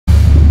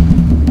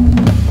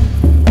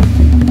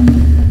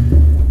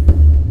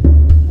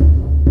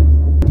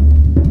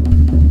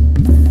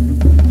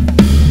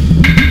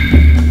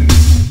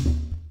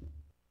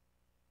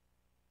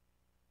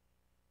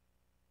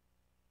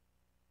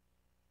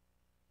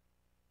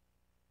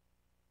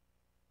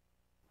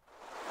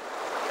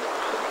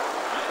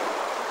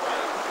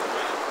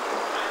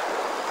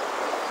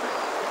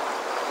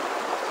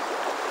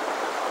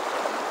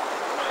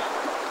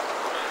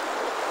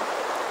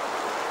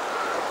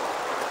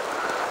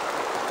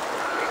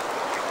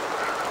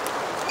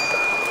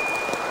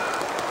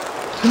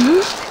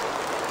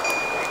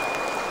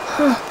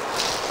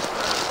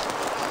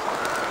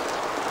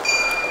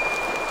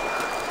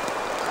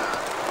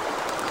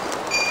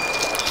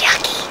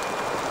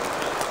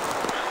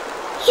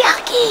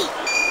yucky!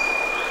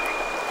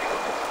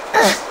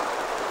 Ugh.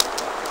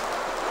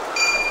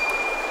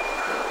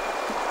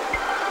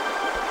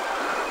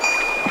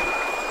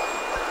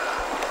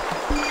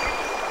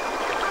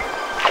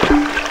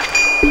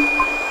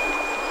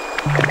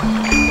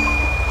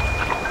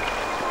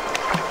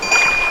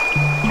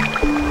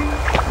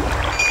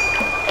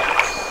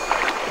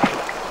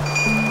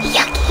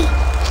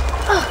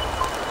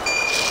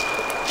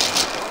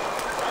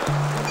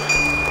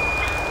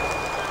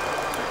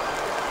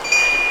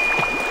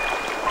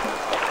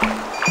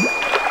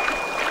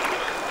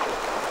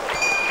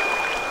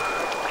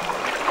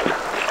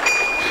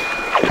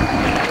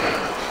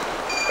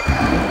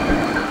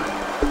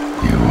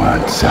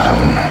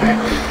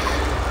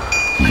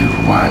 You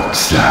want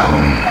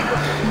some?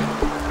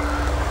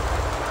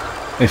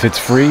 If it's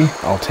free,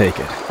 I'll take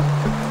it.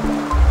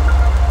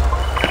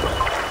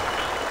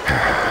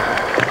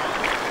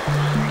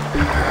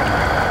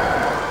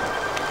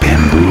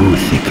 Bamboo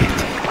thicket.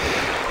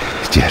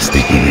 Just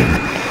ahead.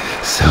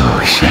 So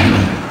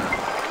shiny.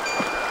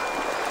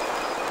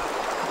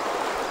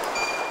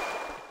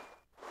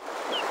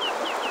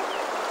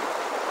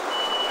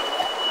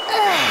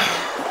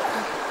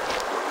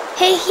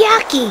 Hey,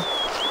 Yaki,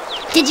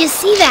 did you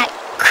see that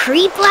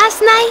creep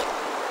last night?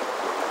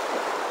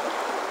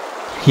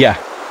 Yeah,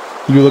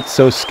 you looked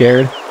so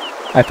scared,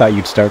 I thought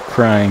you'd start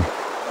crying.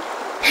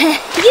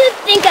 You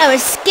think I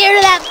was scared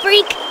of that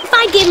freak? If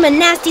I gave him a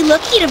nasty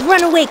look, he'd have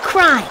run away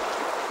crying.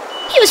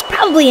 He was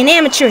probably an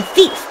amateur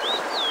thief.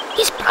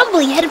 He's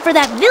probably headed for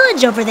that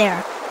village over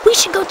there. We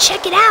should go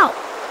check it out.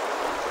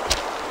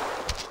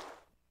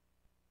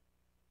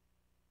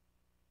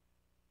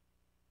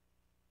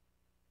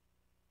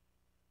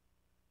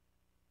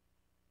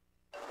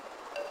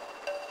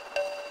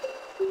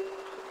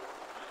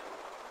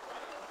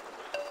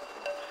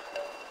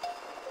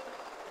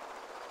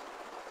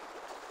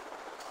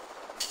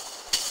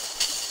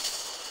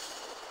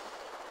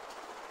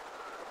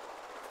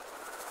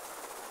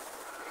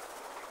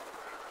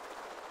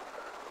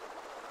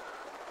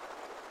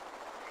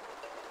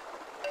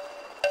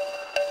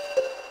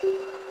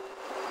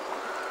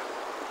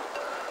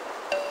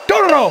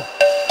 No!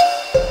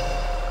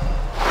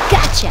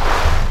 Gotcha!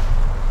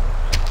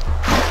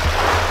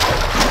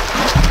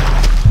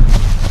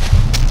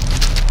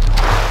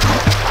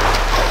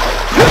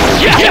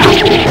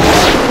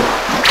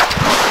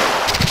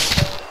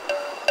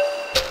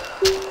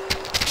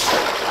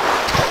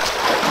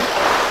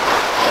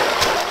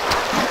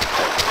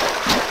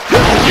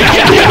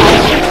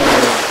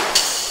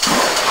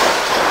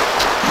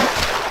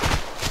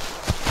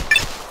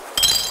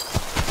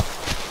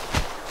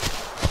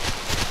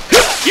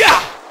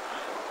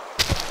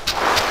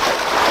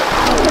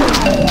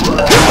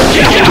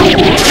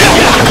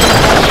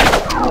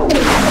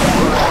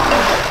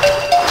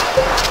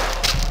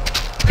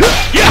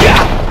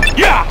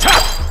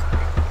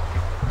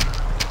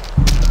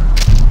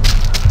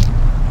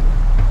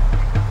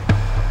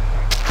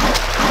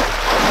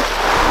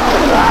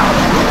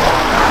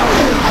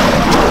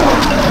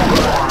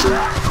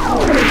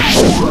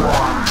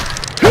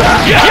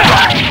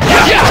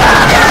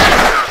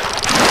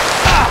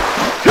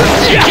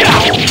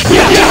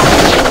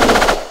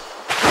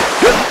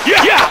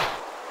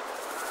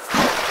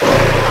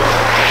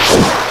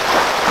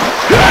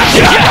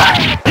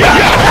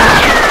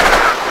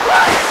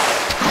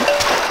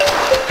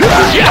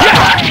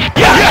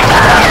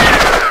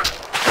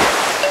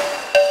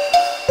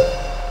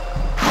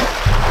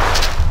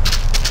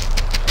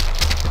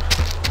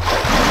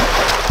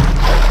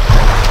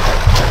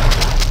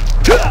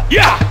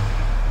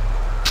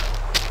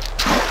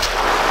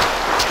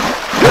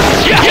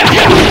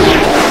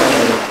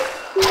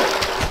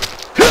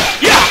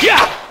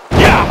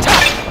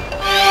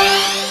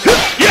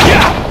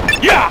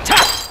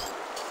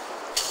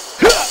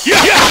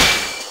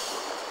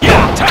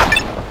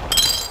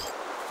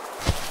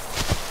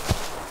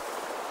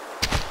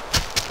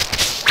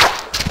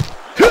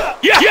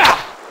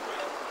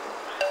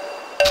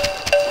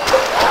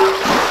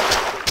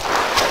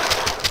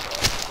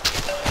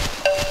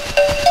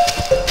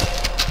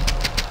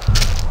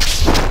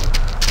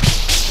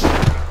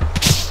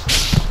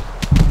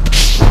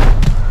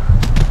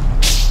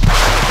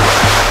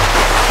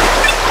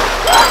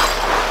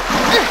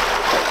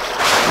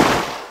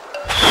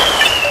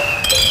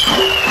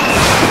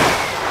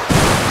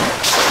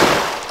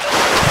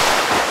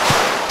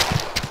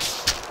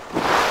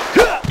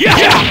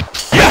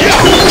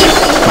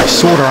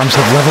 Sword arms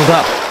have leveled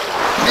up.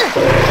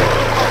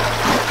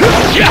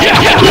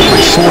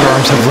 My sword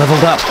arms have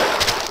leveled up.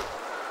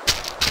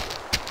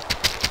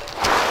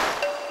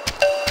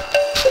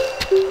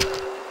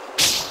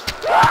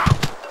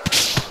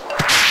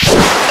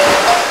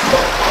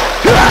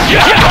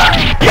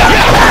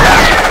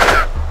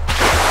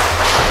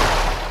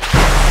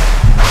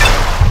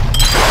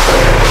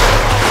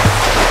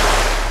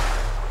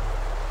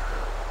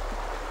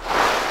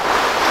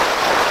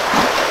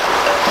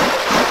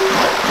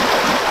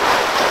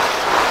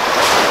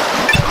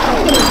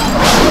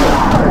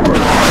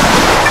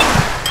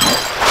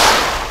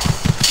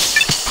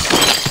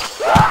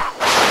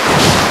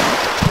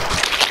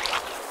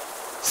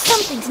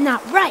 Something's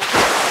not right.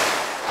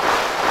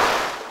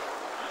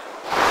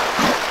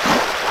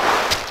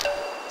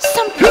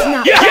 Something's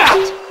not right.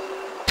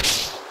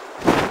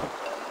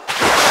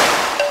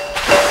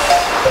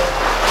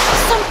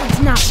 Something's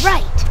not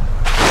right.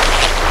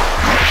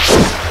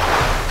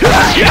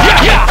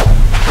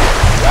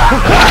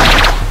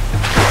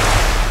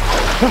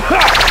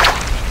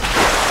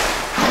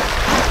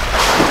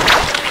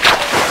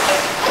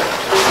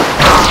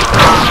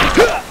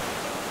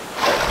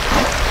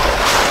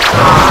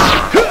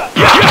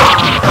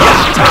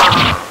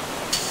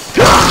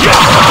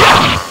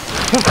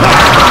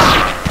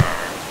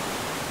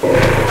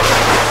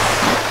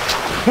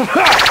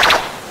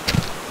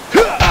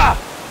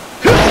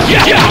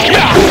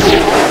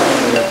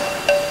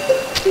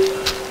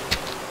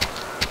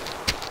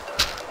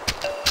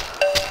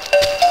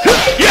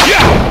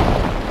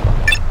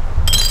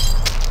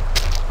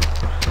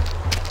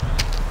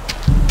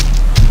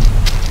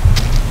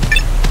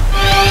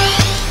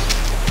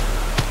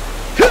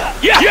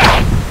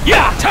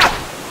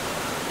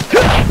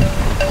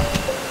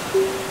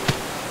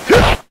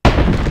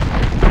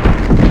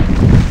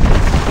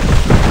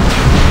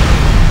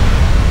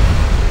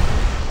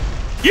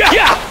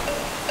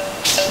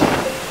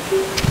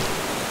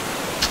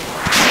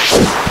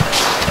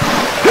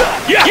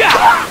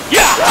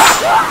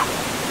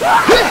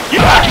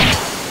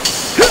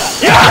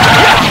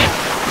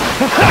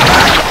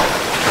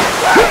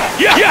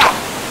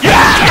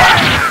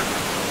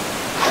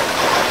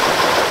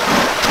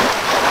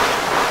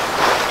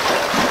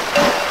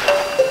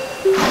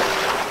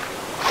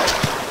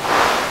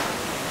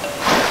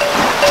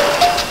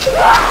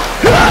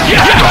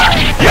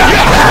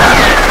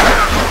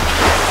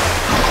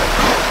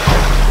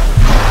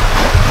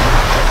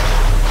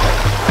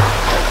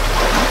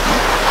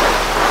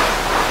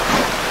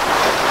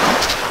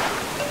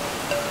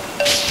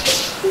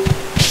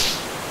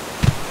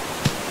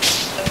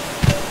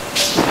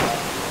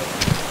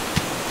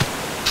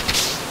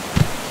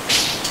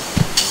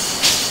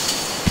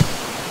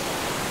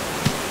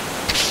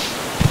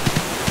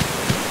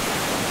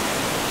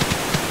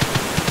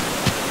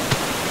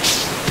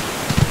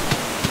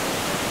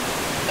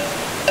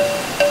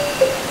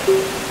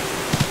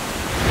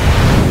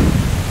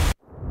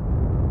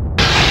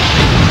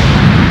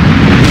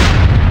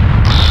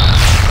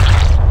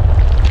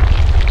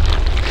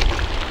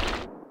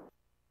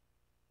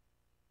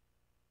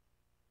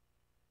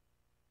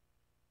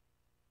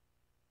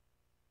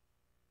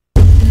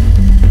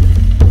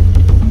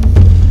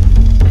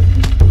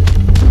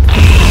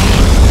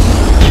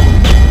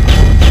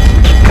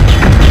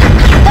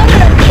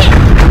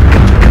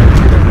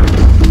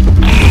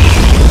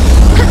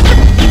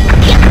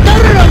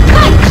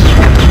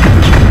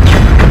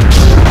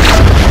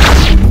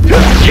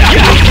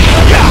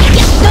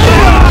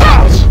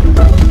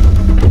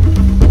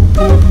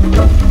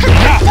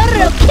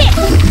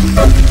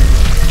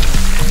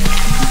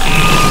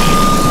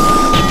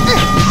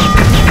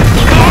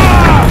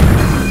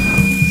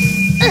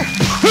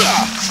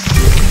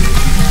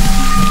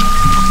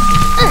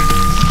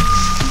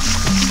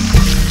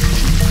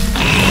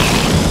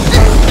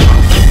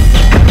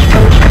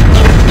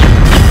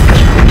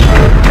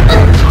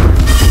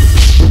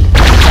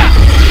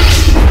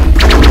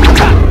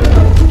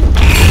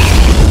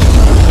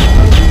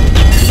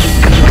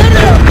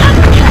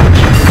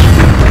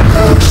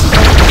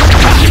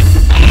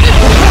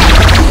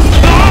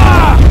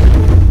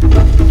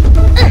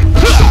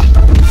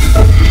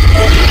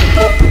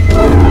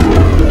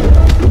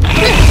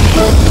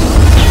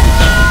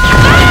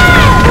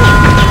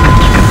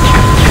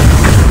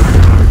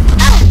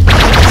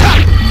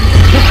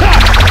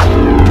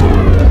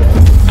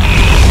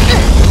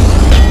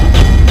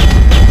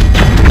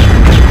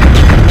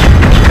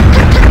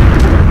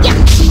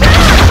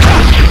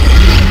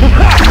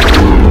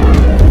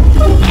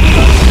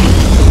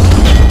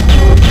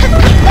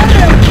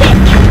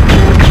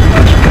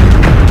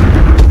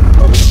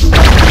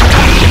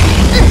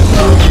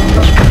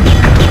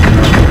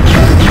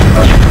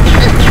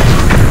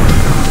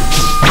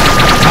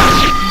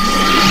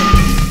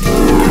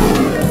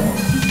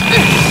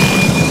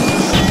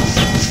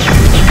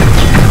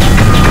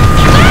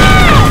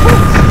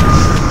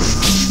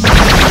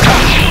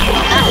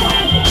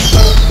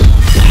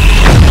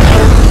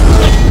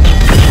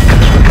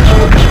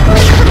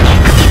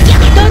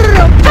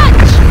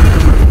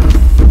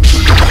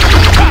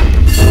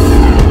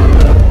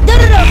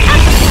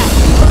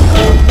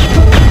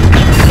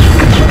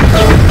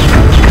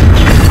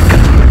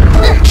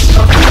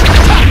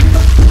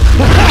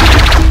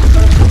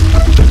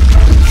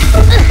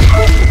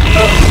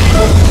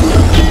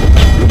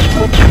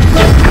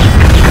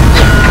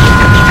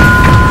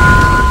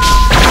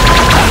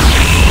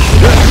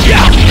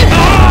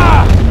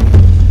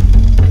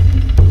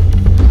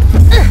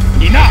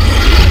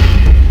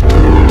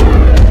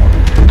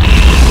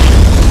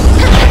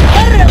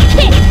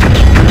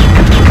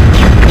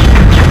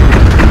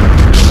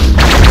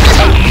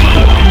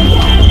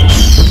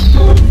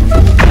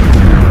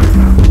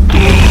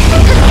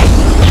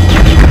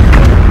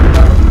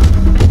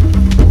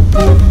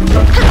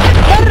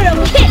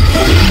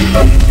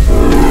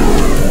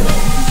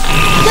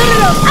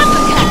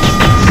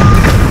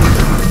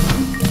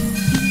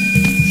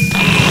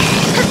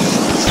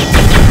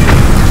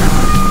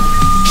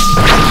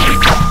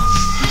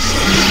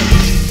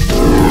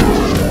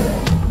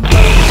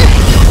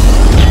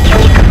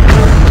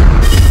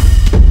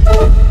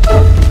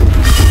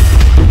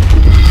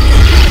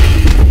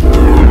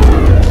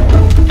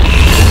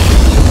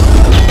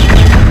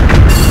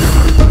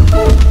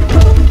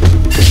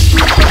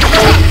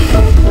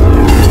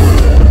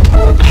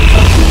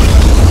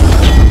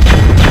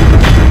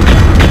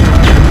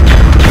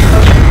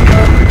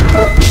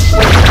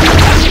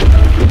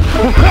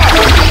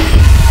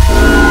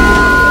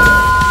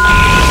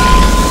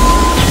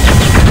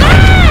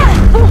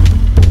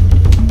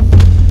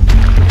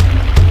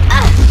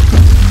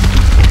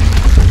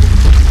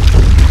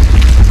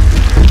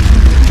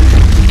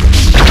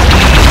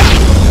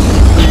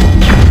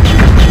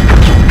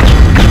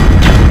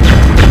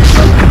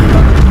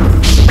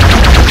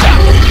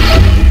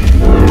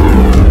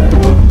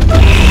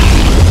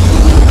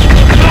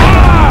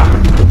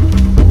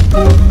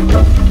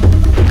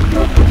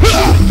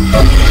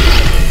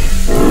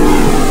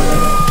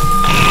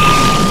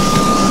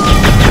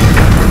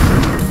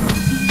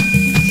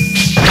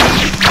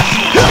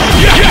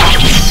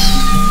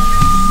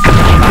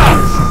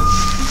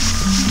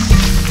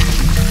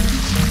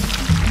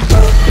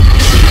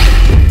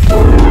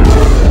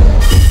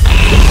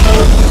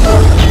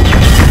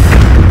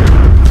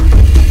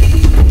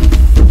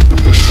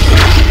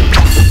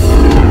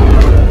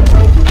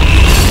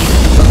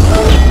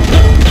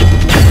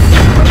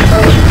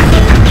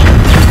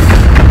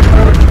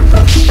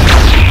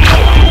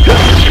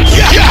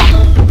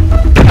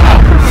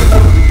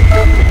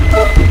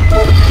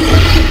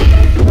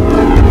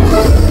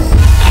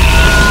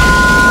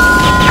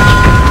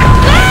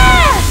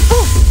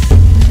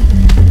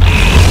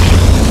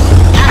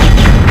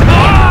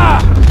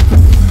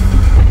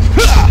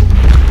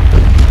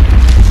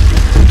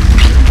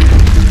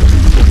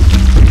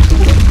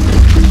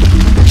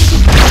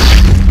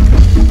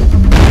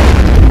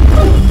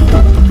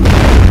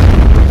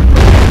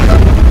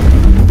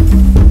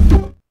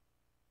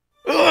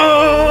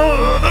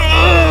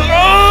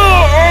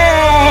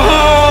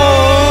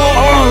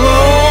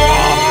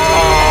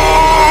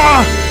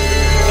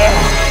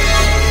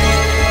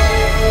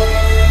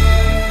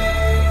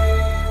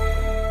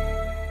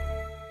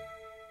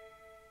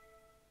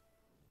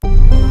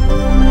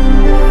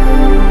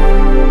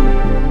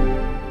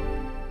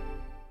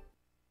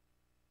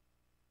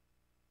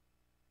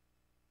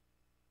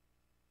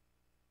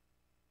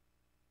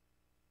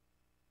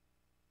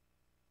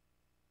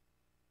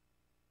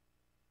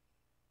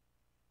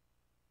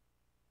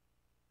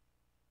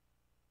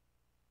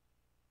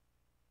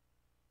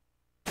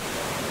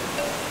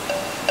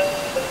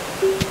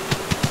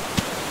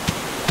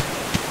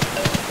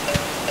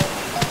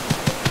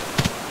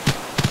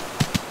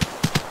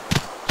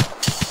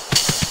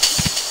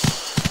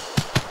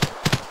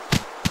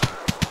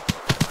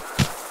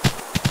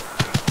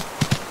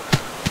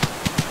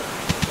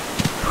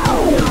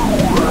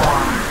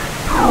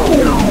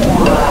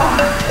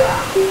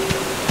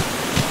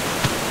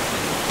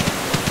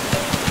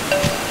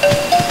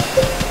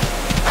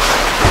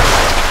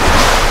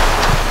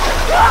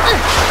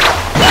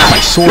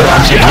 sword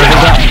arms have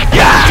leveled up.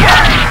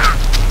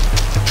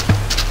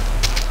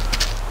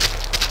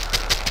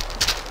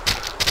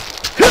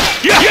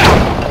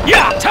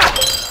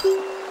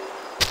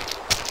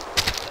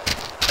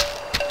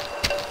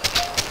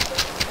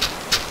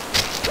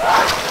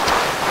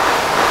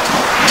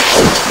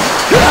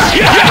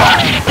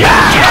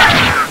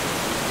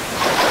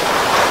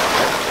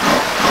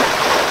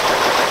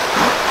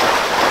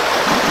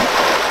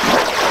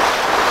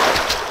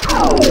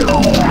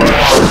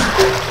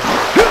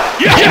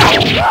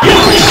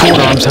 Sword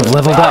arms have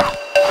leveled up.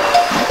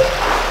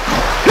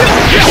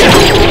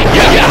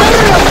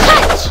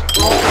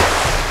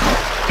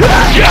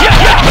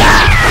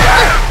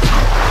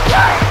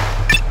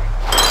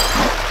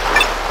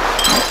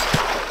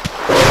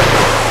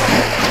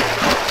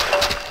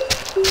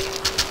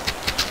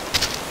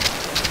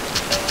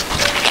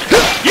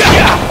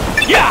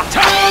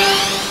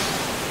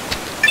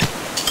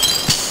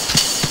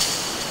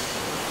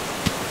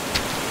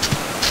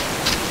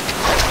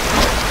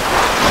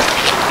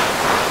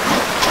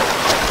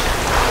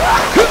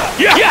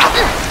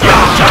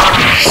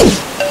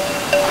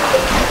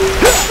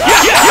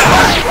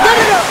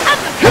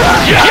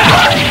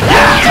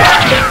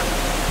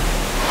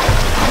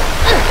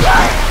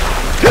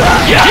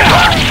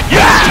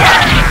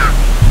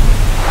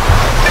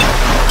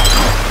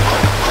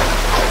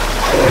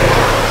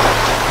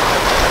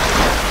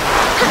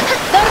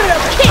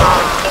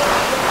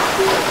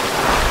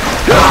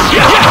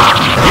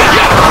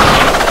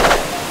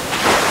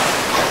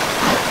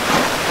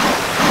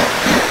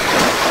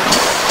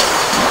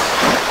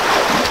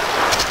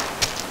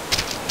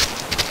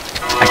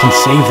 I can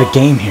save the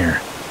game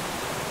here.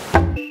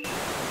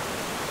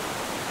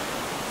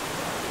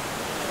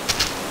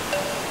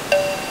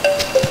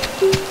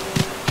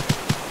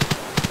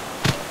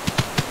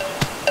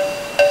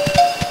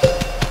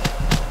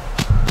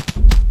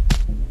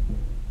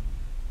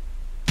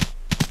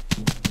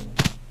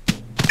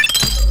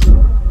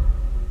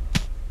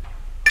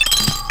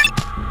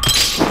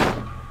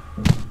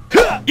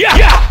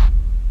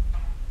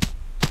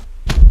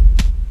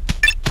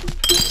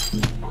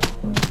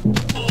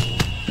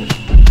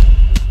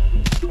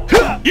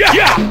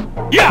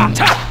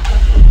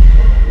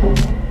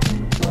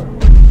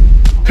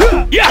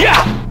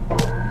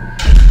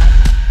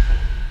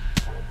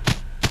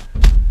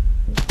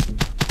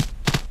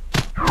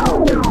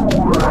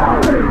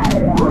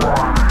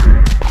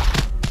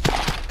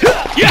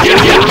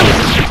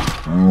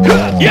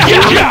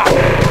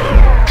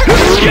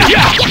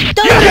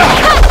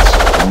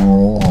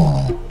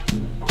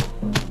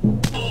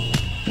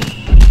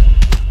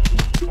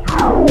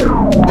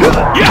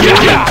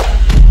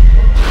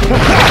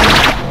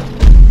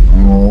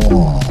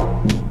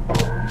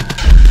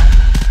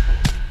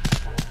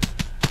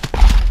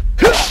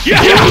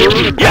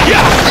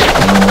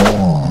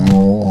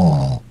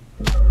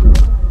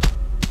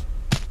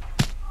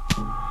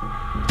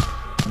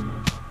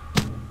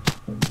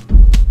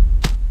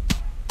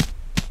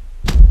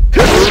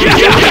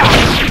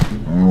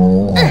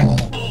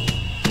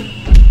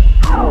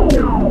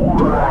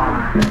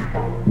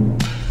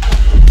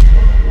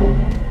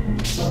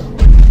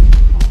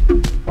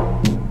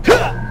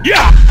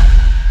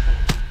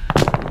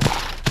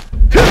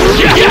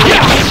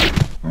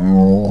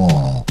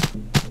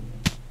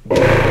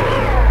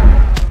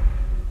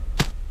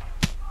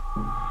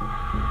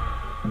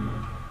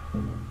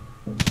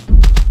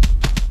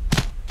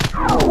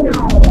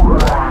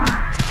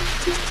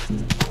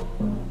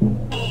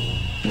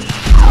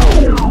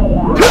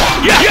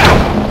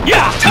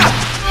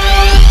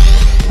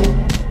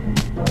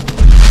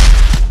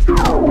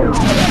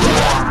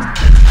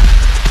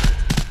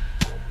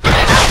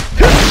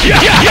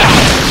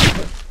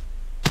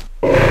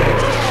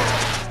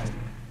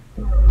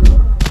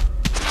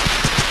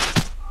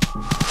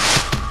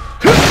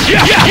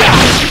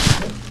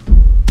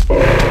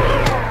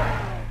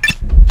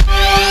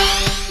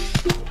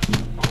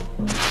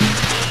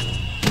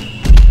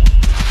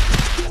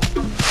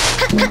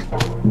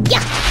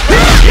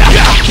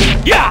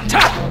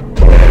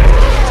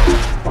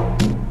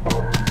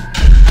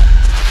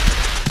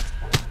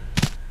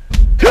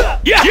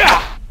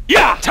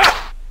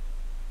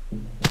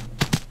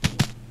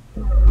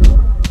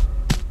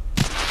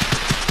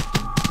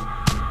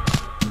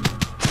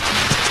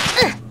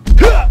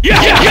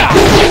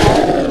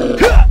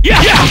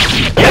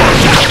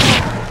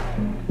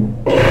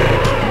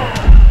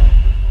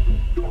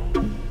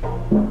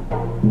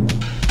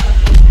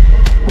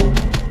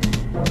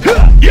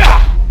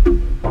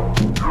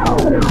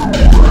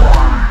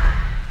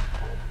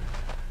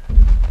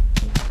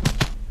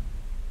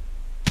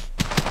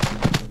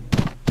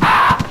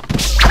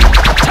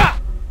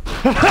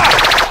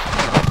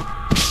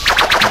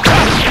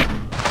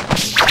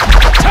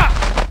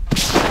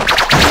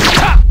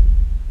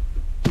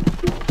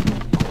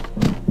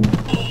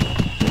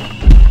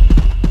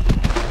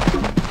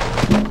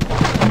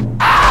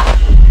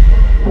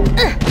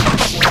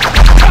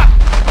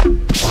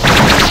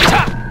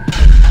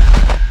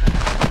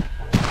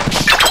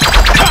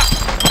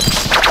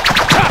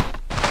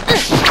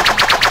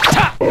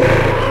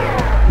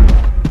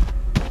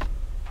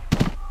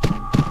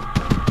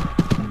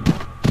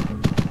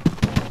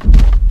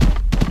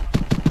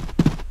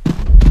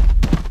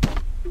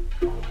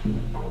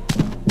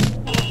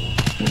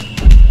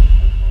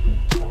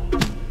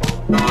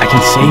 I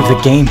can save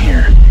the game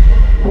here.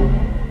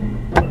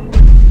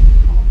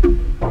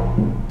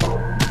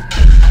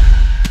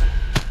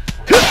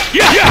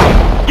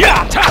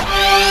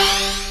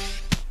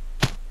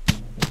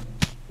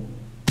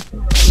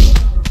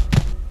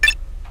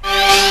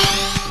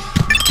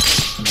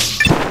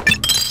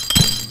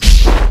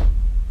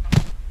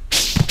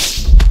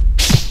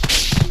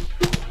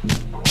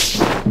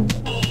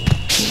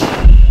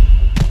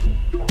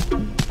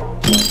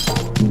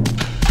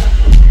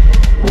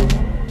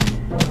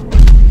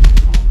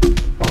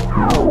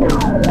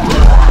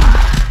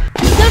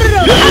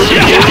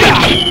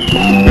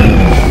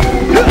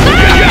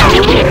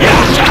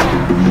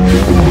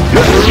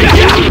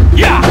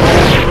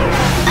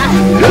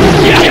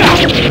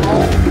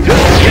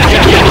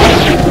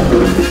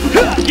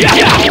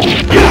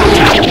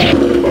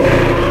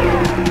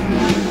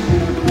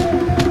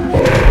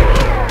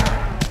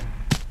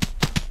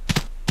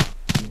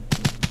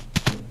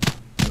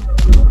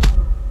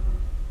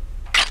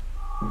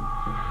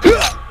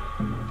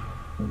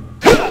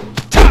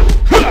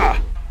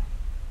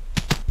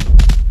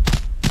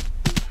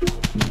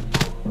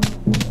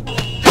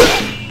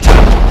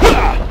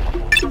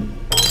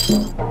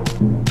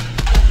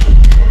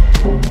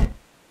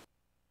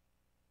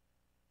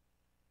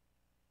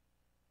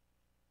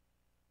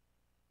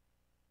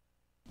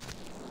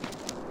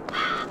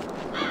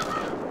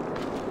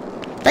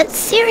 But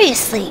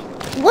seriously,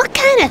 what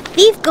kind of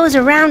thief goes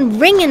around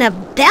ringing a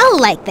bell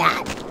like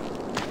that?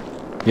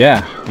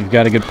 Yeah, you've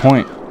got a good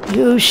point.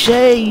 You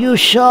say you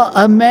saw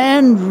a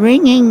man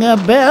ringing a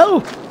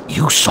bell?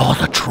 You saw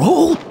the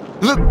troll?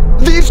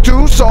 These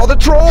two saw the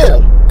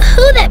troll!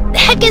 Who the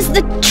heck is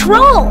the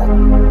troll?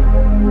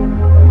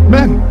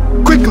 Men,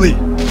 quickly!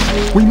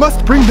 We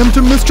must bring them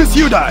to Mistress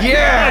Yudai!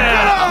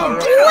 Yeah!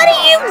 What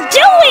are you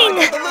doing?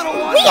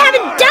 We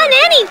haven't done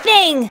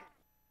anything!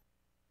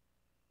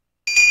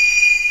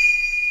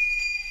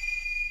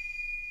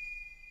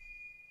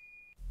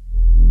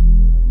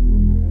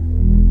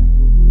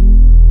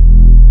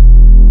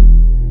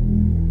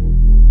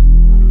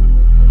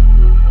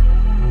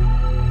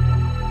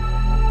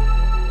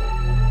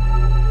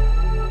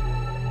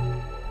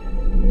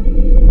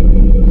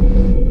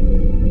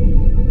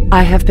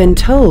 I have been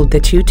told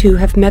that you two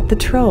have met the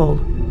troll.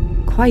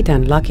 Quite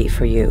unlucky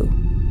for you.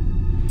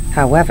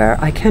 However,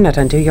 I cannot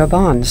undo your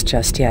bonds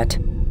just yet.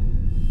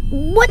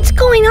 What's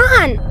going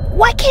on?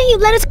 Why can't you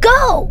let us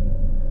go?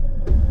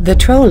 The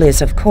troll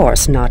is, of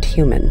course, not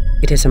human.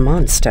 It is a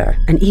monster,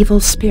 an evil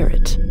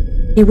spirit.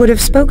 He would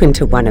have spoken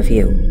to one of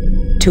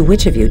you. To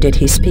which of you did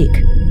he speak?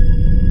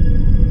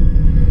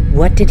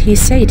 What did he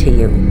say to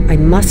you? I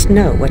must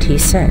know what he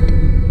said.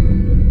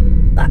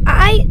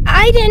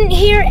 I didn't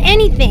hear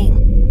anything.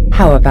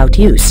 How about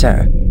you,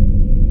 sir?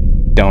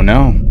 Don't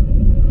know.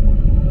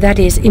 That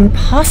is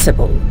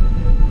impossible.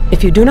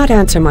 If you do not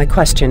answer my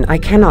question, I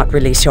cannot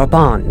release your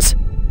bonds.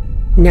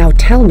 Now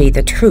tell me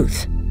the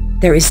truth.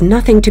 There is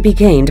nothing to be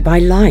gained by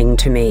lying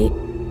to me.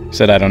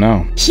 Said I don't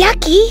know.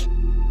 Yucky!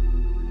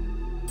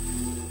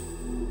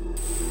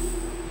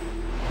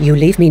 You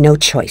leave me no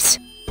choice.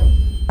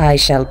 I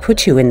shall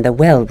put you in the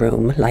well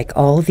room like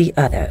all the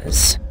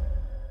others.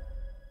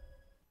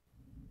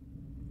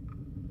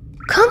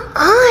 Come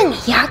on,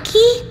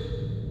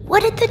 Yucky!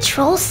 What did the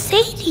troll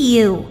say to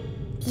you?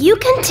 You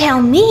can tell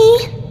me.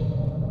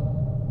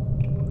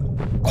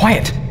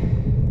 Quiet!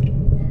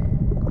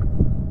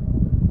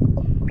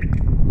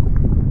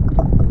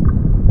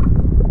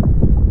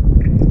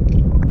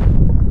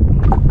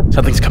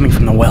 Something's coming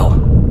from the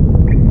well.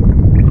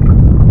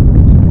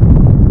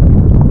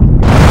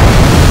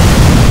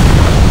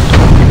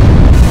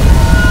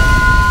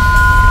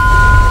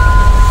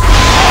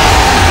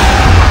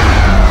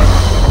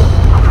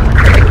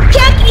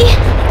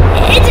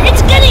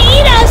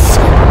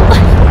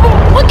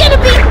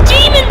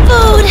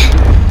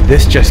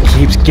 This just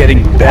keeps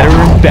getting better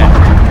and better.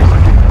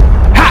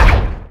 Ha!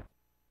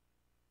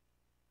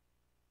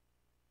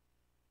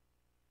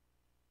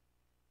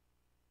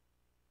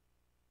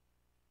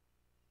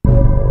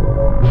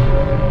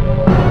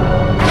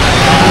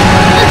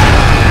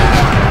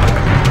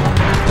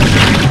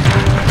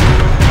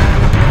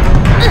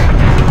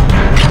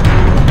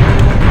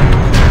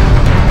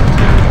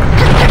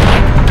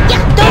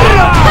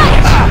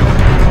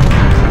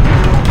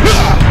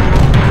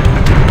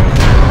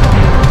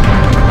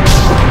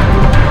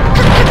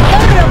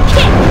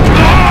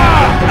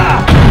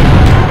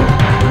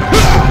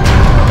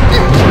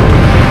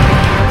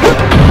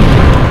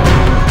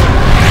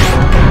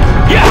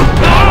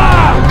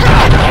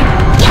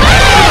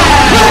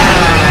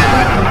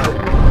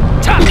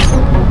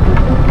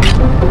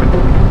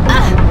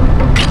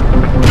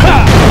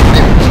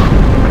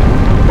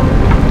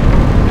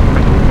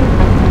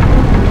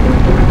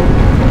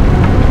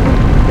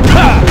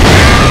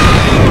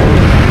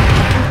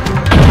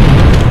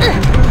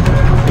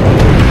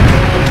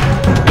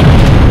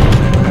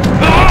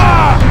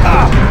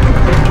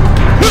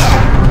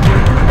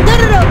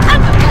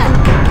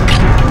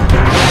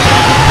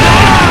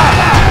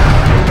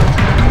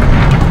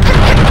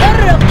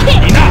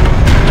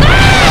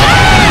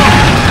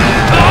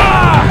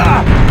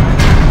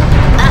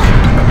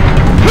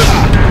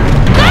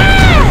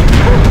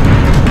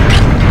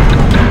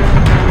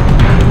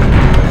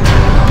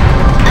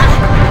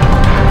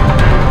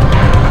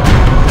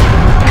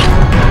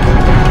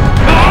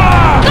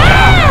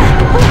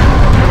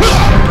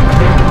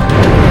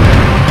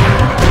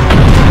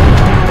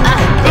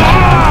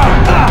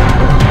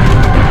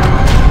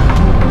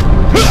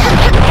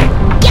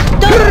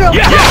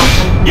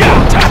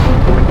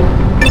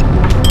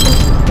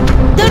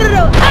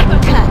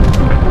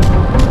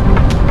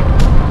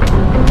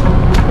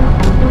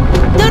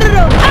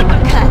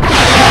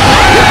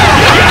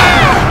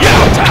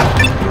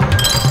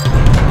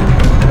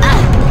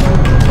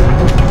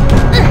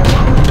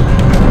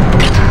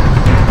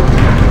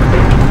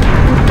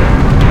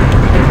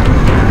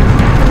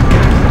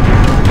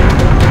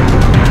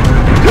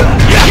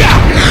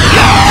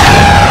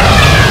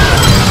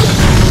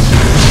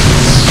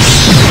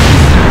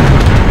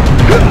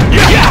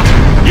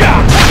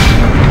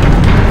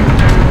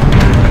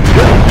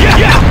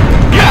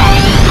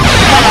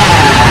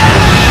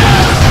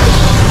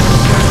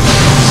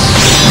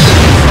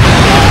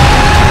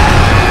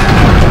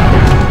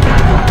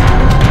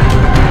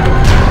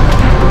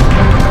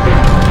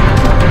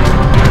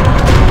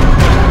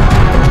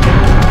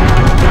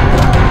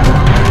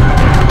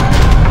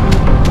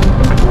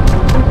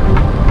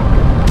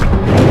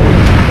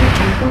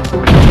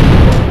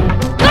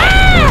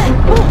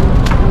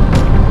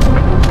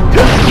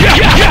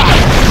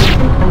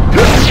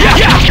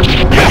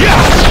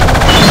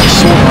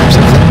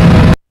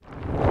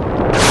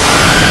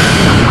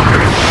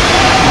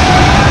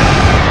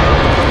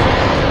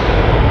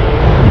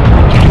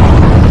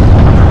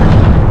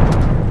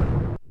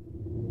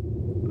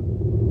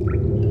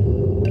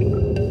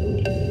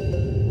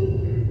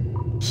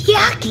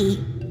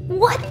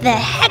 What the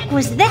heck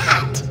was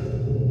that?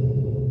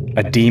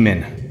 A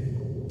demon.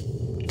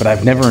 But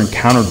I've never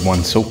encountered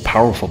one so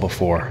powerful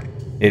before.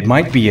 It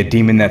might be a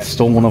demon that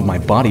stole one of my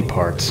body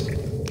parts.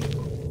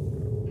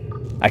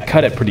 I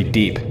cut it pretty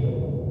deep.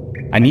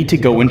 I need to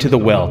go into the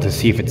well to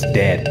see if it's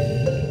dead.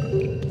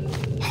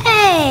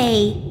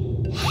 Hey!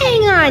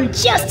 Hang on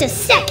just a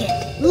second.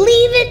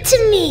 Leave it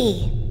to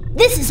me.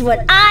 This is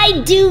what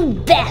I do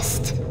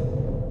best.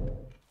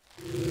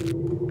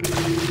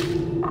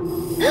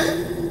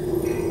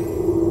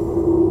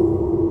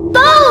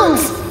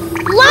 Bones!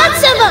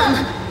 Lots of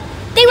them!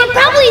 They were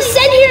probably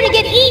sent here to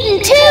get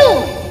eaten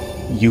too!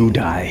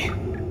 Yudai.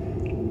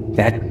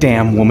 That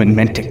damn woman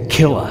meant to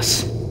kill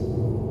us.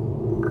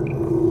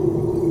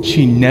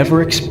 She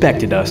never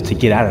expected us to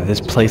get out of this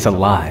place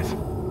alive.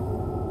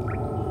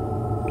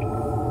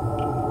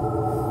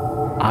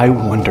 I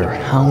wonder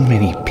how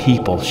many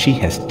people she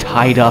has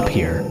tied up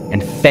here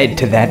and fed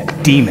to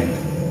that demon.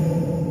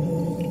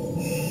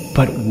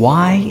 But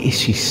why is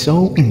she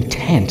so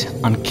intent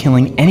on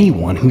killing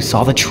anyone who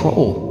saw the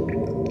troll?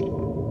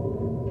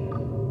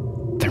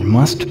 There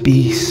must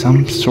be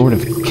some sort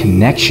of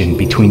connection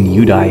between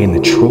Yudai and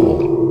the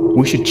troll.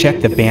 We should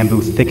check the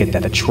bamboo thicket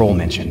that the troll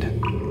mentioned.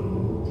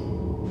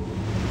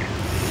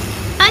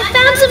 I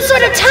found some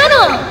sort of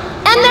tunnel!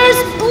 And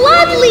there's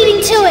blood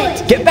leading to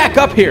it! Get back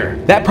up here!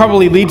 That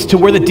probably leads to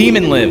where the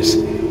demon lives.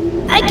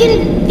 I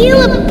can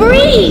feel a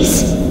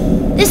breeze!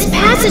 This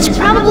passage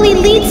probably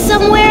leads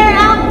somewhere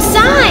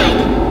outside!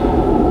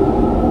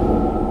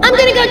 I'm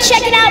gonna go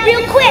check it out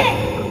real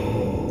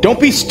quick! Don't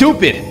be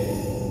stupid!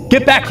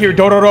 Get back here,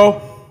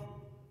 Dororo!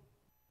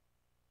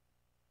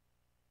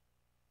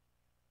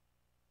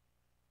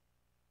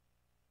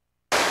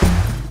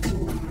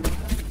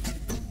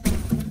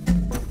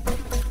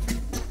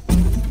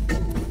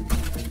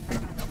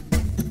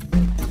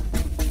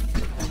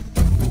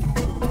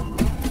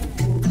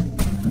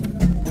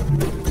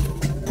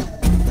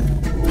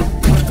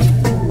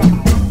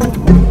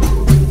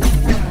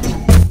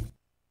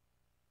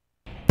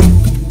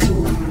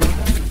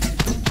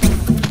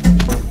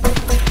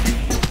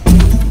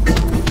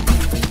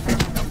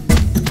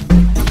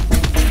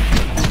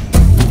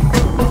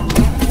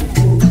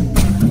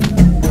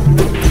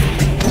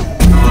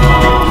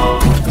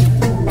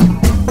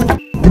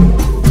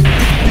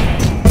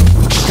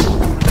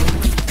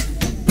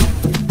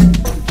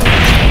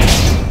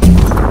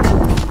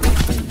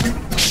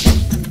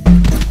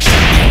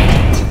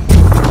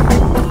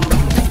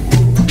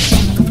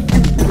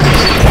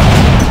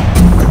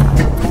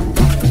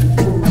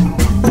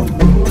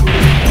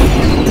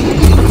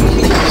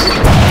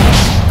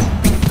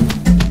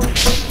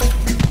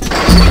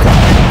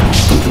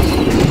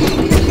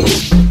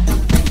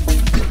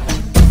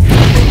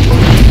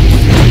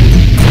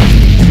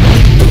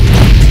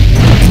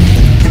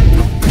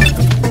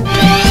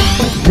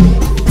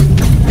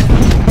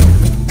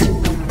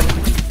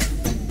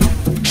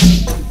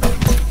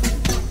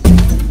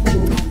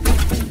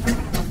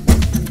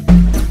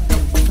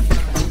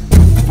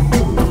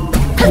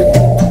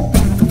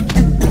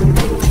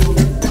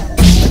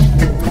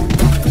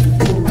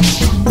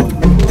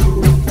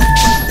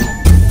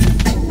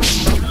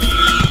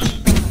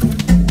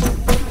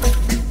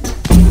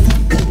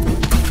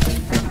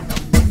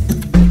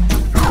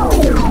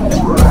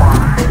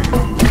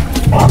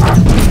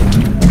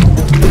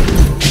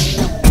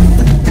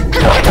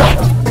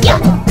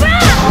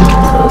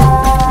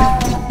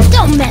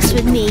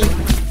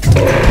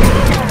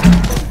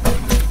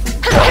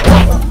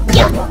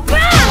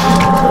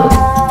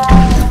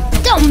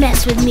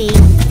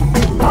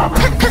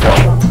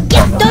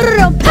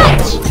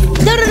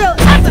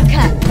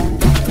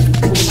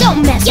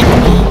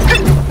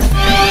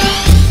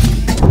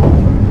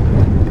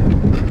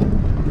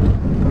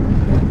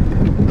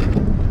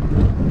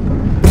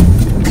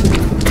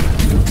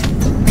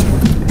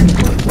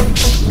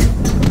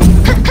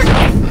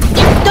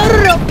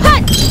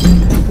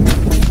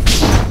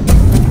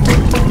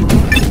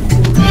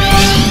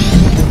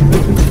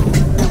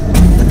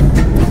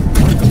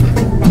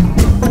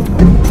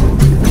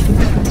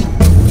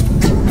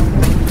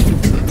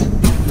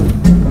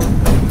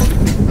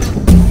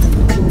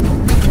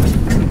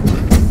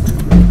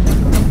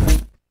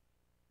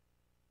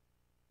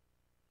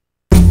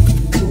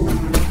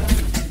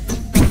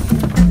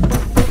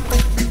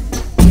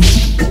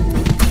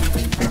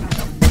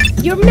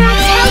 Your max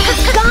health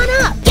has gone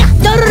up!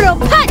 Dororo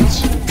punch!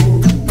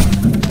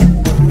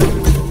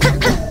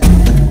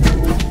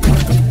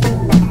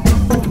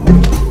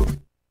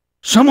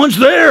 Someone's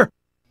there!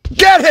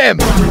 Get him!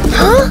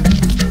 Huh?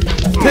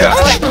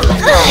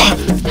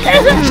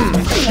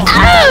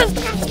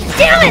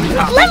 Damn it!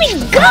 Let me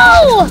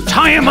go!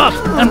 Tie him up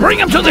and bring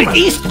him to the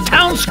East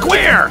Town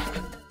Square!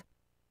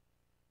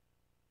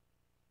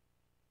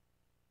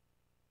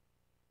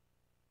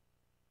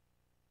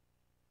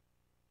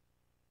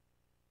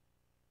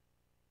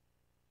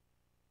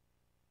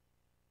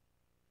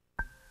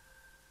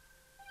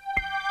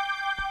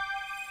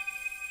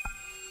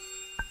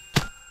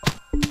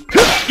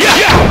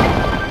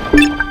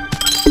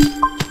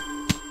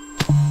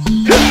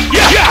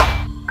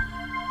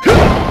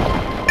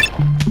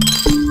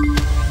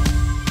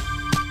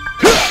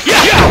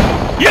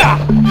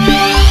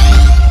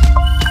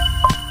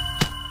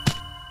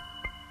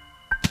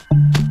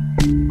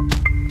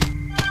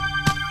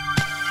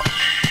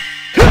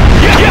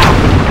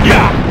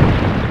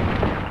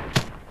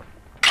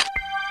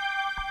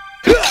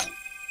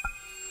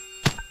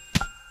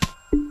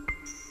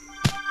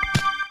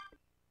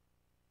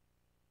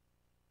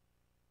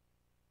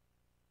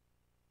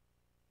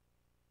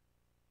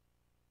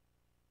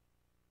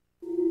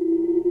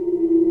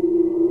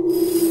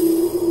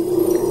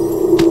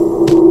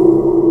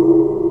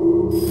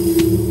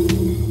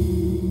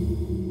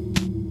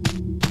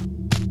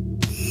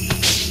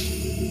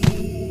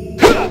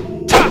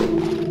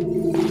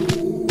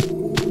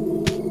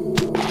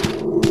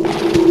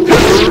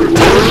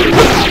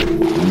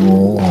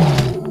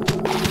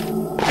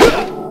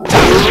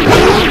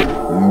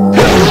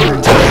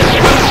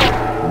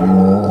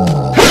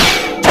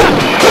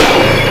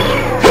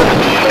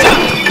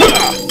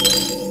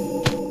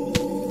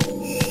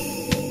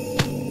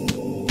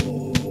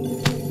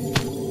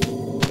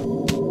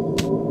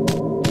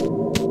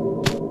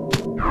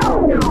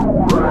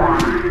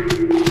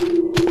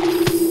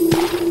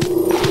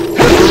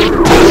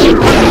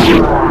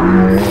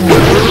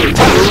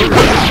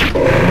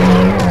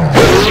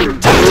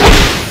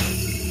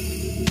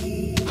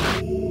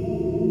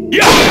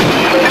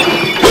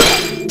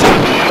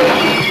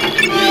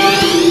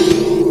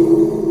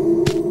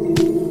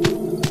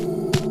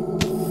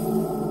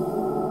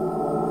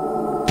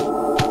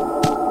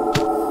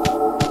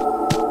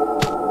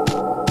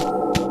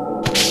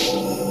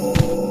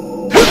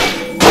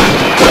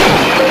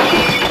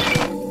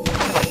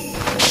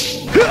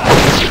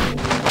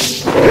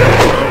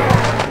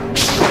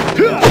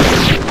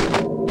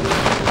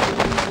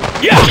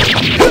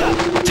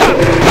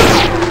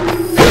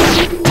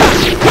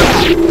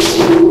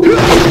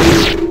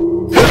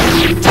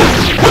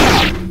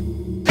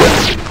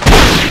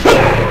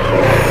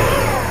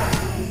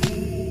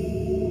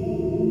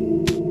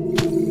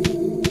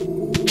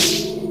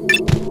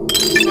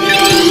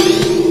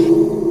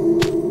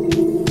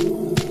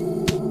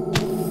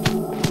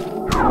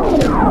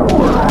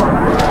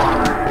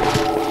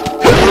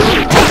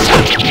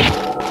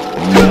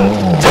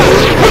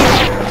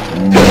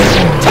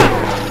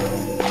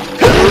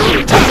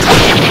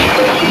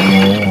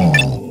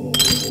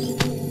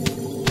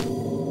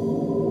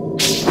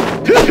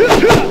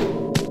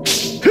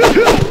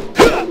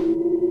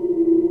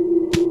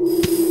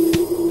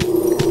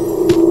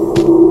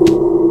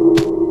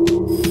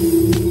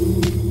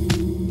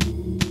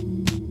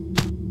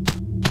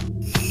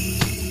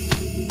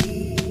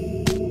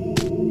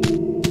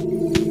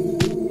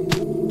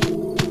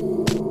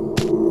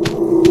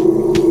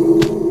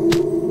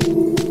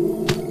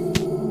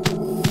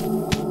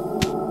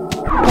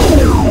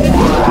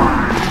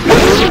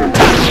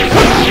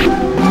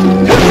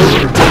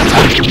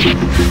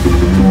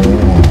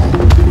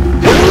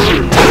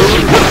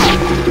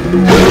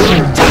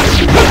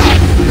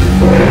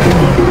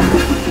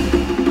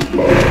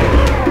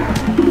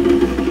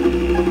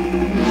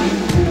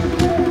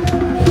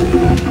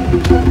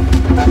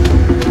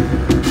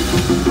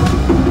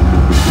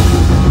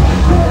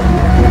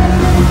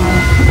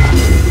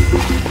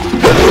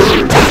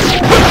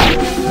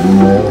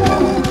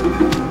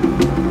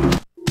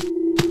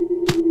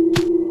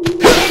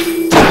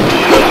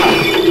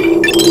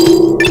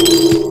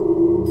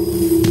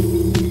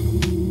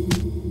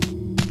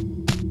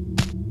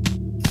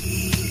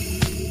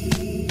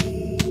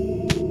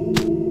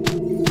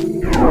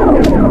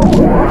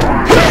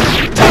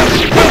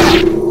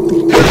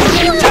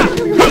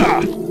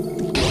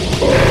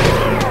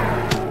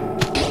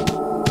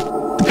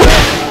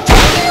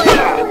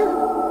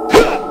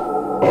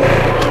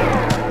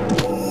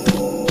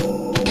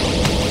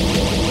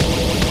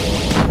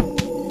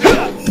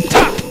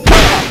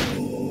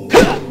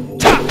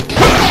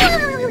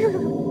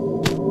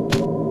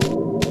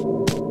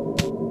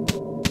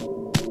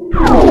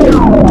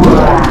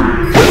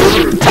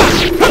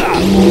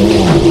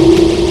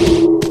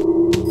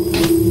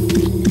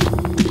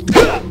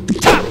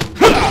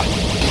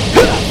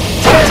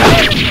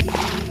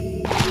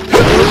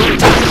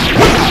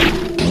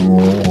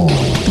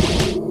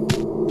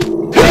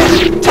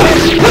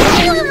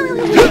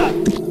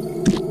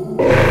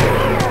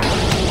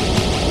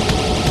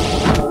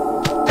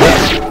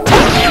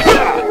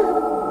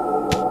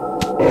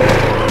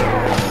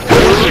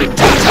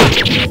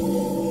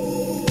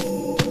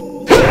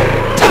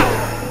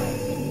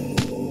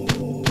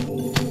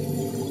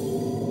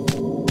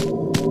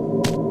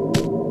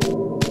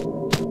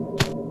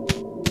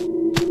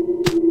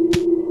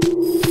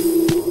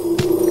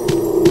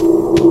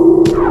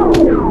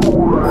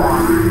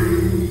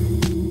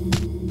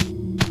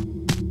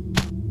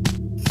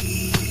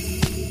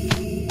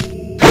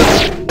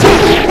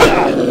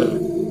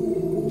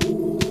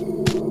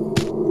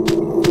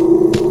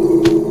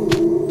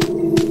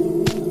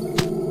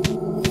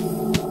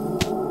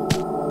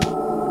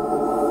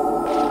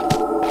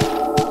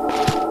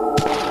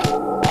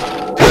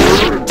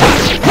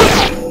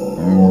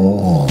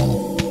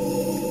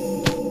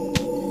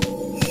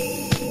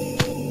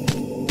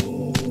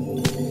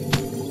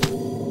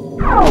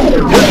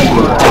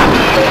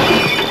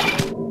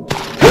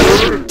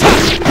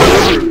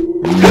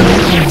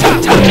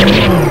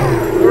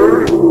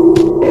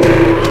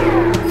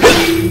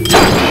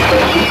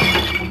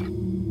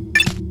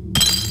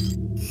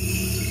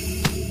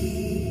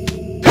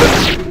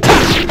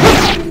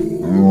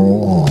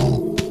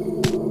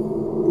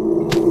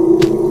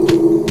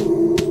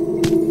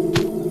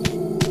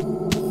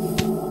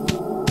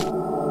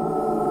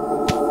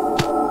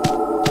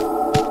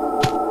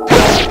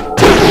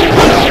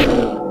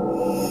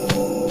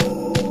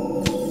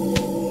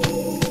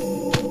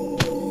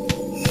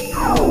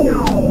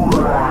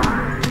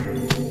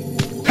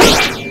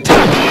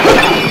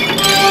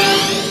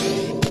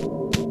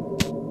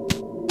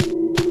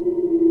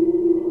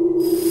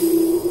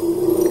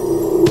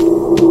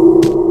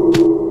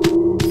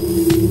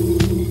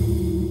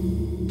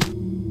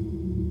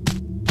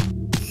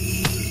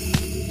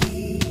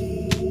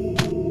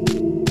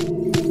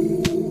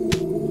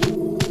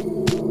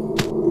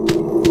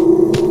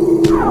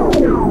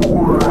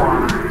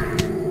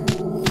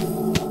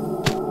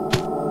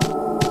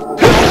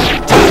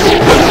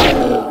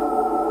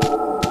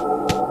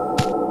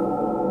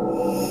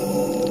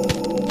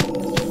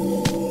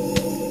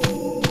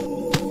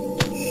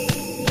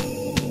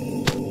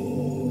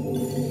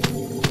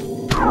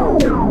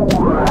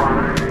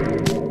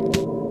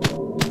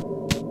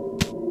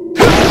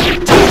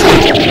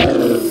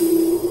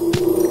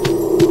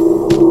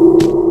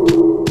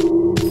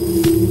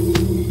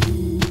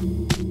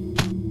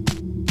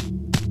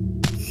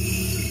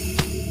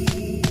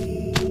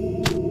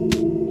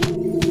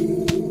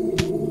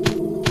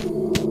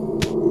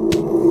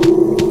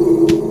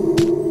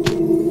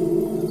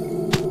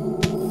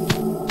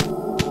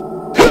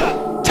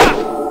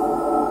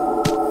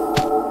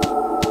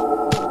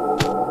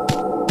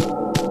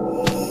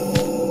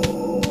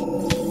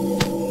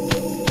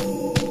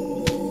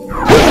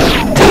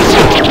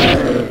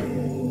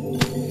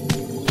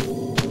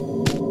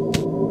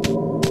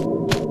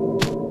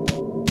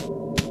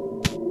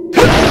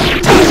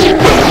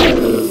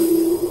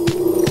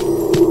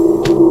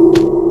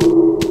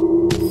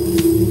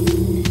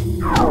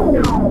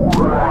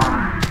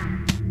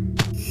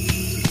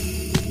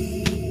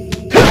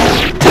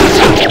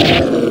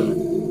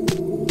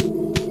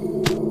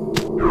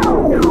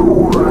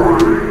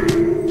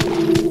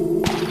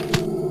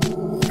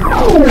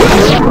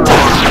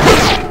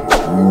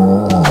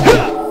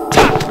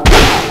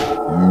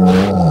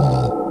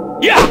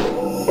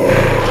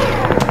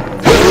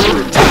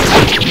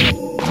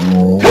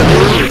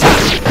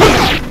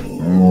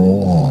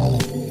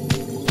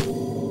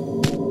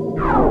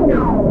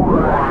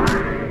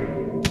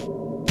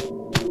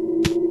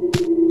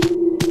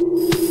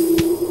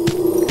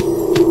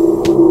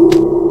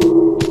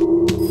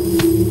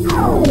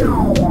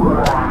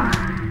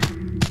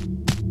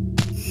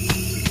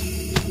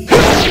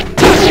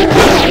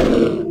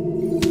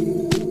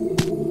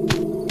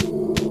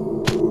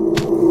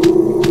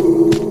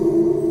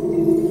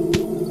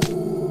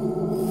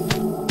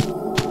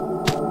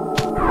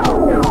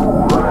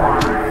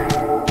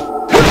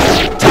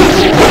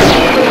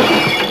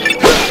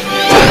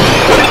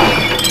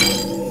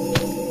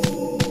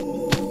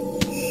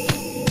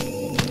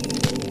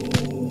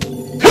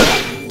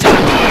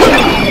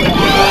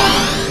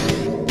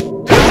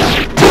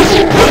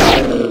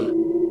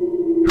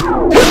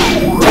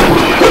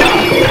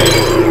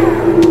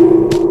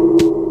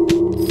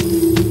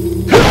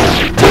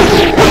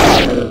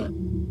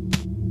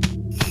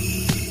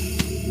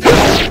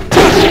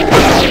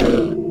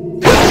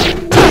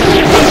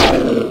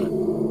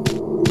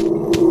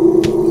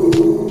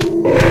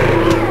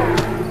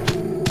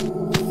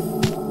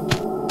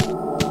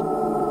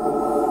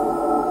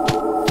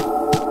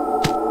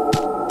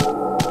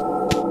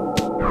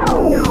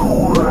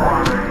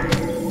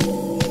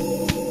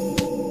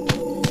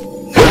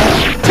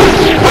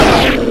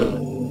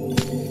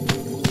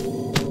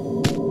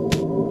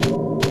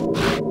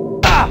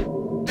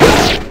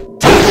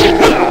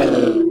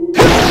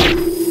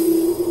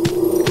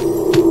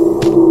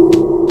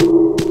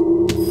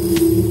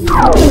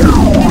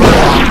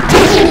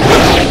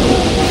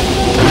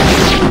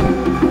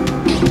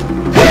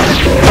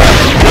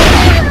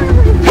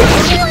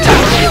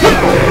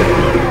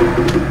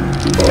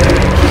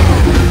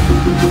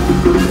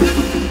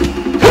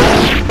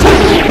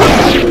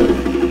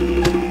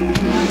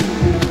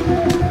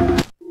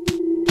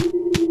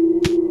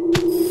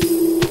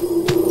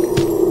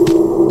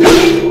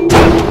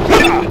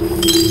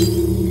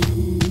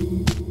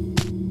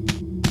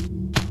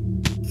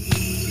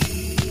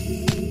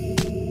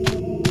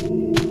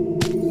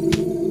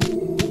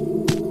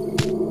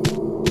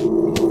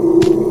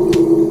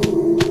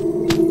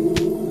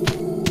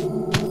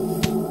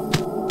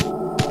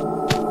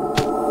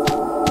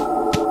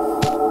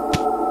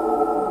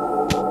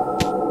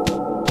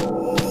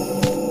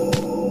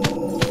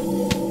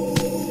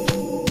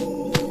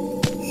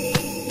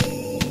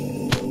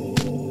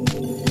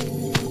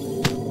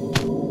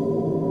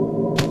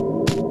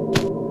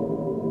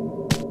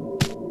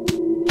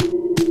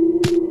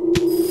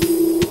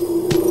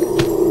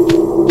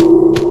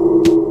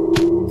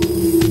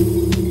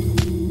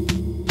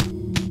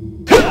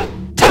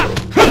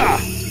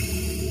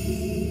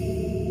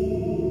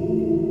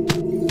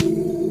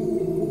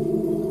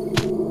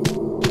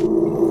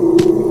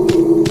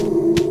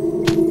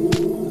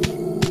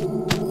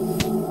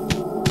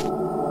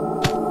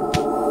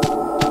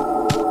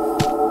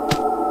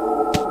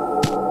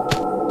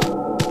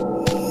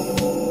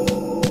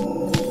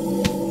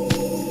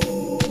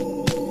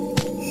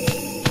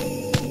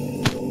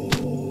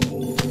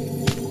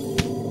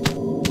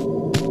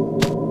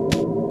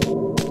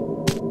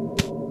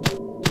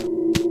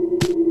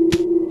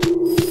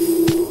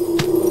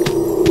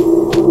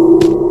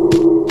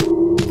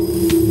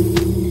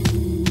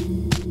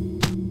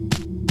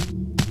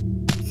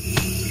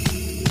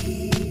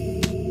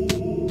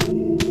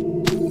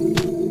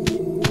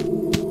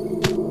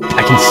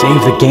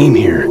 save the game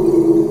here.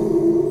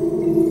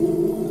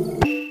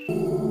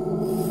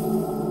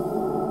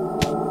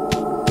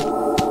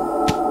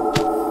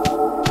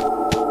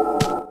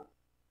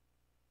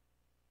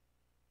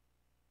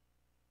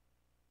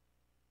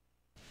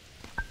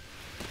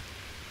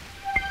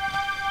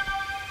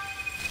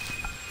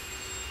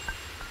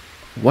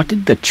 What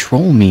did the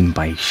troll mean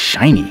by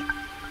shiny?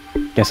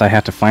 Guess I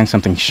have to find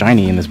something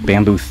shiny in this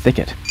bamboo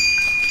thicket.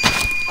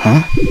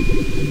 Huh?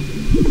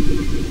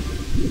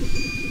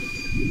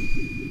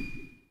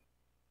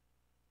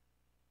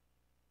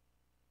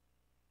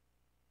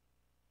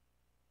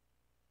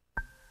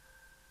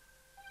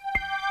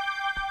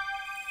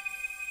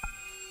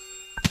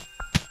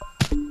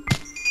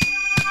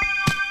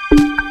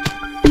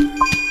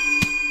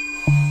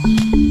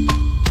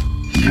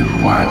 You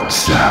want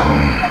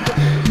some?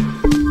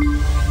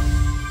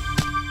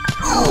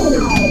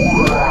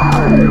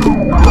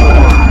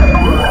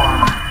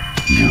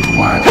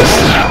 You want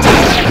some?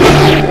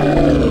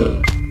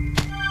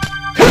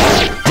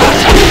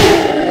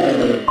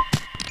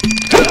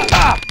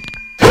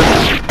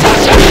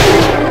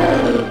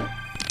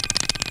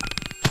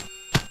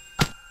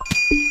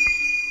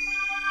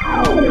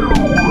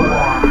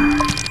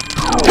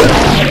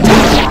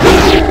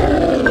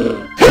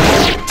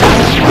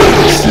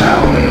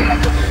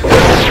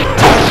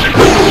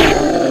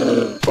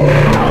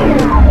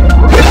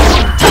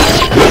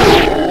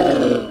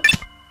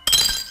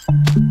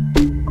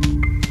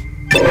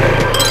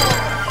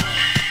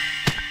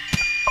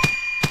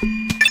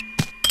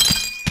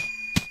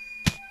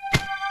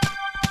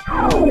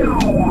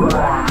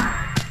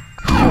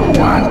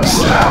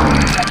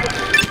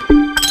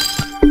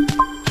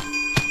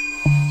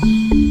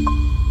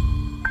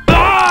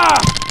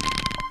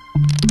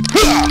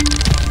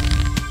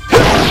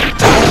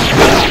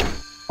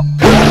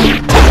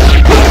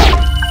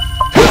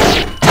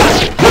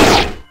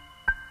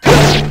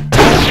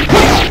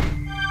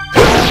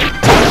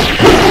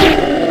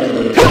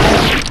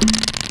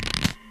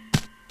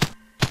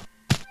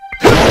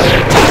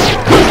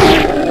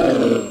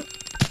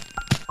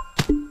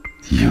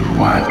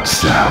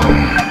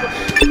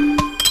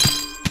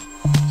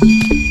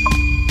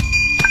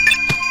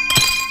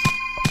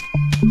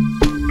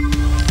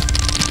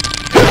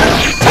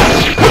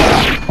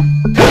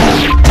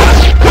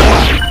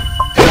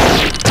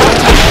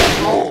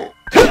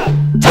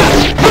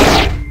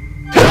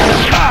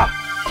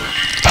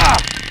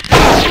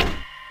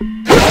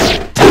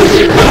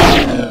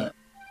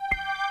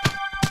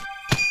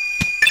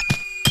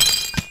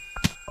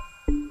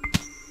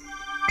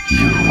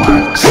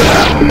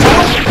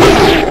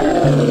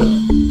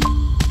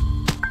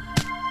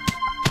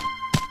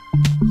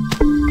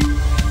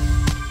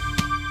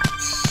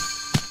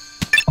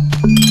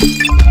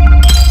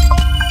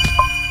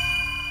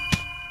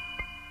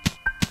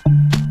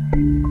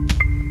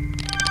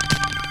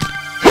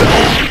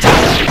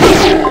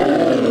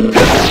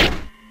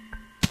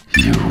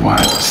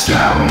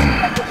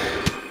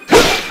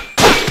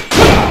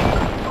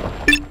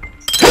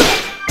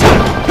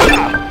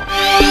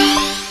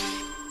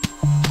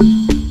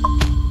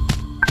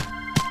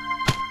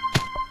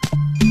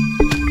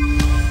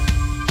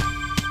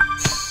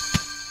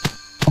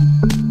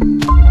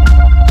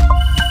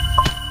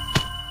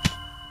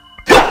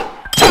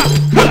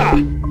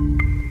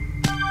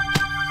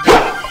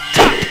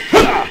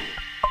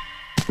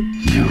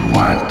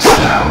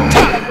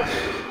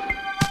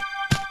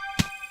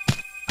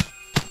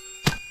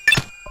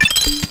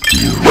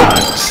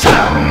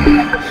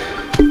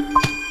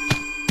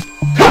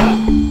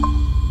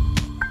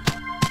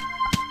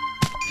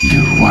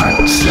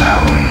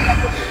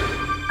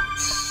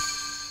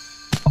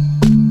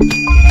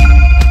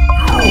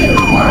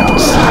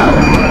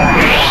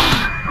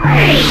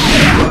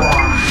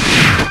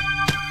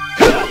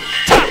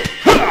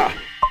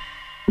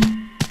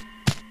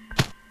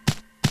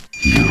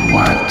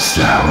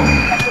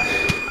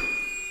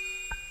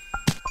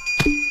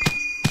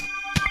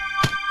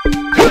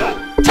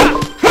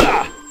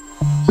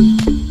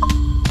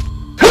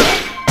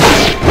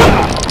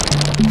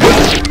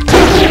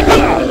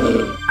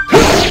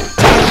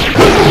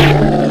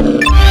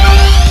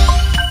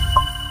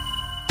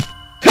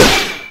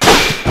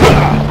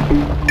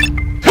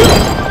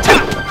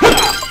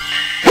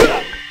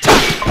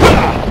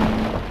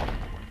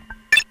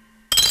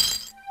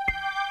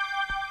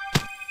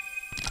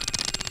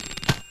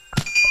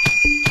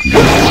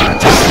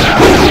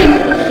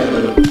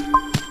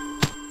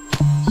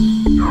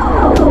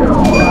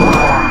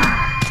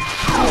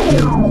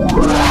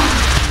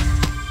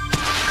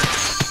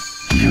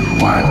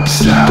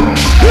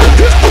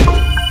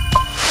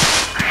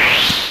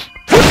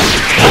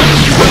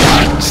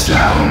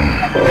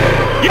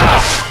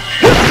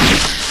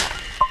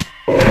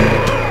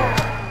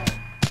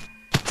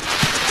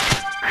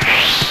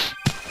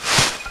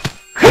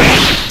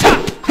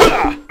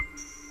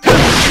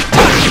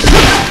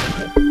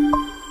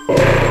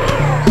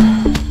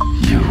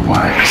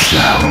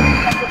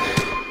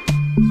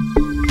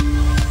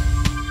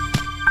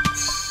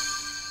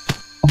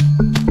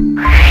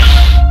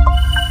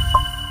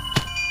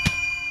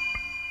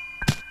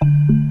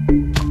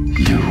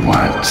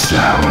 want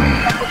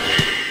sound?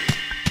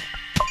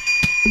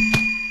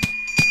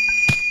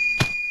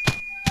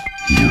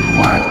 You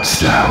want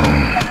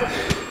sound?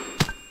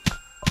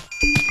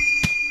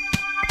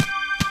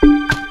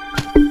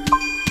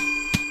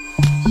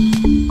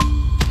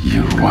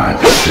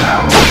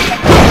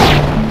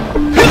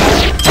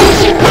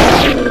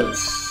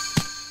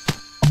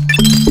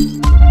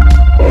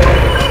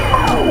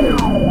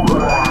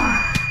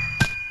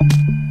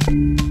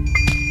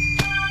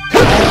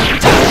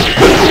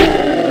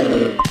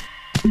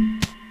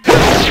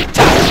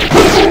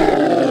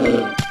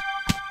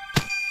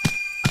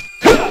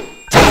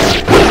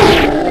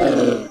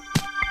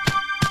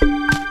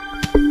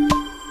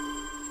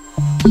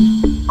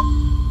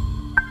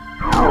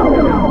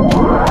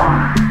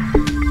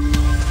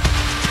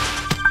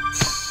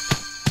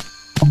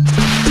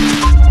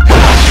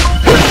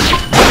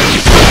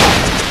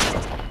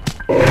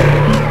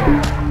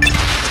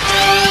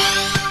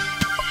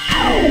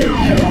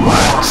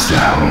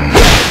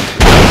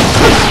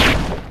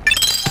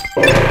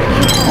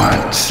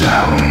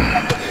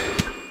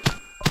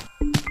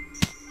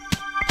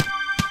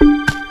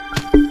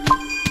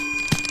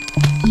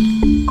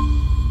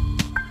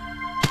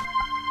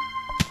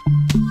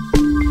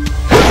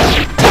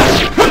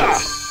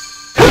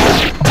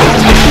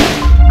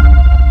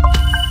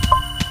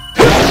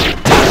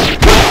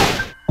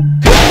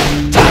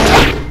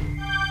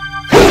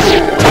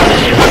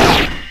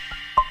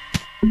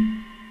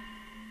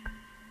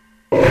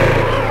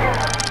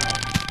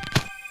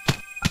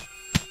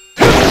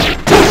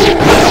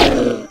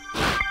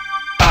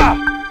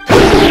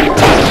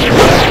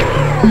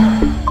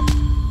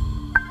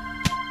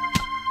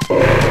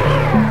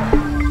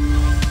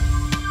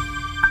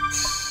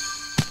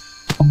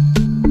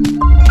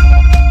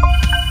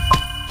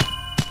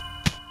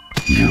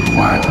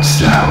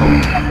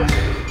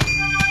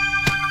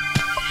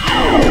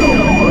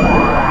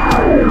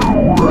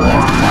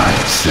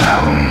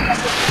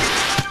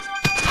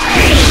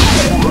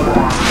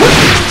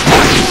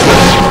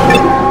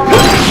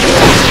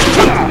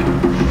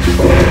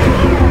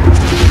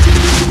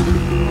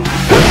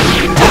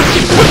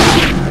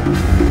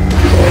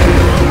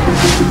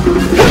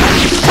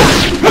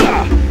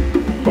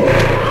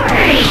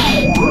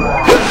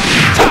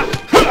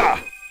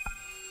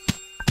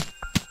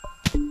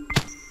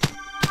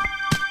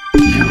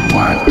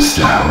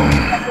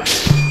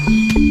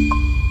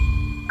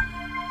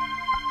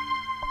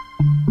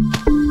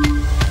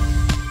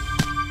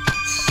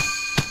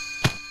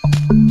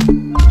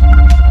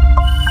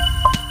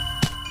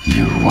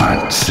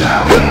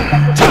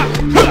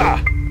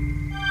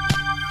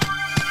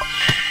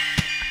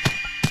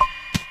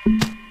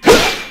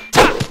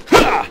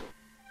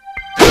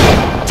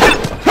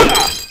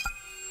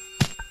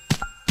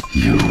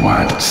 You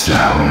want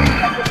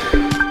sound?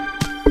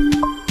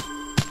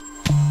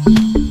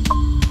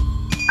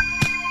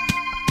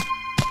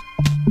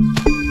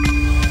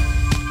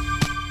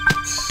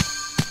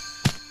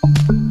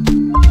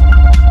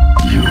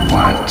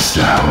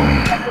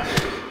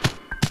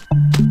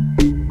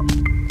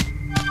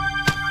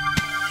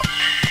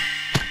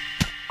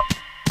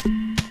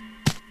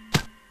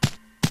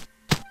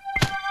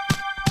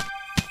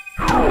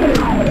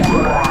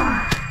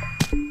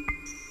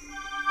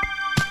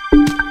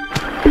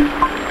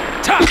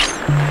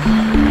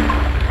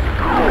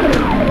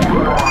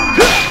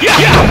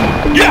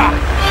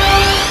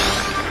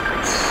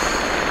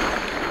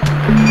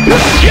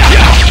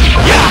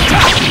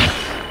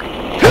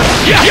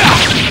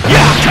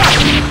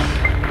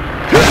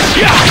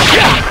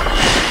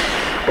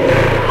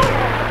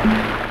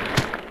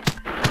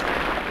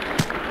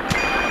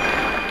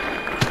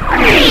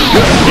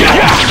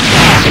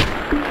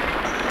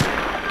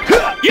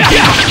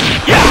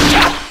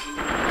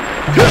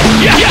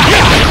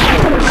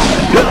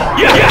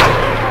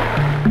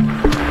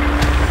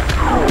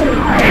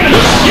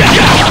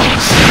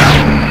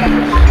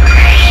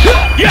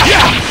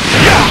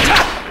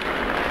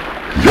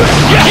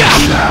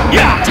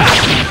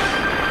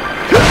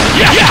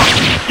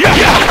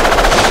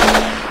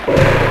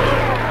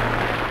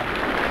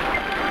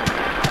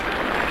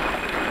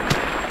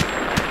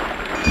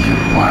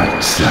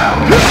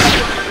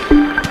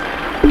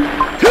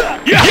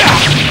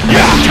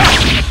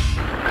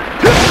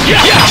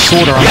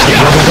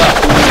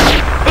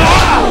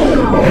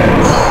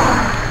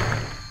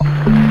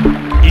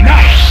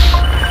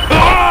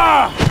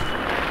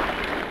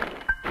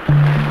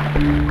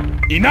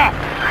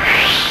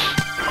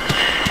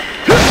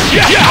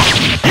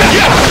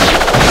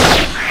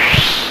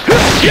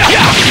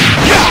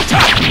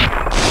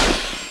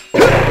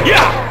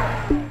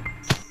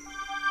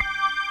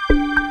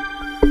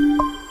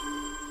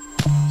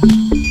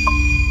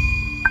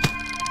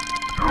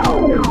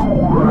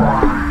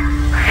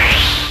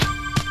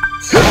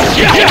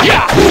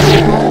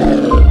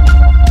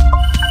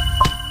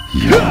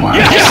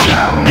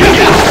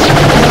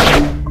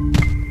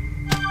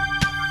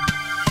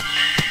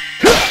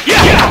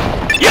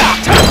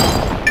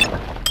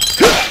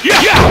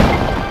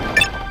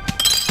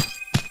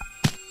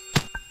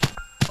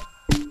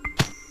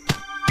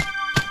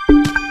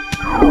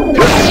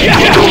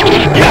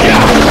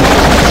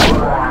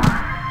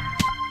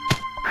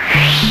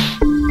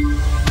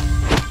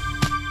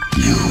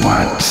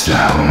 want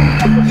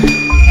some?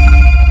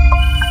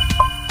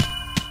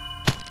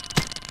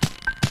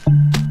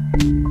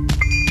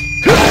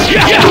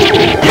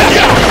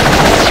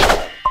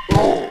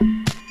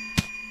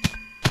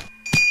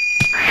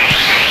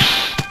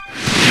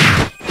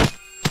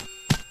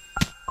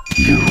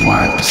 You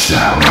want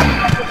some?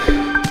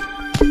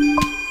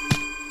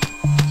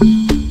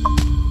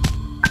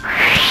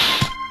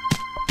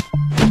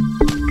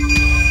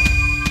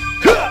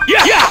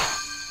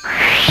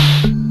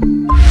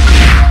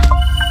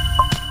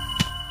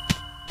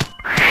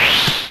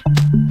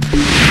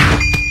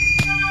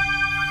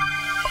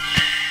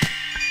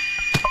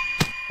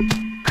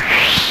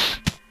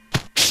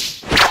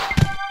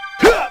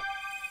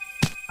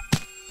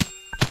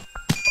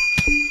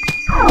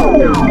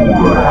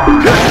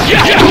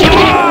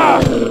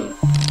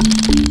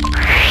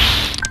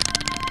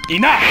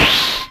 Enough!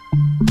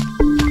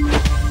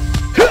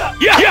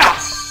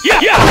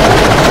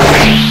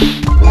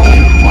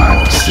 You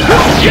want some?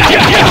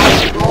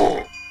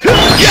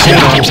 Shit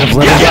have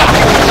leveled up.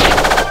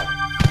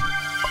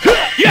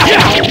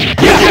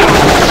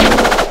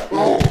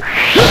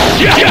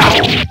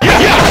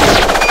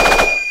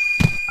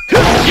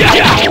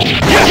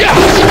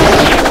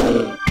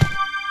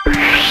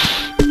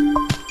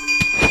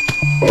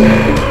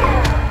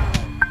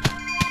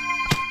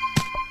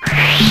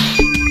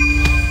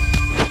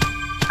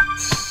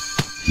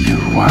 You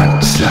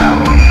want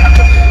some?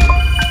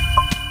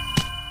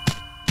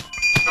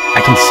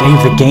 I can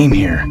save the game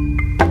here.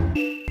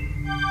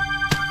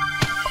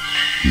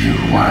 You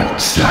want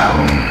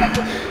some?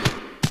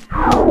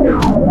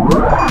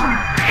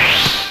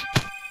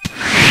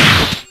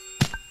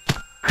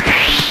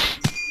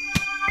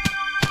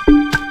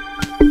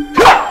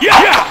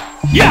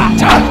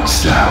 Want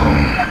some?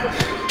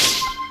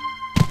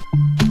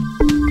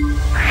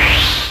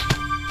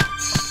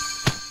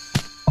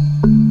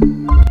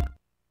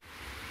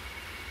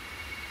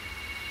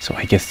 So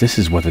I guess this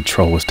is what the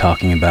troll was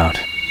talking about.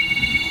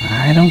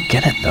 I don't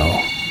get it,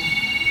 though.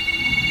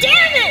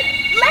 Damn it!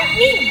 Let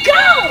me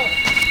go!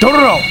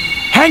 Dororo!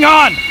 Hang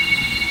on!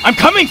 I'm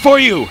coming for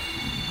you!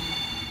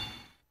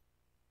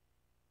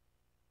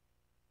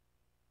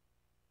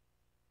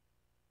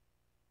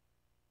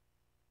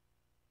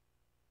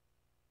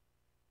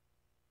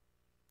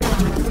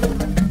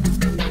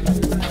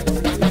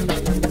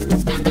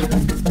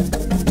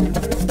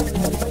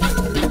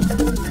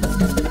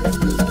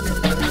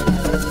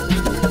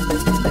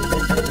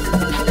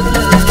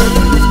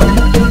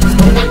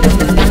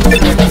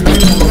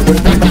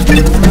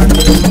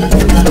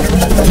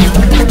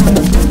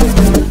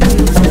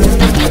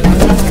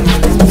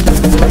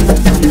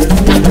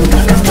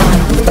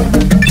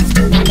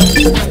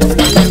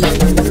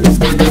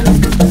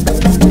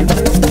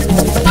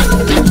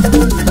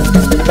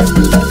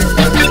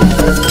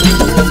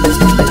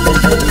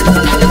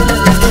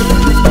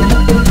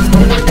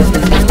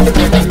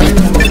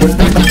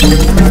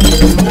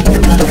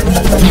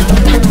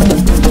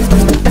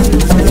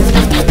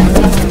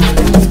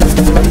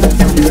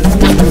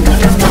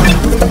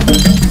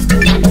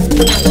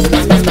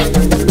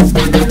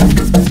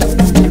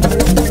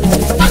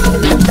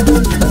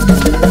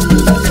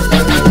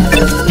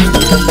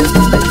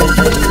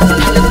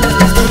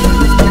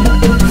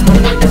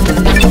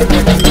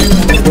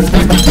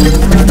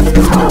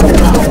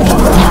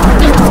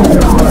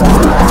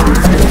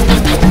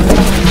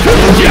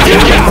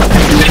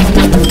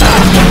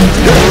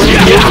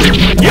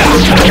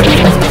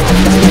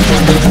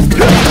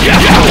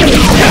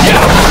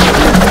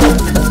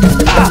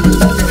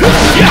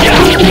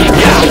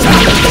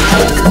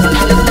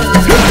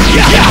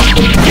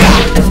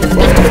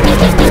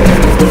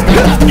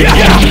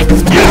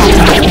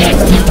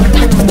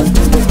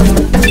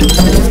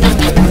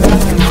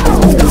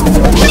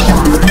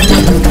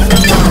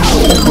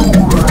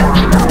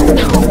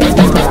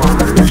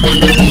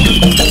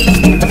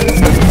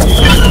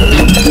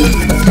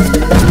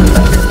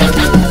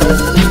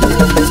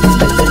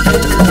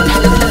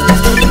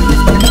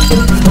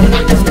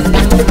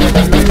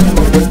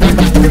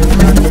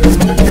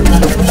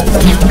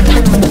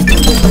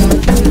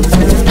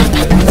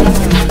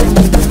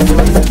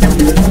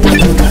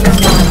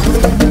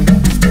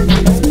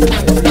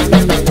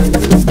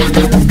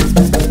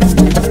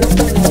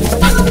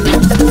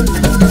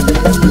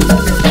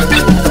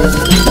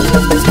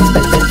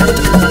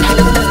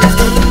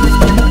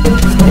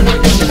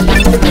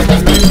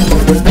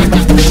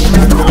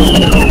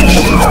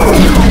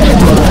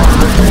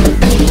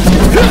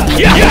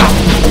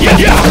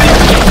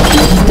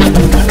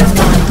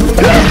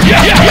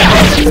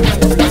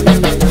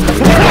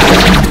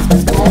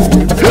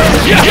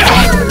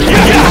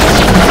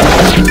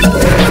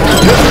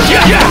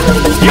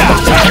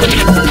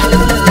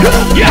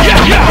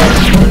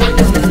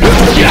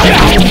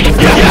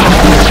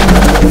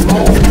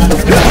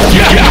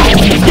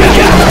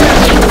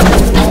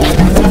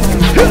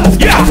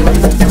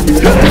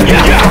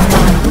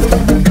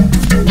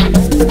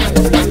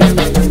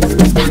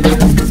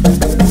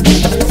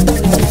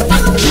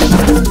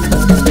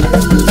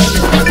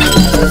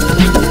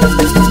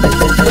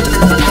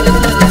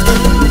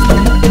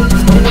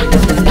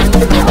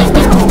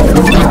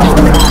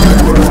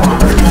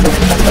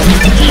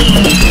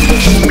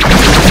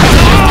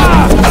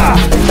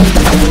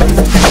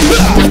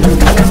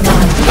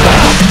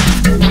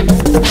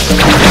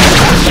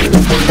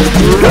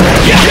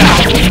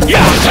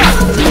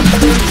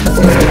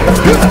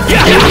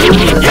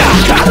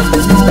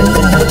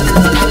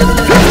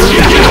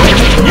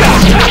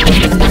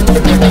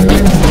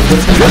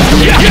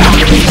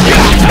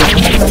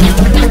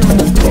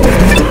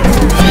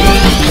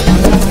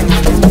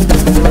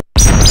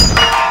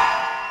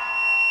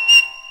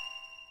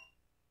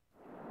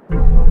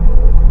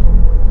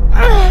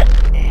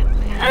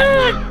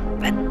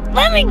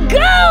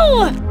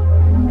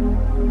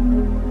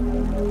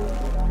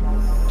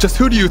 Just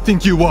who do you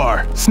think you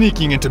are,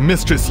 sneaking into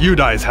Mistress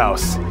Yudai's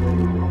house?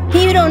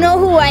 You don't know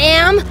who I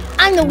am?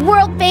 I'm the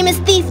world-famous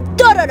thief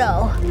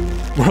Dororo!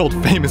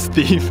 World-famous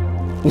thief?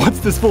 What's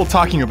this fool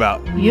talking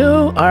about?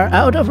 You are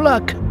out of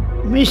luck.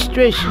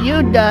 Mistress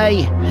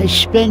Yudai has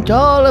spent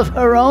all of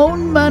her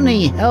own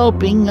money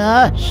helping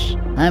us.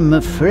 I'm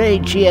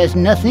afraid she has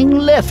nothing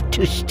left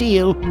to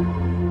steal.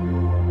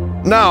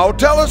 Now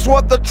tell us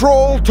what the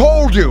troll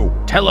told you!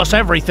 Tell us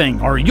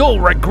everything, or you'll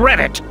regret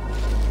it!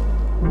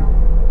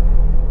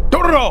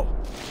 Dororo!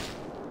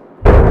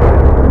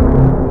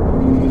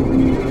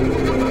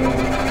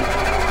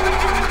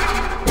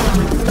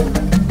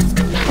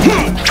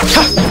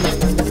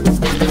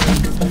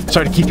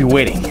 Sorry to keep you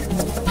waiting.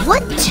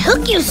 What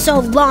took you so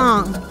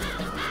long?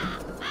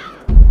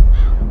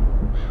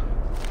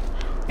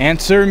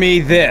 Answer me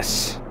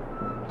this.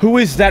 Who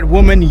is that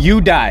woman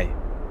Yudai?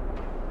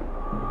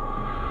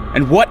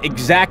 And what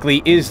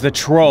exactly is the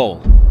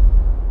troll?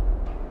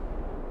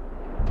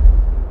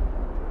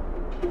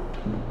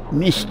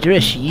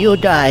 Mistress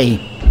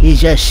Yudai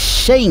is a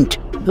saint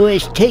who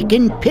has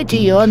taken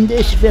pity on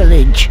this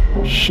village.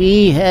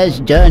 She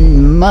has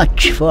done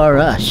much for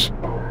us.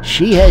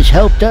 She has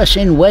helped us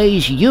in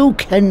ways you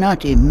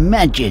cannot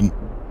imagine.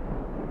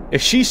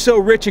 If she's so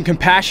rich and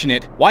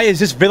compassionate, why is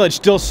this village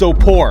still so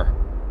poor?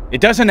 It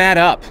doesn't add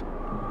up.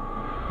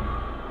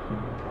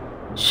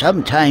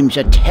 Sometimes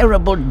a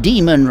terrible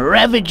demon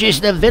ravages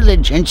the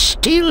village and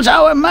steals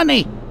our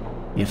money.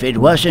 If it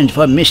wasn't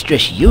for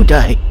Mistress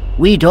Yudai,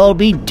 we'd all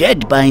be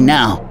dead by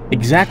now.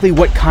 Exactly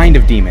what kind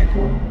of demon?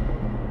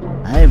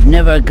 I've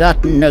never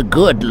gotten a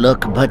good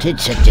look, but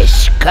it's a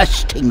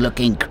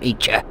disgusting-looking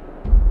creature.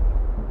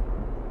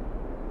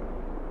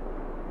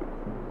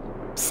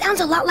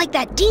 Sounds a lot like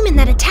that demon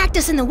that attacked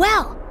us in the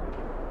well.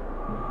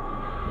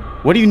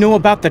 What do you know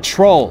about the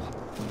troll?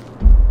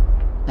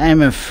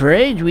 I'm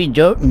afraid we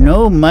don't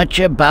know much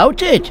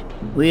about it.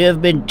 We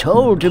have been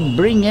told to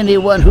bring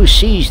anyone who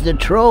sees the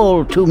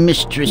troll to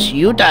Mistress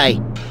Yudai.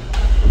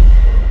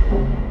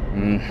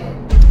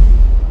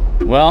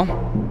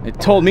 Well, it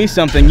told me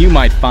something you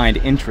might find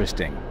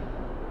interesting.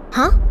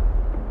 Huh?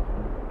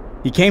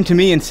 He came to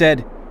me and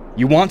said,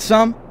 "You want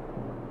some?"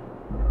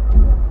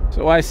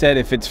 So I said,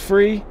 if it's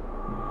free,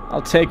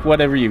 I'll take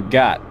whatever you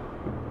got.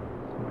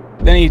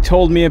 Then he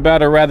told me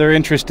about a rather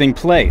interesting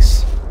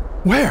place.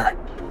 Where?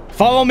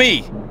 Follow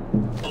me!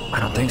 I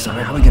don't think so.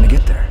 How are we gonna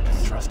get there?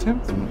 Trust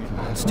him?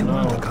 It's too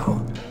long to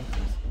go.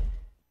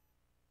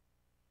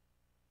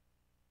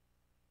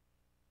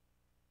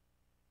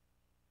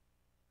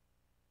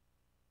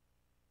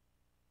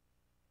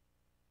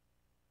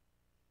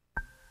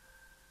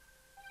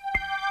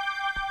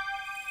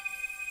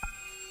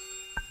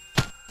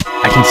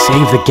 I can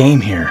save the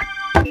game here.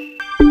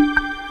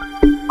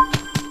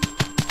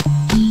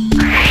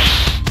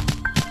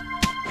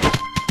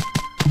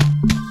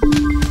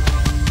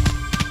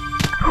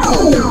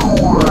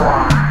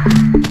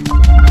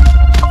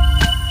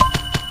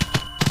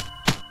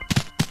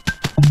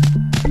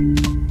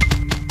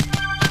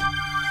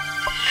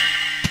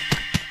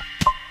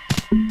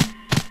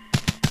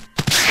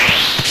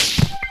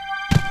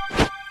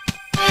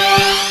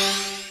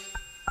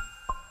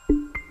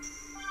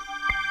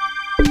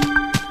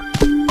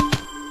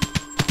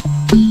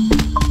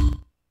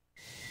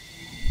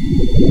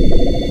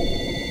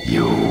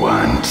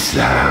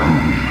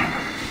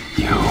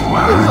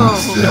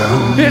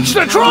 It's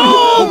the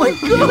troll! Run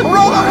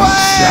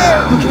away!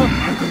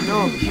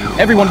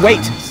 Everyone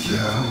wait!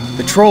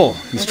 The troll,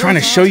 he's trying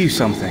to show you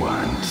something.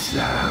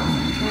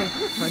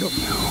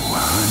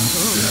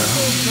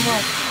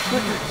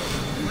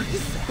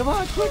 Come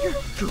on, quicker!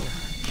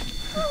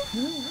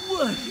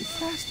 What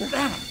is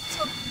that?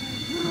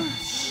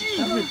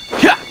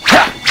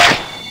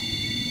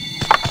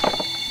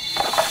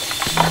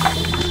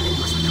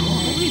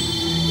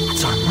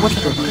 What's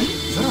that?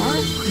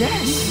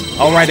 Yes!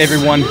 Alright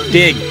everyone,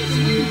 dig!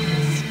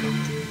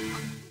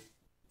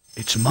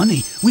 It's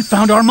money! We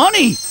found our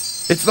money!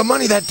 It's the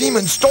money that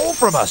demon stole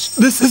from us!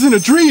 This isn't a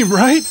dream,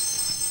 right?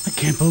 I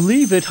can't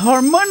believe it!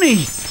 Our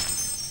money!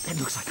 It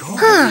looks like home.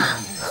 Huh.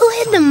 Who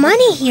hid the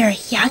money here,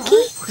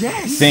 Yaki?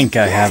 Yes! Think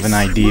I have an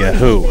idea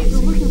who.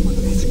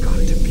 It's got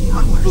to be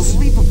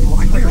unbelievable.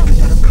 Where could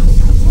that have come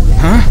from?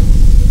 Huh?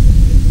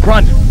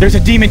 Run! There's a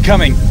demon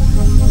coming!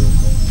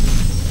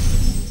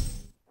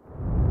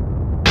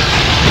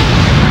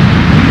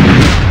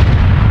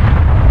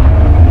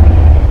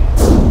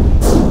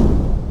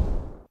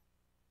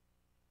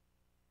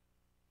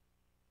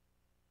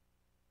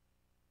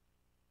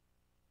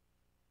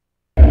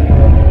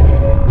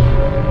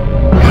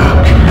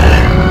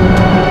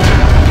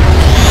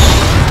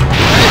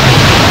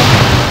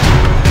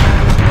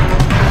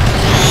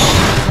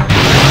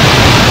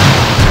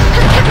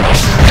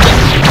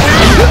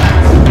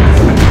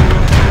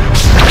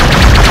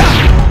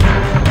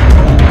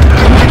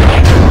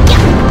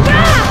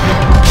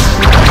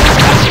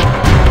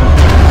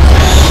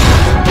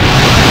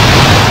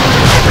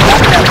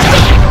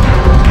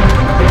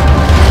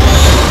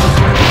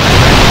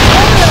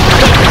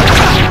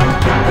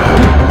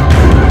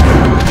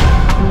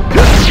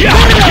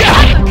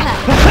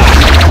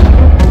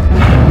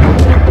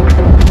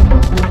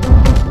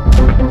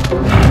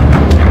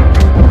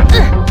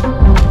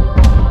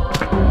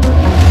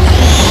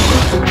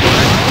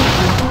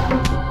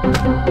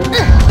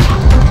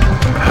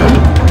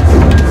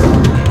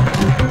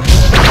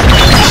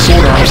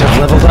 have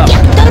leveled up.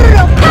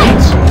 Tororo,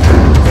 punch!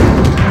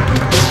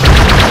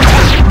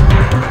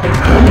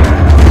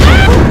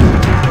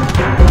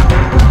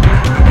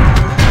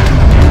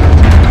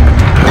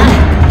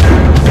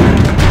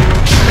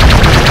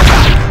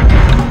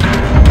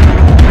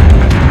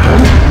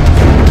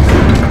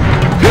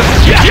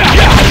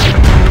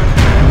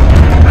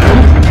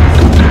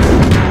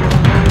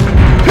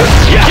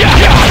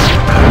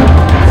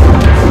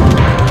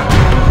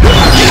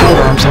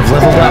 Shoulder arms have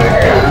leveled up.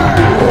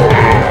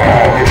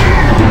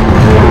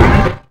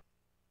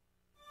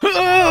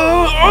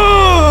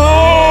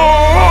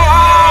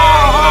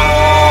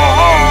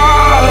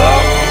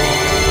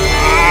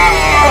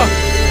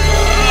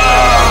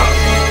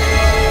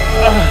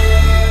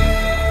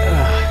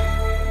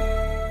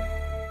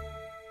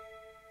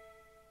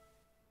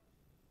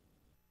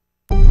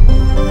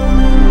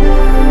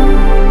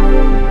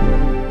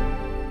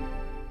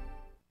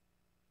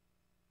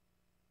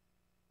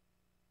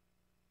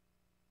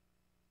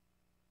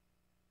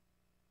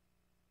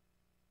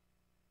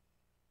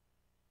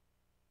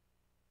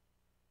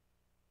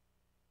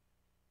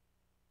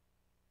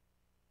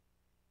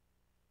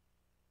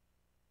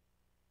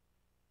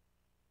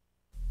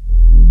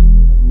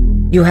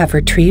 You have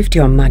retrieved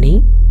your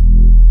money?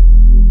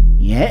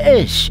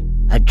 Yes,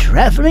 a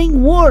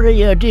traveling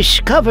warrior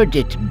discovered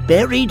it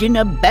buried in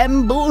a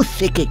bamboo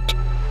thicket.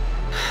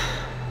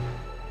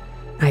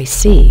 I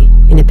see.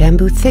 In a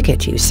bamboo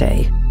thicket, you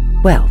say?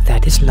 Well,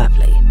 that is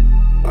lovely.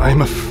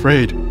 I'm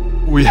afraid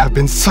we have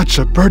been such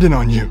a burden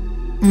on you,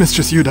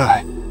 Mistress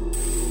Yudai.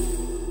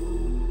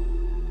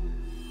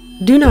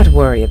 Do not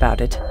worry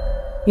about it.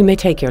 You may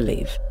take your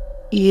leave.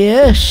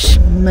 Yes,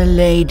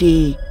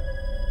 milady.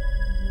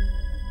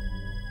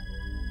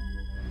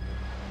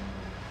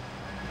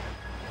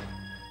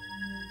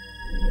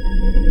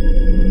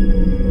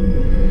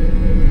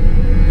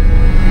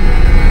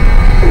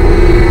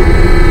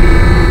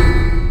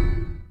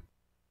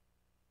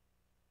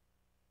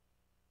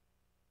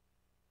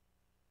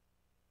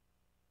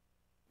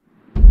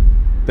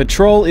 The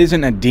troll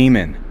isn't a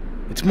demon.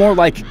 It's more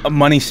like a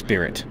money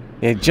spirit.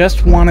 It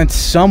just wanted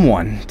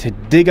someone to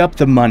dig up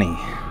the money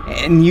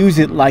and use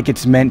it like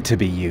it's meant to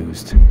be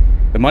used.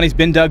 The money's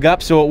been dug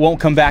up, so it won't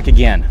come back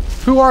again.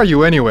 Who are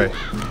you anyway?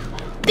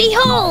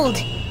 Behold!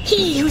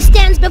 He who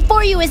stands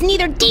before you is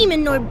neither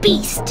demon nor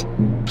beast.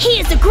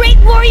 He is the great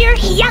warrior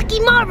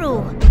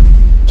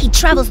Hyakimaru. He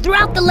travels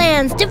throughout the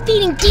lands,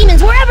 defeating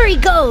demons wherever he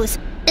goes.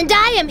 And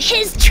I am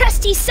his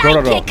trusty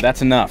sidekick. Dororo,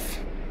 that's enough.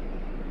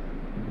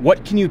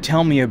 What can you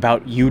tell me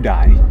about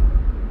Yudai?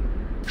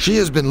 She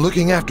has been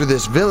looking after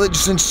this village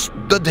since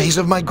the days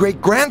of my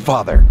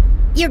great-grandfather.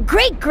 Your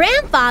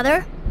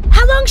great-grandfather?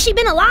 How long's she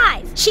been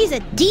alive? She's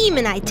a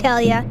demon, I tell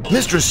ya.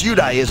 Mistress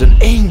Yudai is an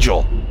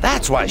angel.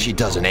 That's why she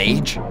doesn't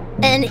age.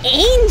 An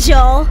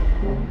angel?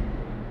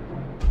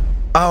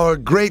 Our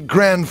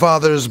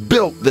great-grandfathers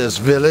built this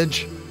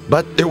village,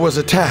 but it was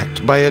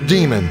attacked by a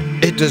demon.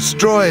 It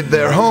destroyed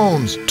their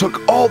homes,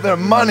 took all their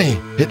money.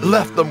 It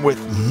left them with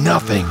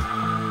nothing.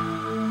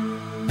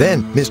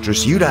 Then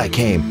Mistress Yudai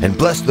came and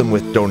blessed them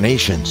with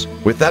donations.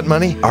 With that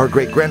money, our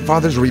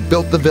great-grandfathers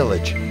rebuilt the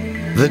village.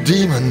 The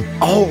demon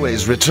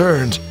always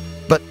returned,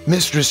 but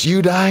Mistress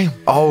Yudai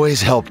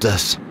always helped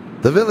us.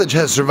 The village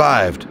has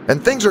survived,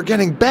 and things are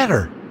getting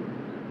better.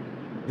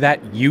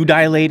 That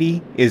Yudai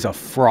lady is a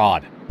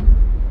fraud.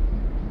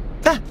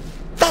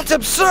 That's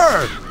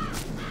absurd!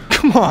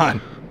 Come on!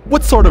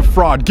 What sort of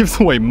fraud gives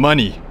away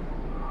money?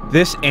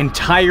 This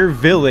entire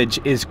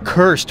village is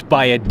cursed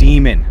by a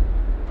demon.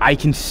 I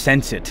can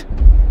sense it.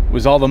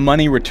 Was all the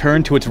money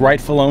returned to its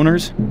rightful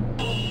owners?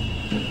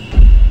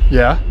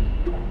 Yeah?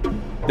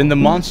 Then the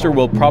monster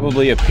will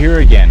probably appear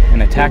again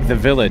and attack the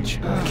village.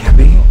 Can't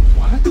be.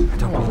 What? I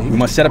don't believe We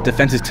must set up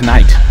defenses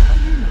tonight.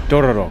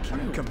 Dororo,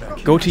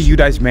 go to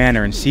Yudai's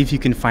manor and see if you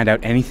can find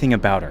out anything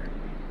about her.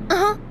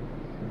 Uh-huh.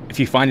 If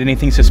you find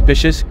anything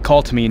suspicious,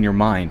 call to me in your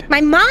mind. My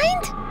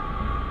mind?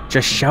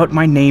 Just shout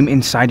my name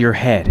inside your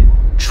head.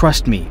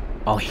 Trust me,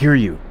 I'll hear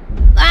you.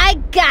 I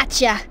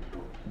gotcha.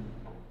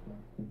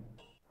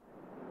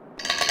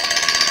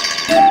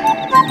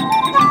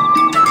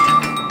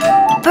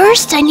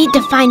 First, I need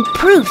to find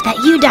proof that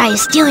Yudai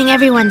is stealing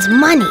everyone's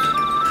money.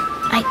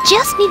 I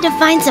just need to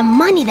find some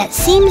money that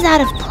seems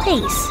out of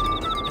place.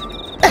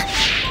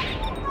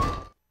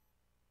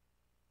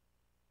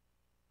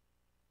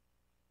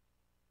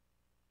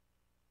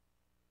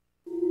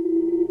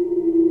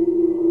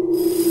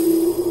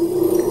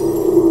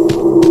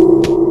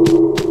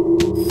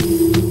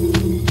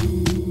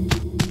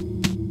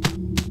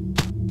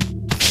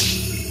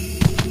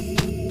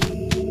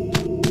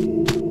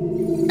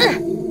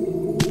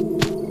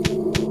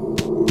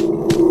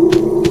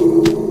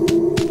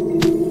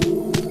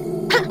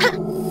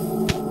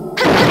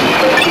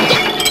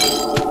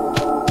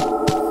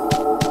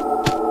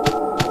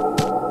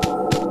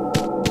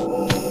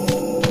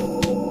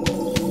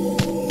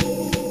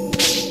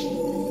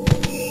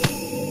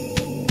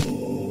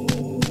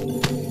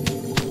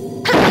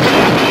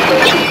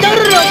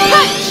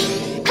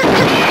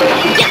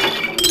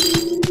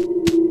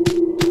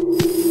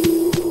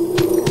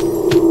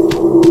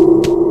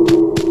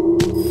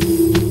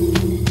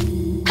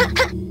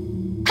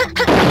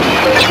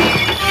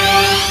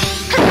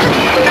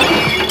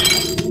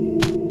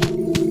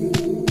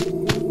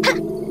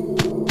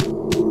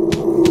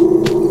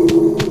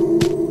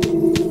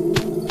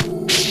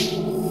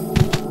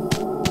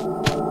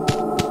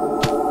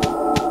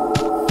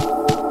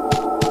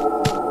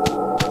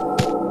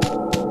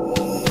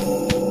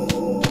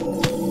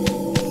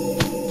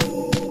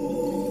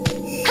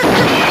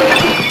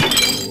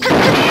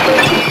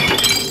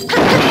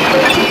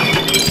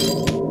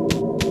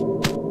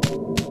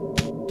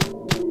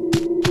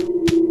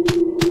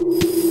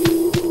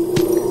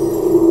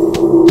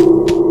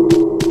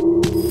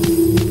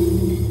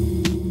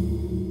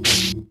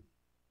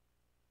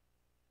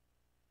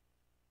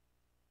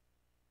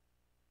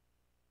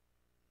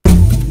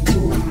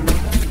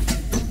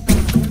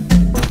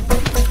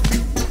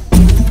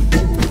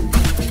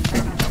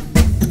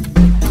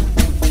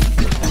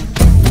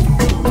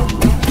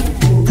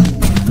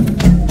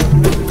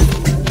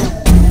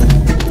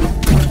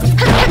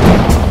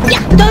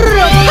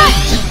 Dororo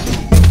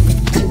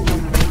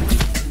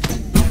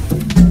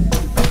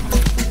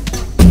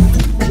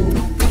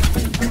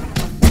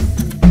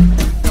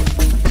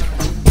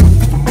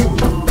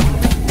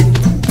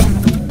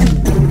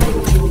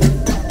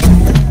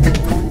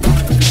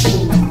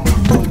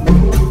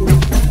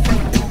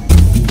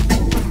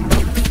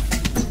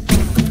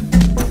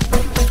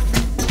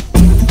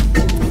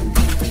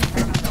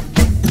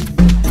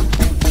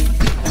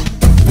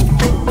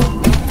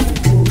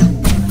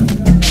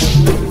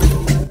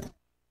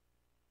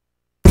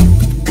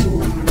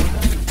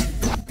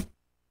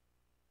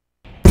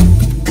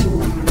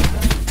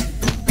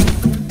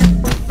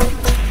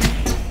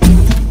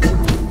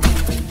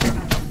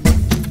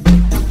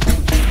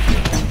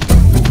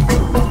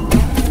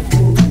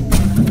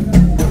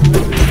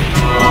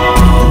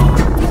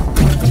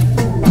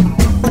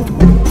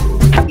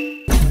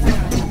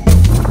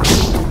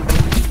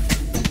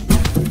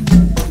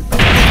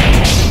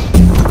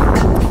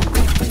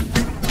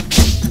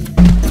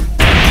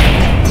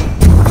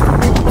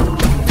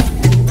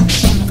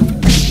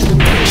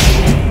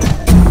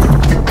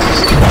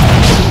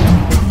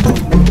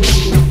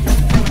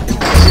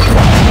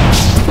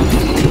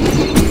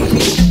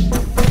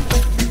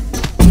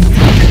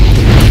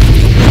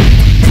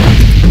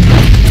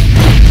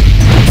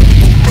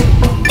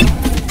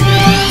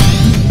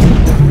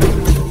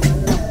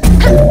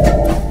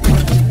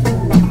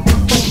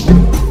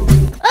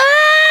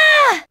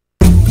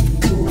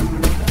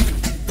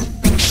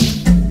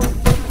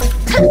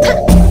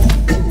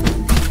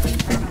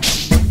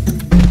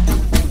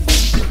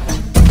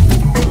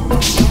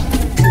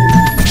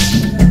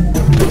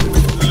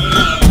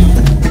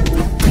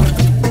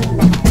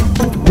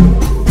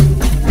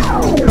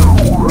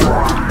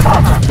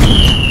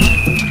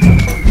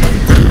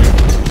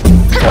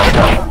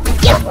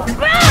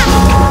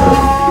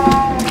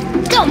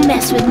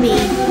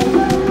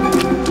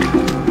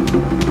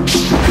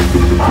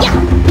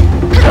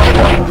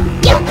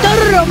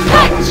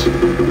punch!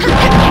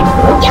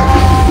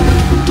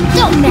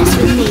 Don't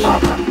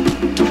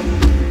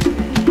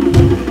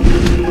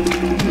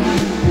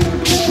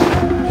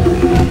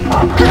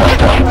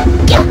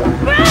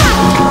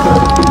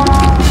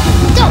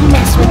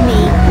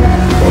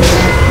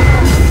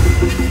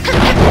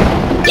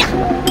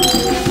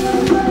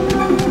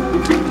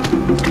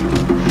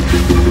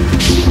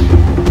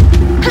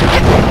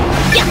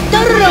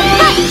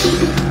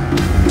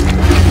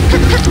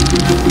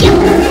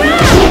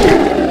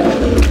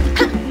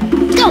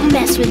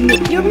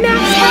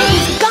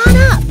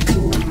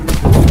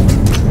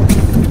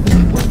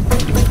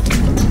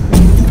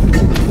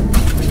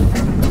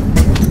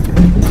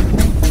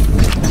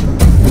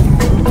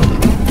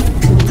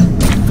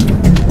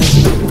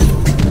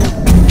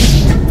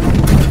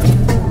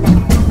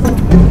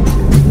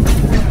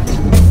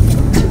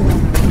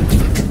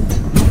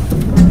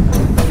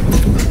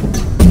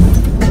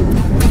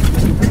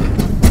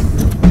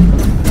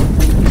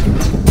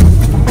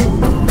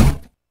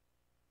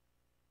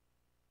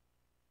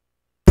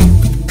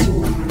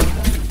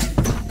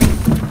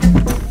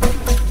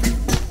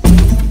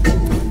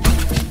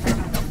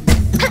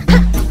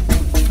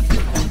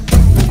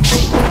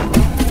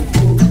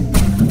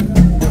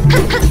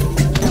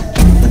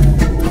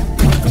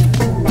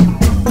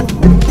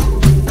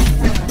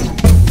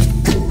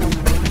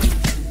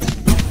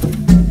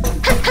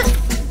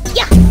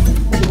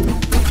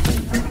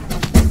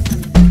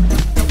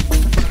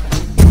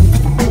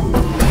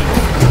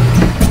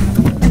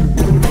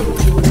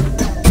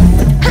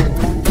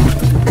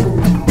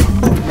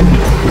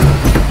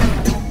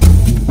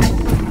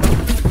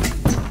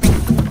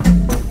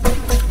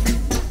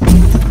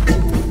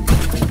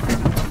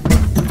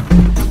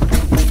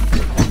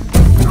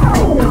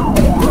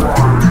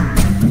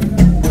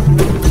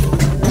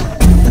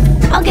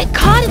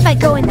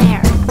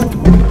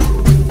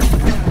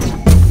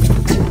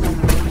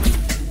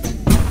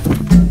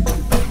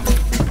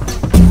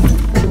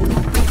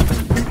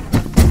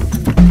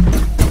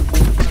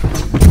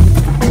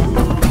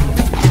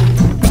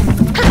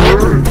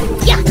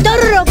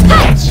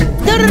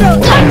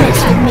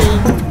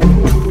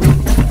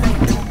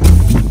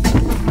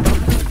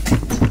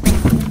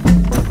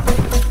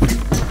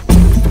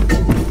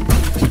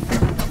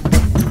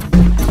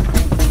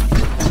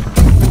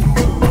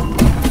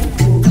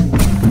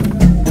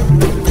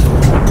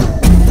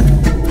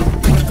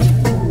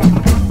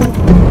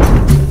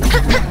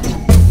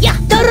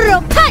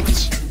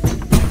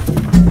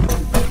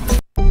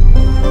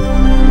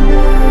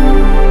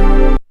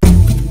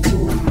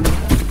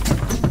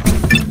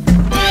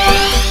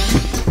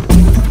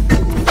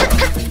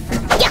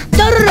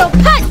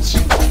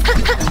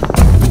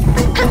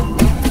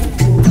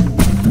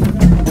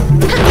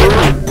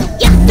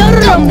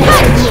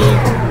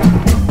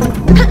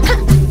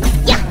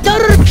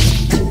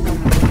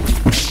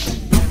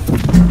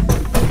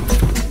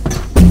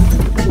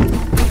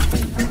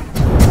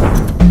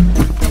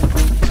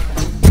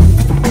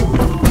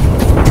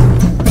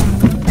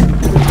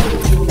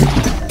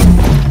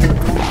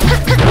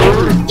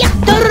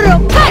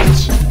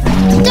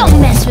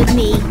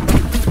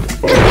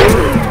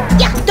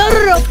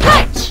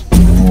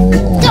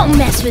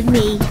with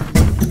me.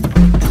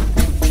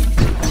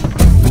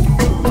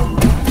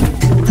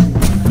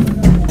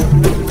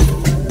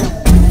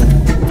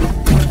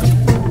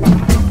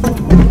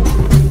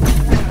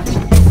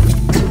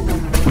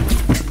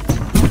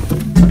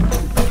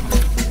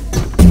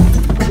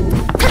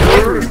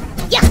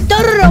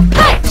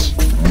 Punch!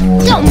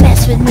 Don't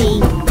mess with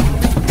me.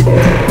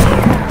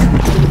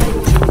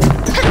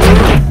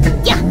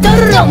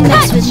 Don't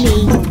mess with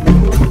me.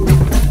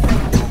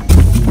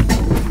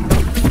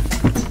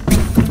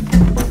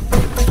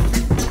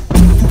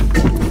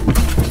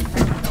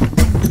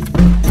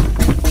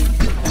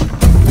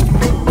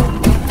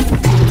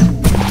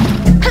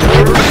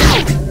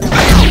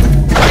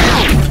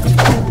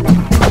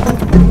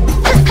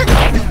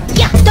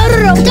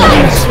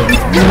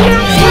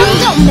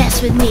 Don't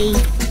mess with me.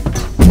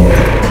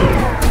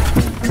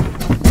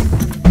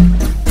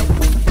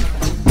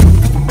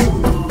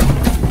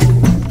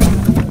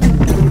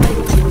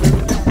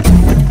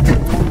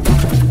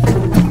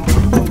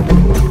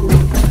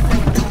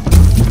 With me.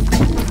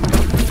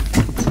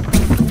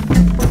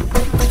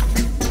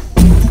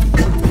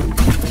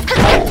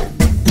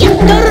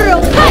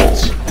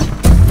 Punch!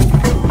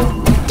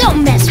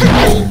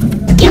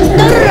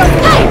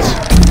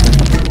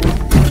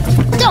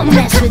 Don't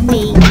mess with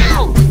me.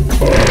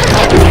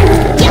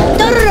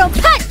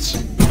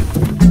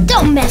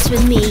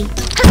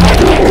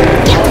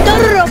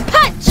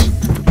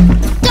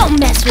 Punch! Don't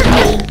mess with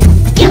me.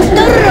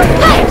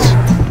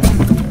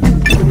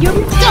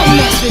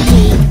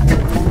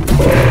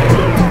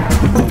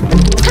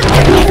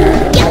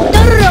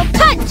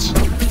 Punch!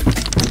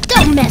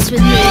 Don't mess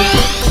with me.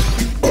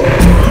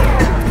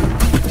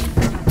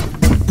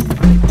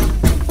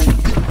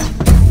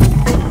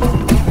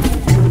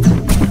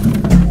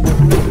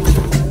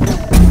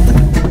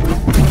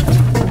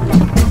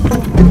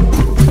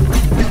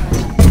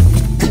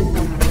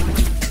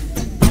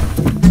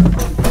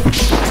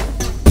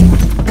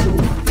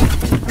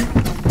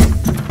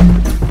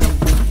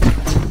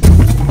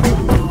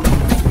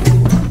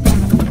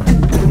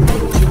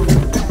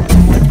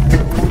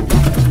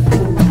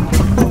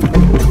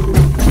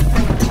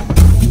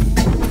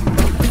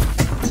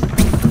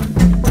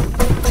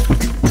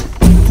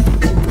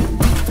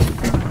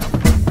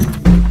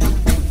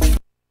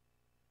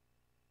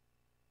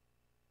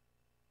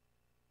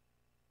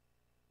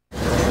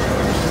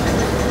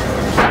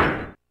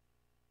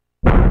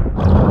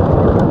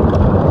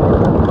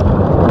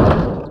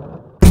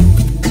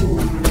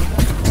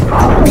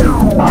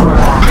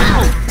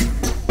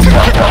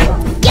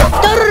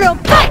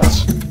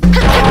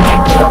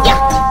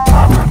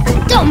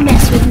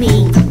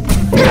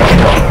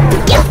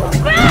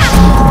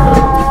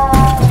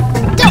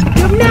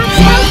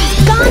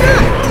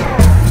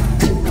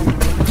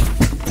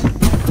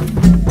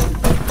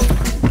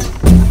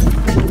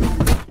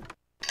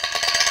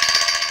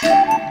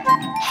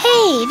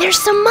 There's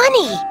some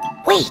money!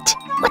 Wait,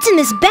 what's in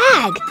this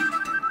bag?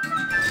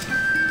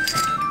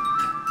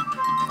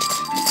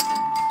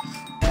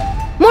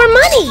 More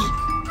money!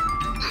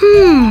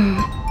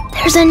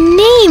 There's a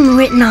name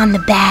written on the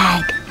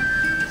bag.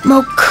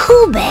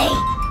 Mokube.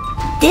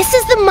 This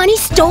is the money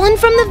stolen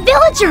from the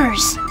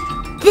villagers.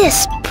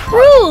 This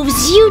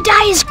proves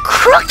Yudai is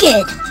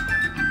crooked.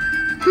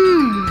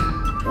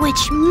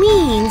 Which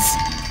means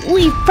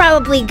we've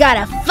probably got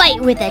a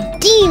fight with a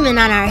demon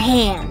on our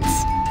hands.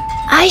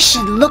 I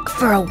should look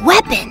for a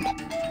weapon.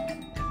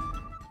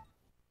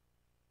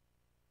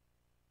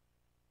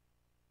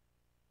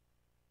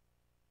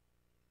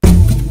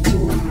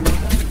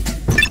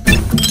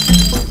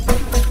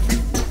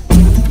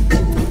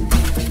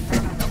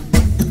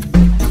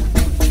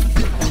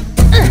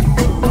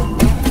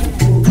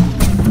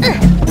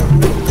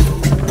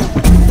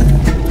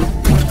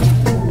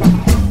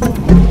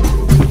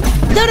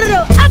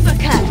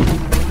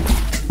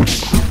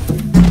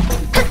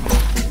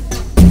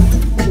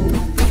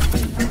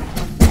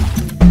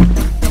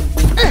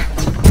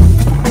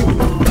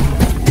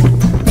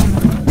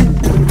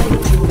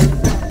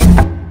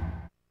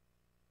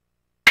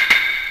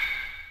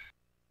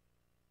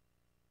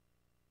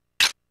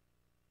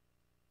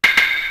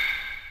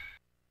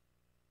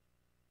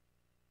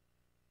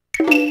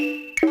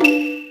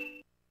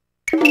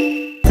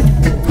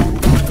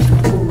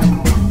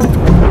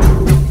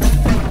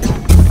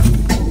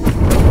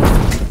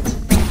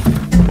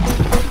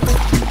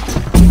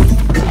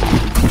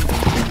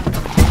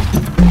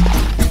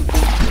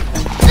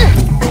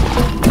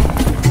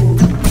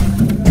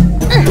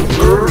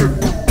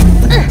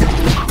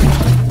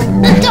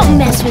 Don't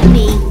mess with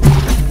me.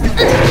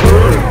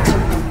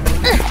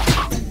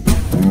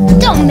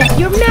 Don't mess.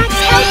 Your max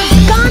health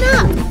has gone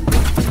up.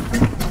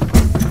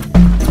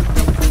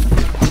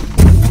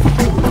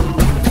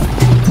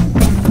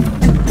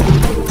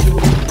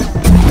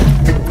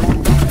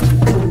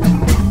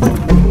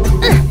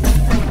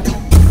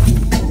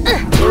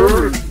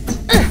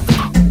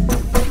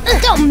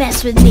 Don't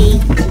mess with me.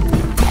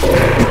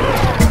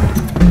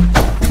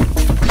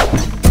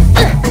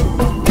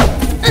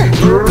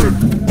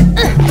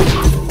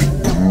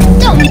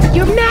 Don't.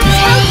 Your max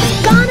health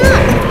has gone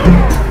up.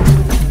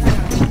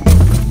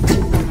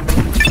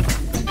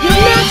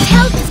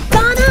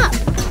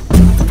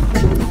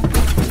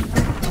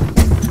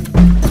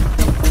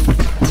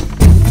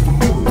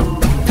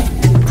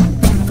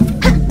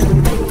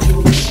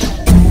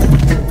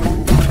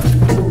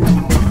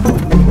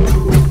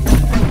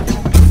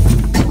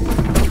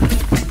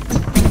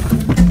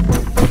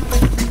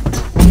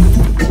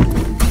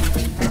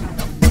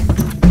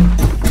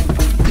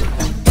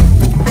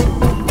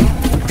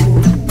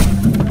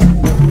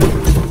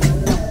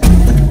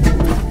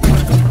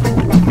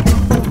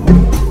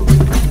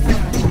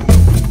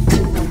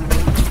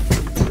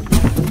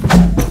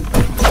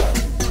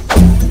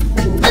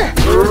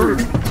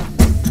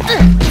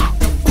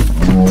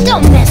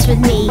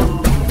 me.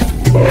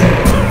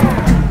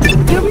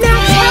 Your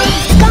max health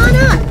has gone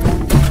up.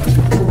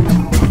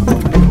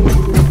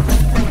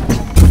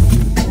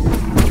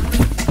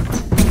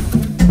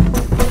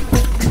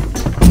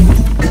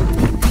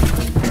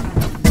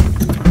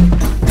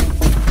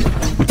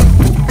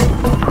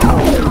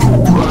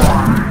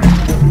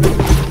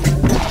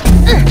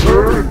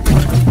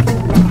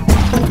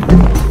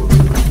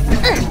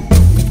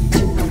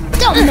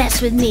 Don't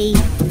mess with me.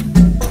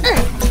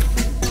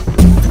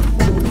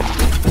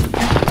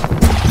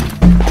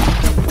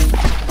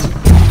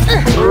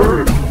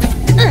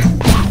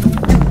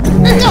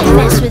 Don't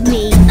mess with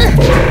me.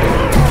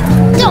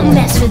 Don't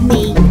mess with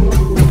me.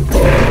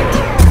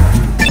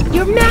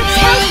 Your max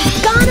health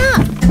has gone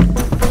up.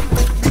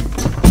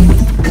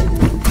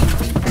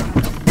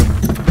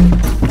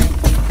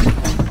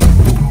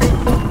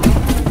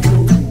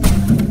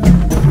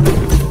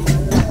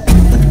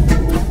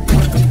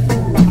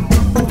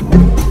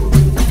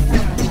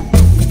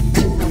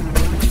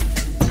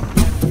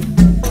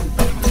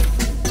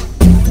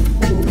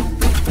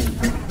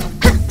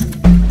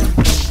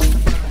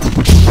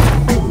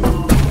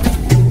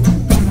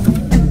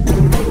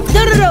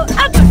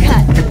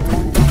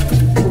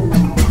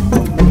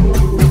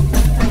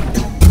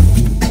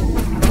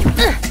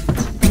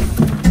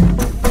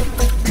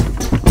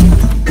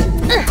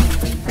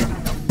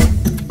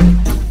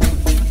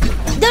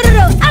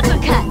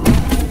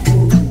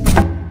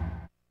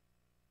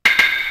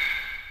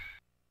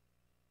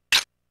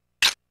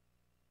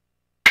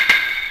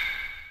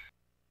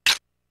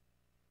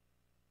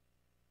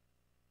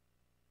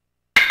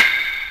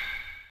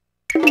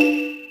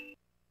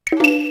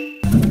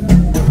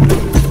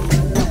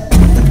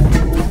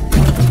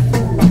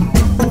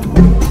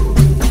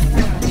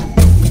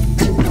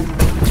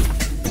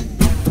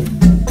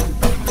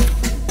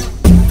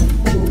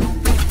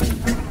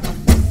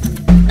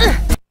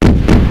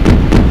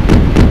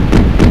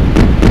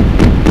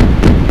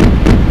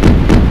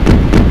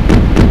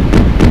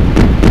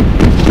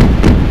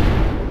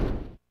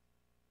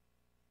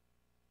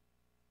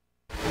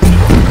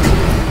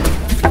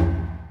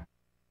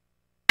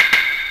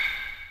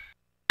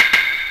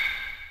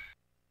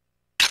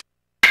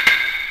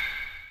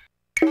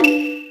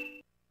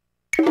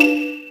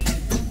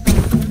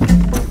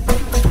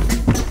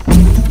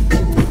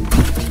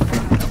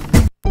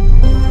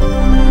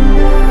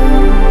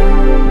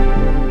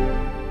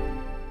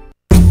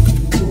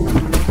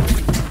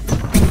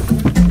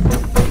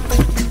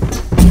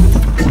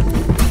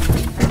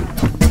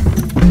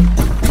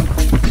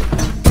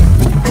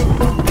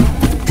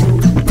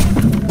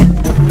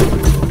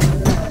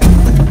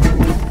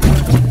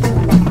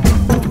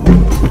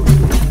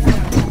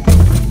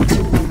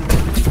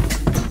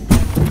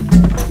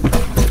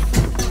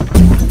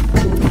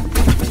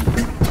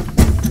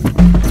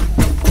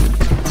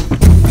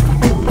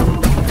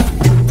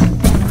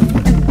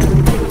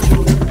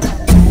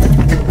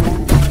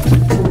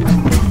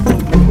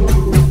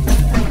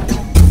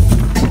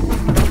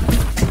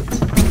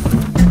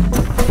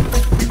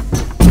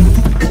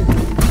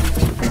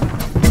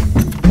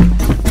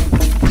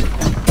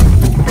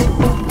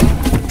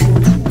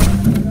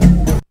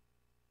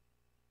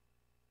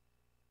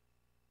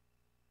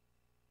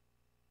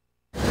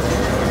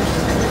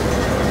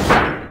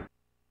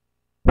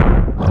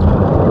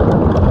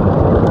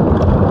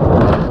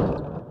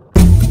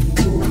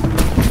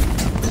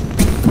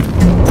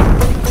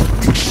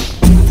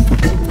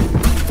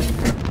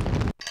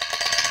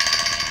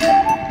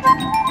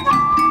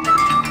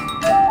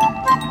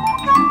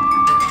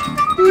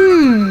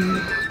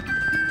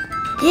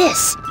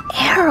 This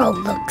arrow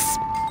looks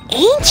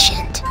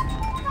ancient,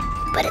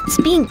 but it's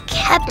being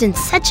kept in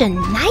such a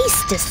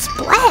nice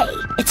display.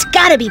 It's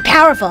gotta be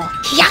powerful.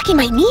 Hiyaki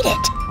might need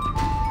it.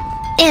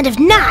 And if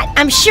not,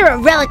 I'm sure a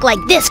relic like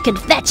this could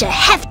fetch a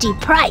hefty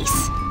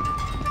price.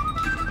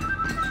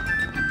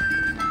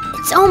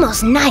 It's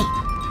almost night.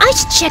 I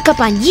should check up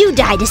on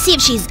Yudai to see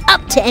if she's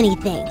up to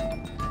anything.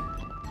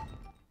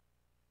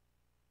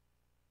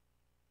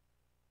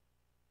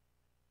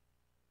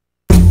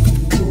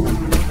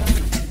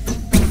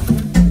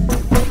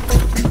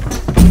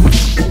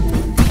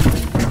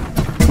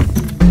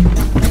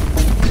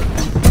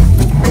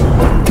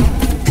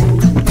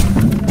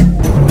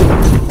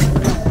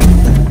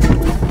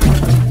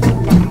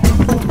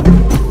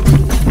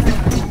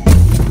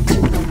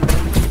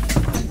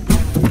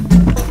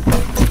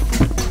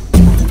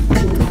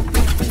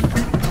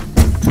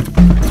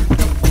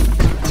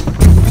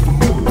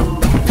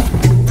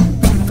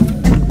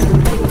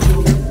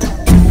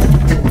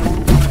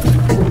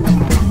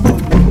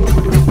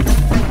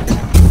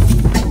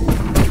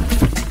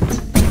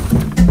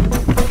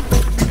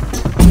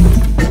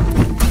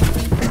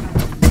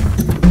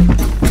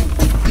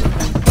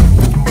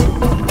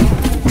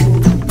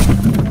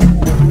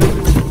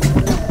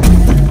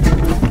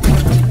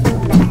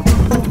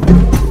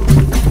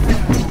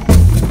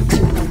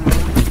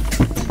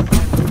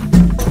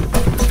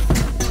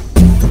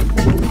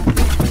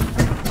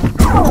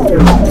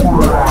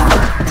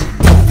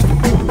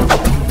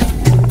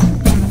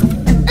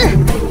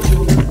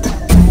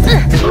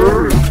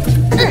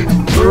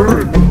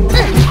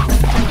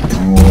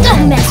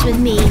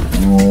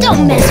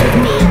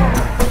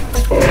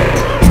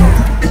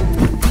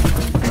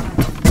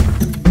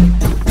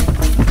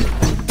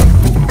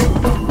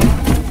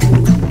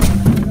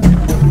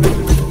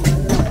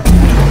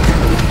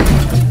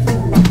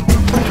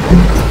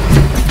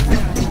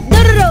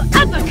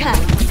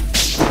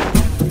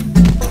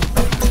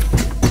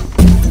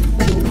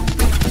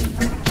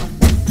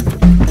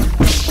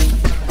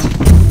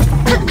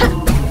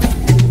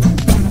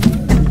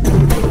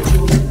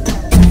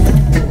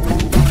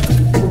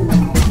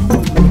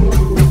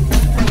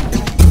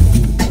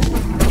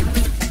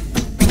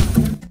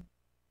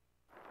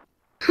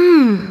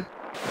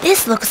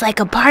 looks like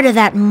a part of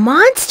that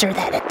monster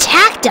that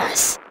attacked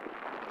us.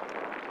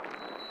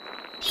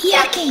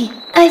 Yucky!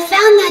 I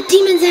found that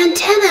demon's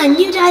antenna in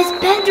Yudai's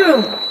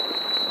bedroom.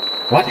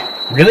 What?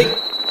 Really?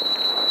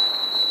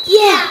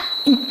 Yeah,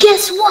 and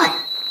guess what?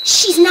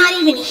 She's not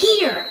even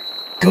here.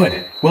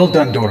 Good. Well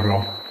done,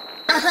 Dorgo.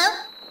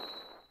 Uh-huh.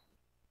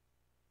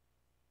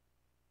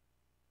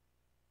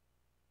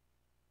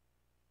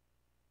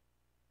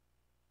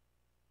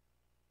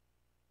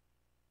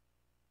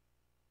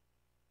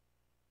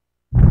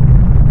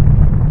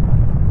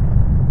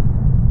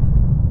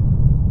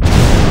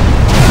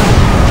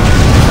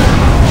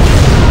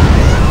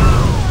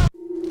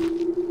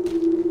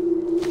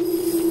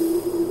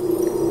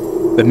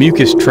 The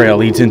mucus trail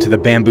leads into the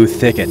bamboo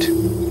thicket.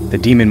 The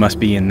demon must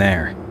be in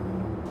there.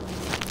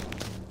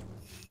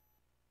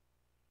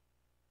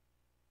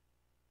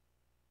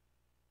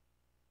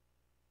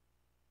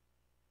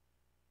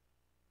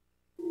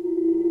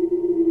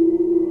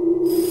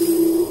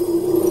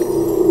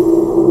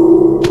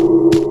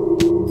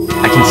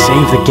 I can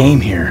save the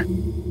game here.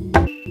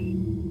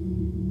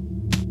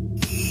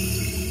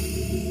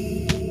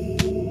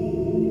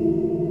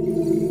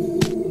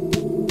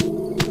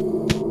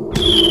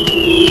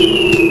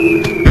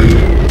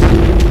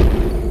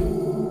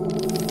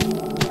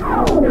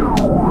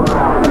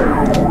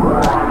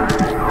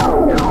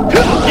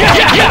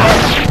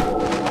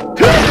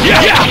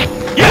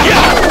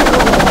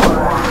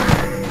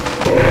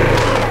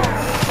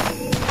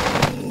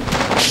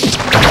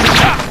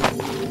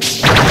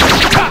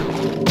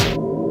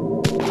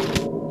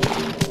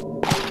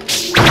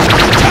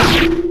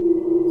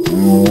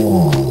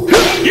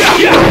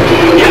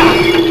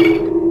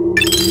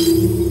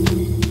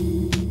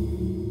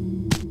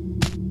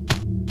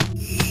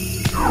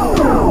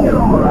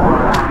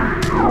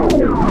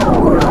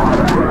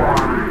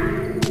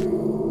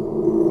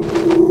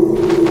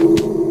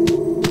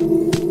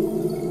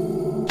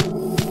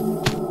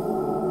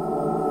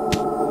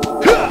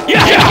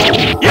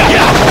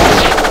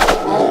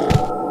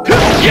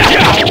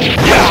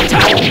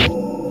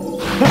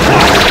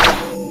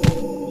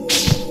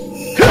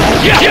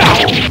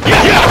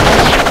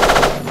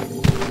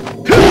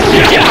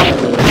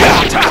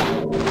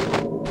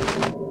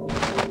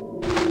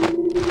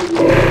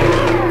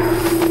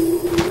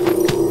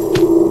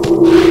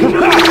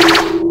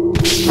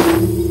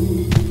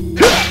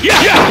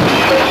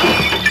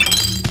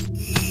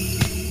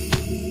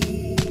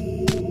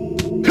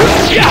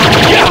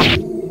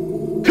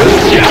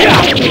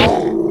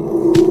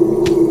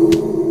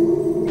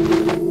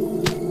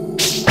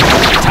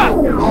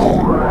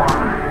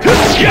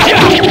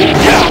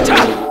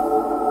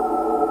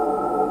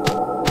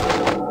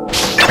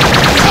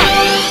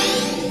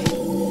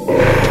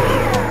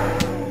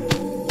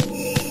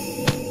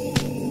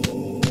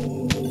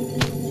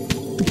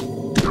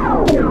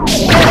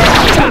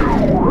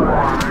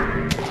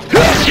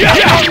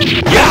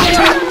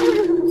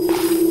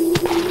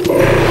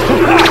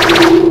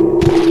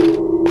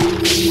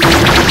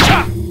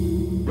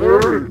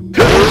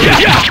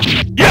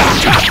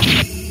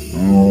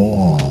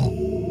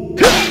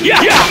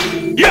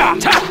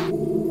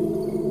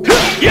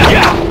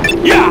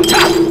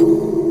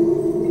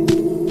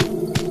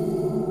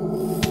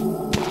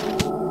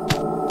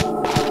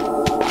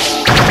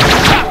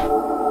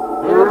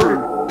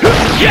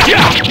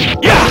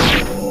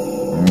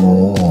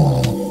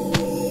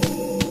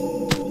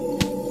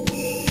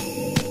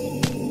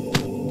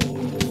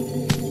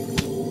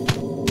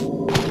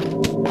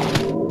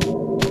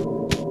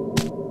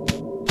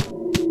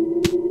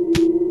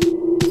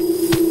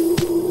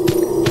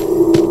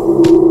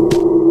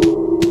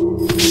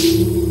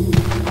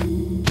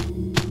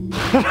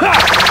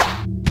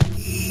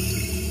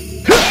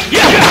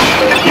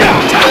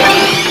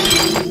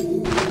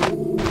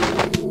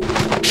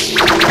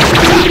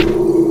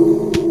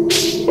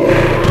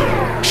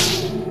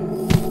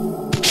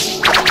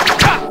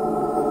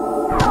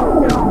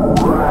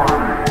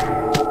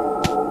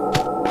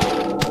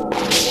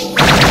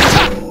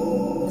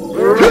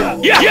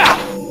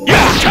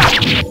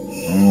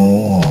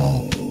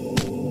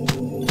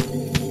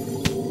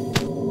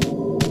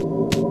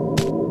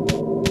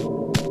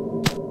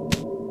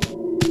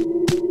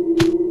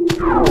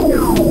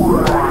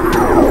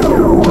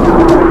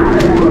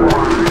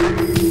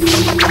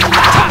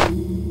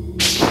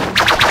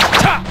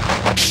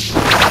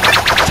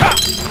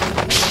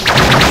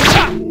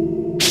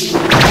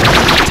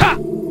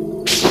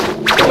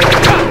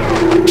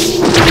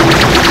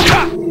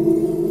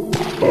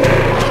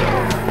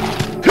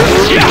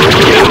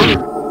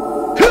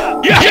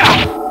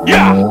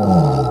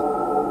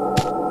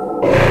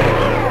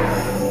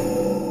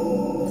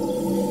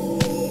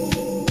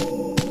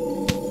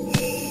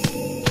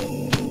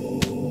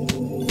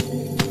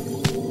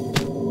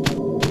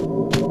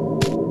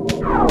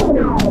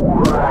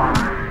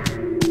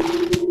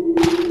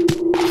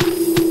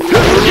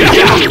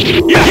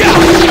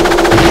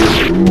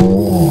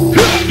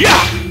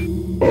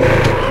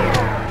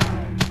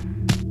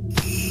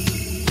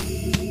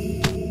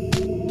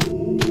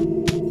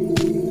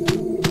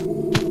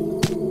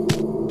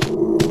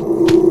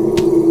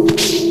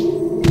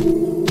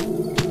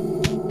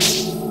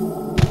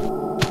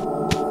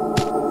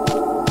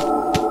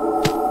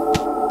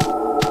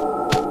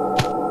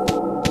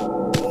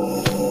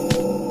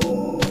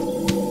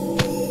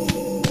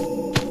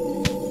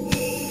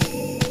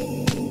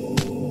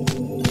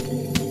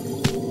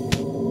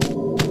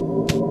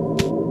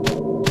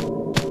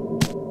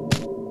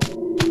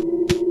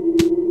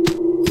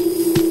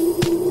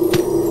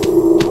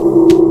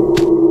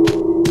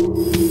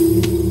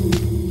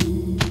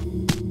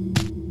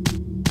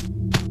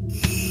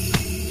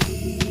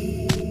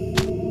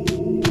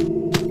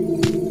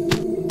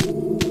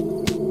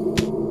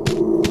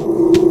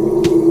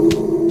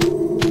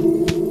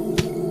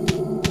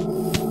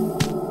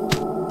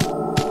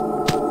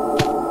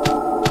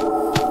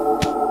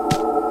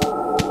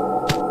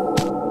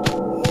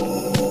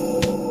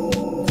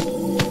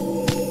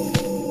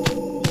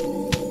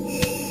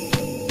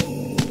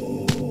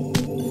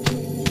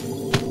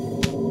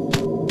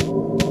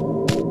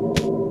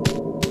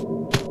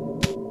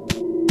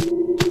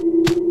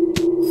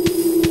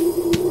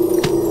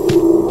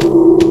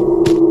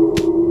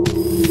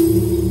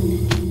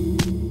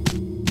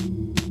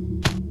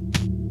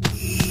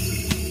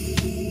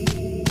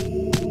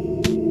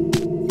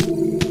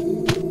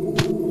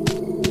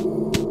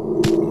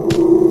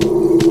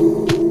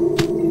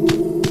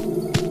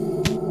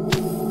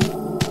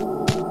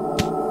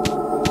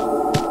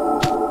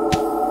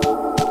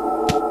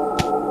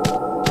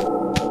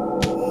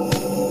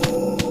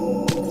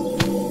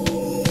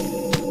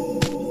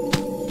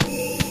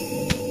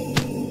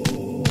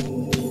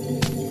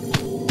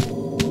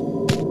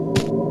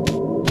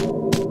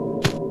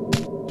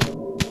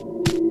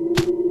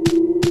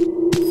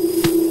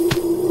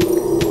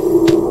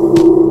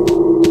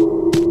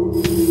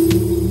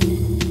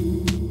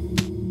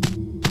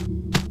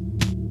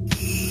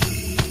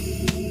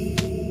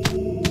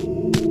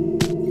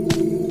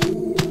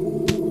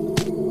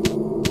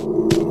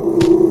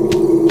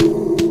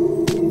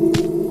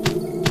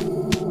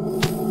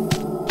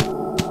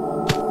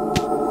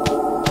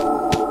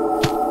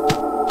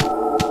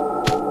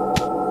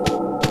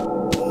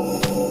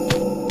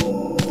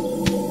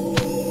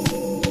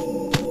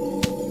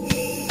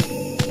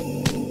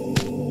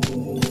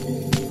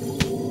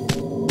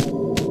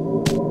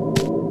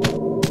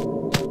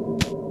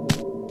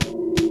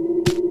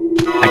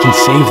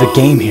 save the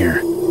game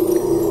here.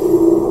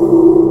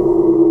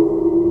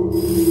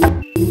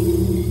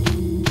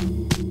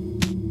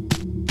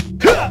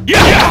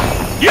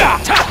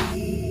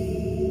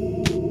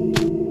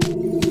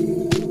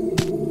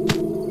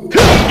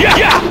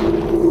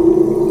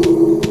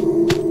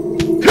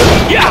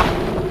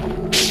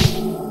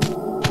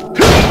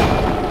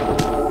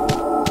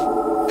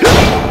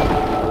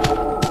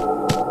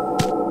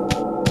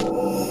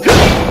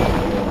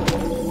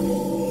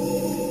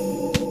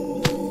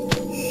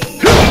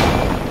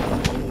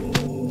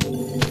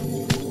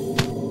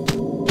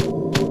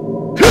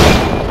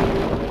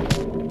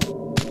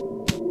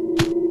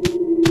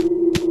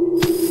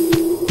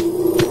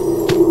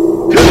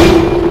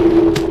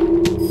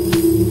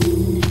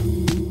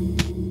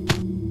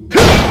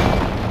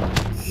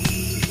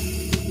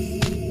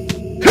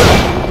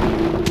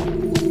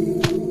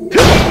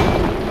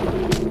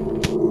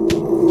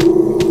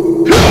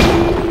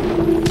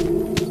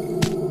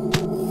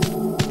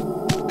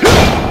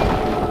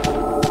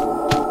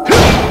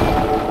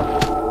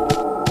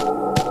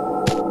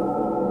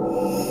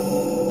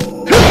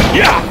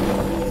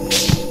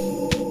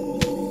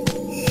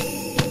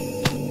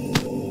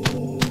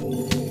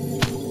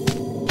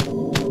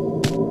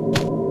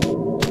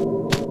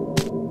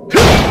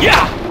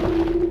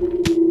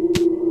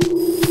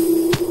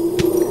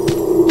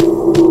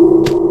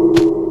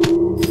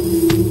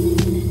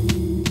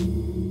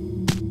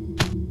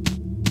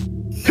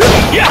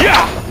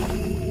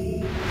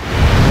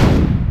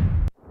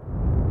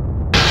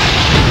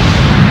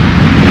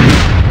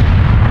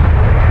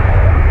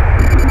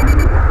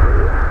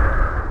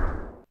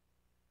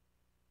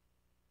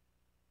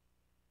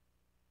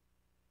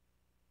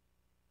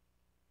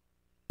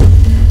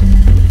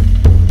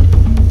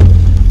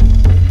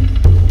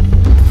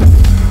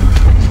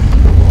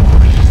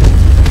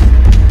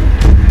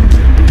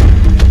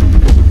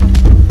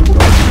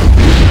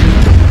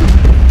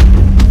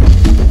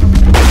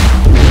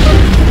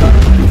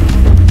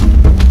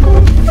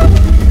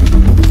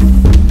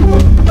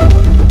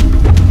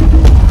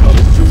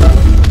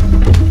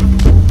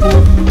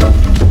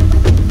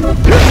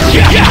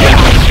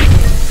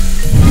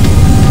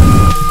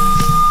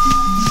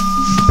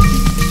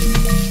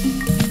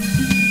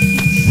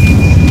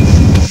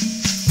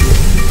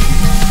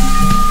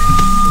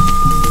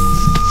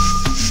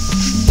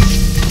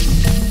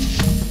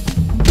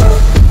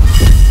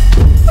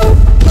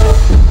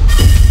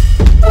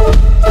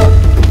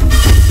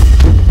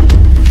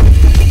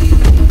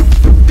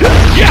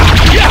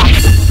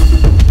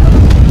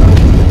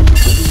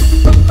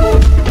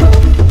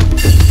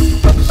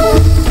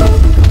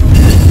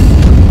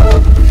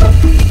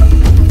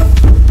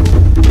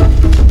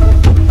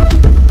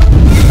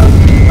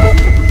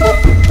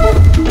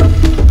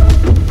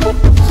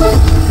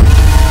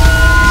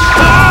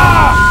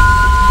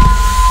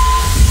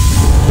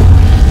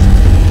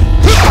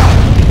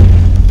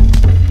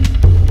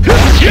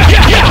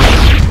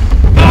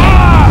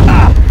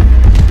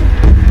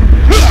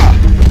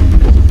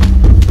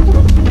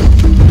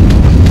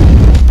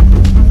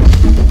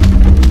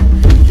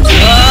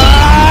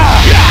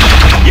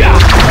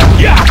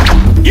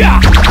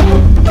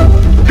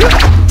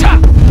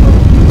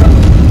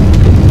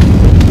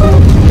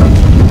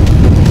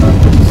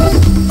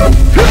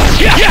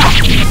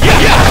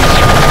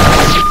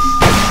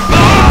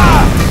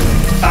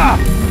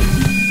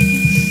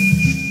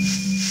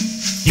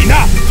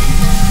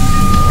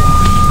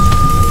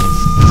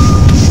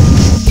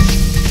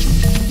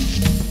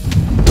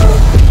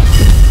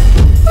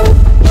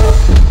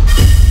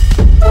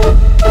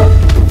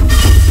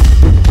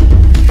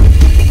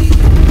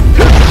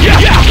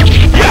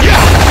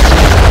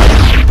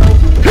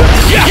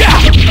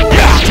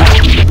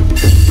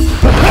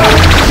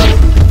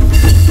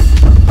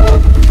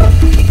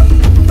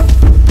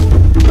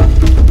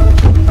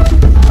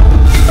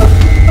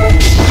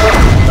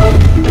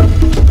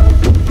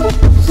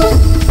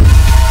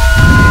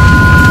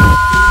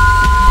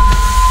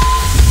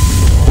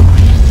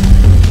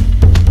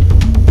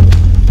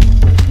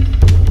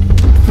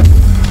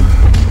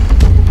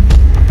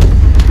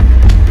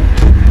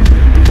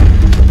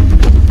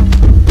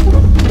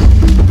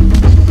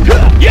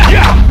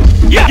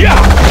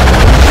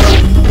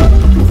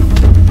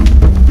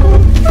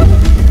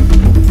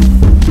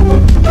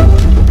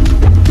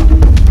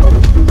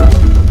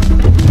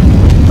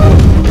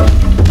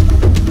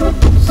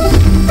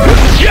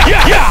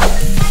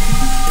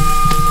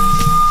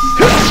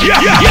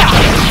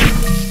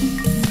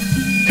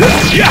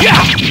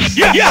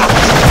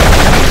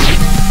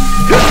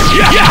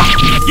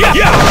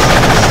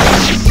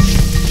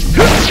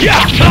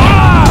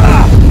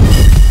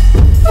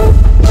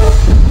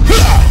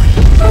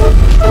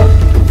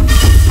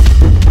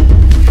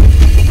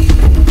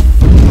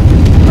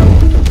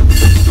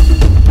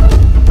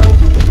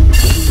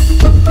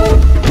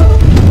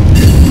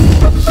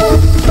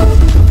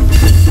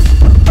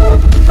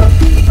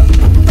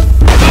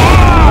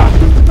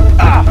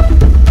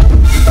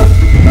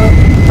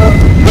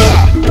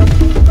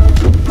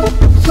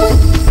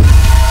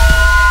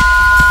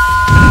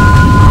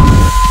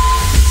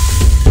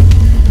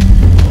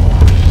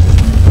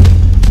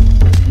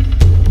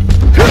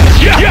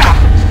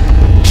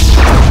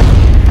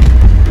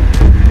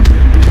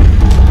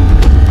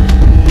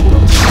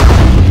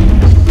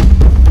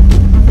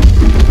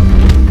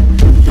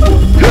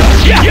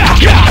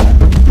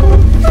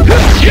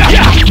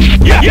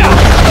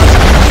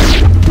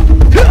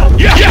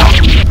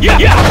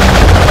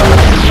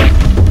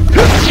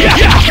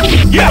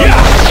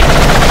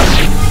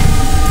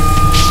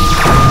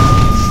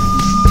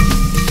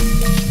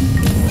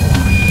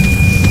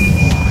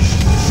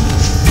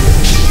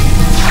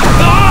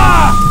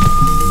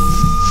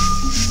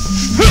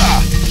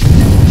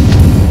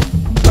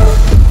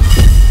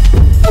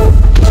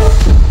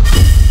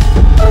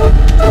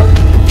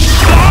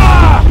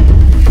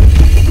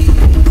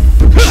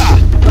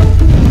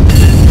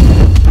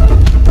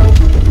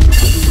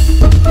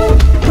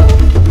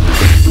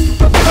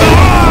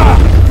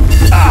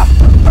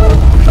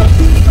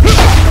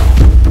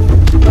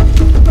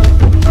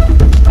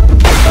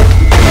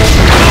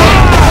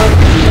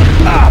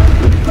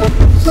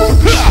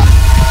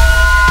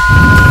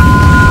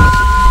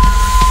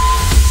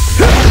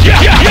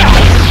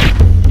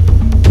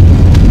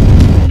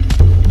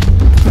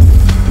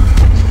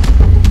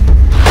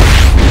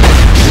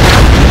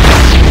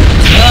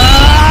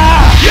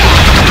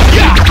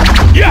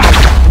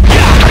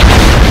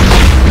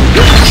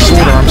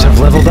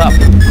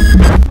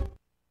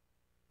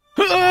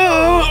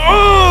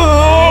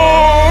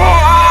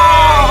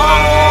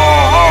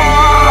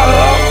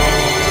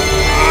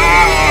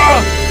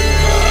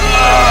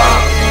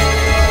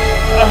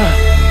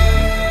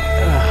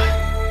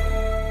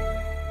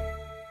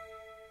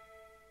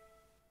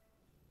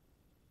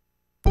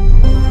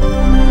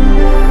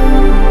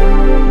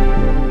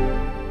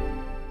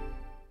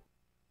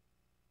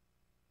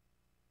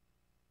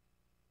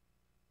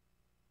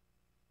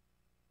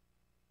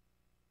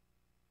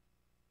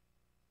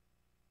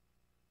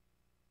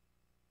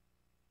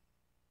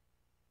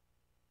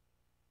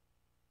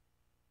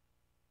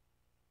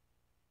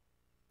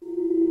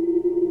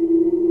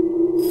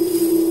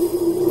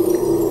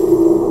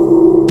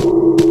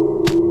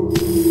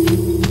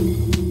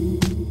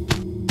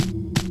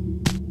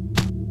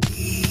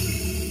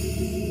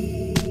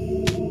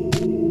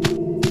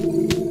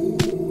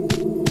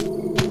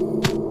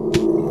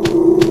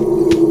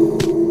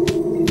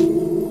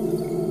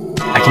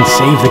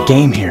 Save the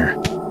game here.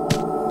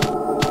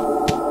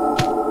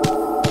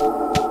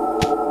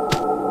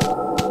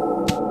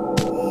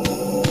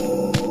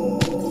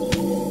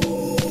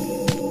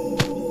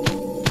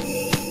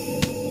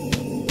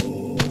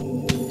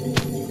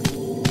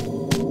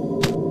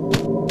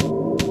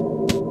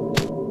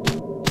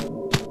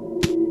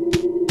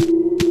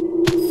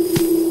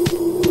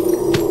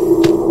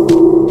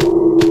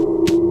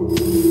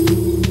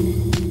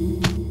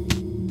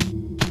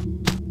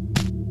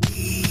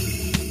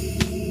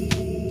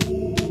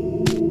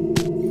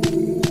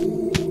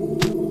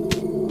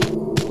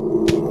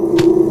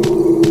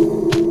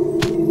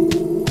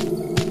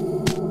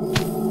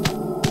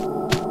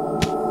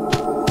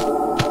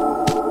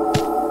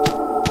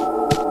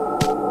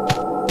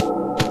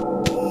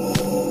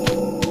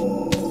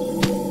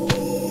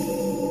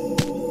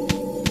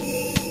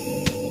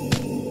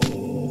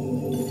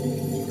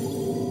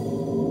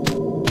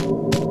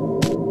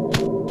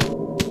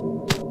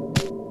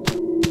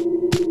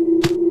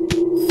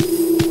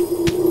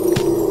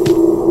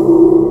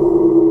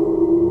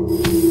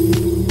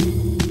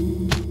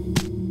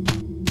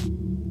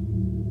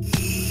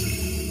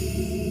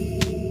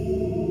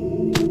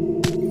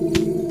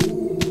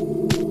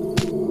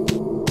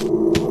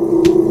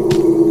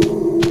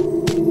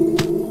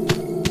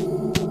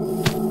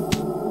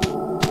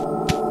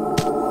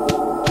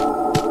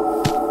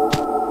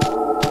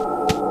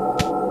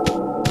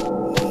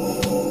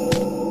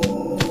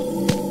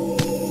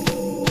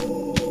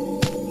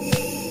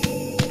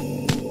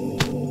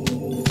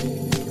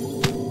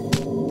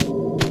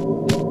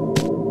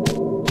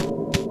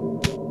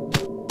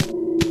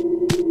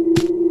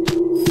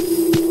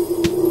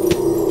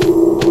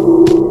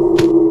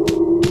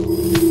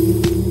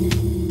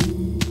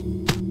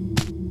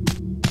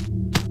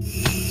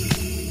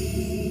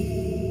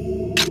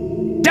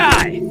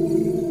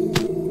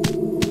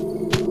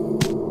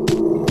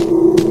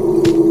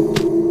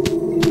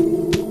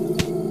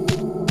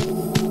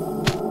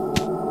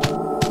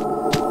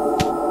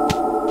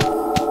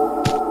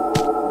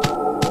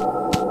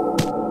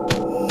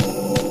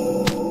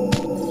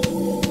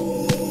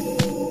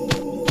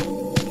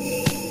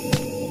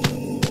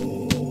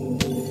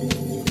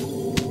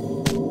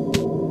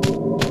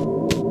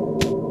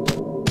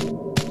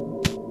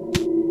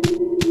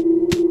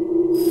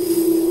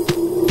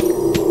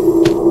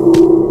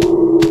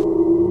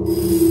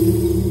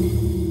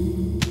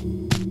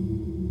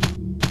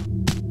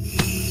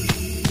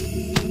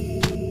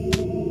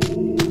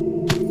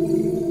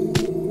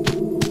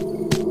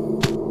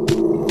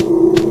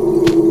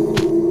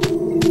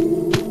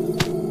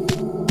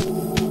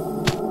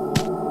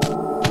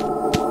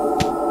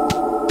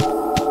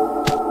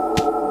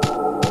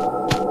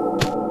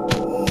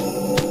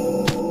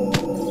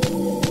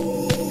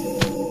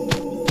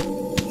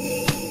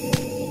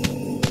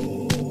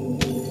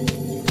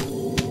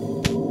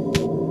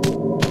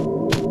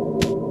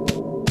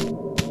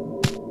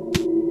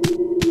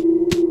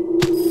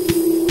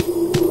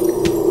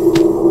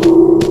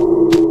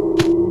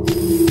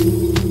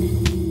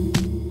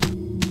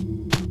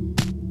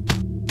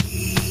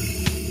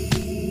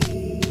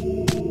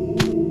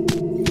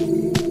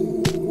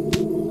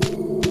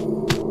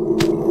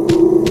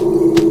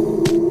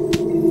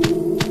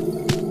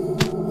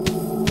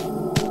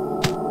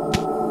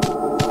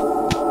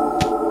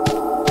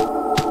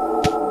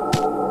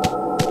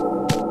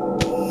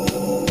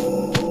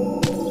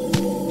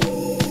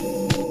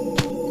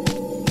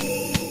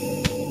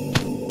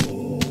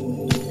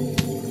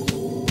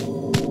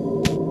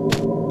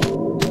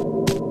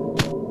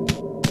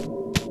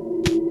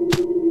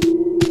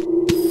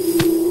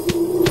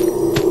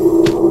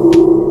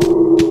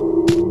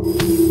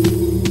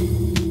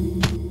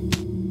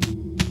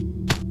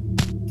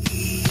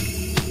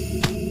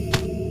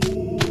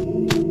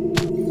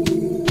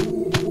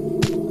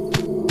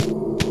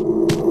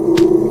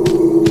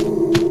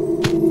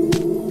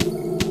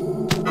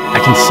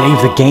 can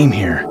save the game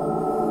here.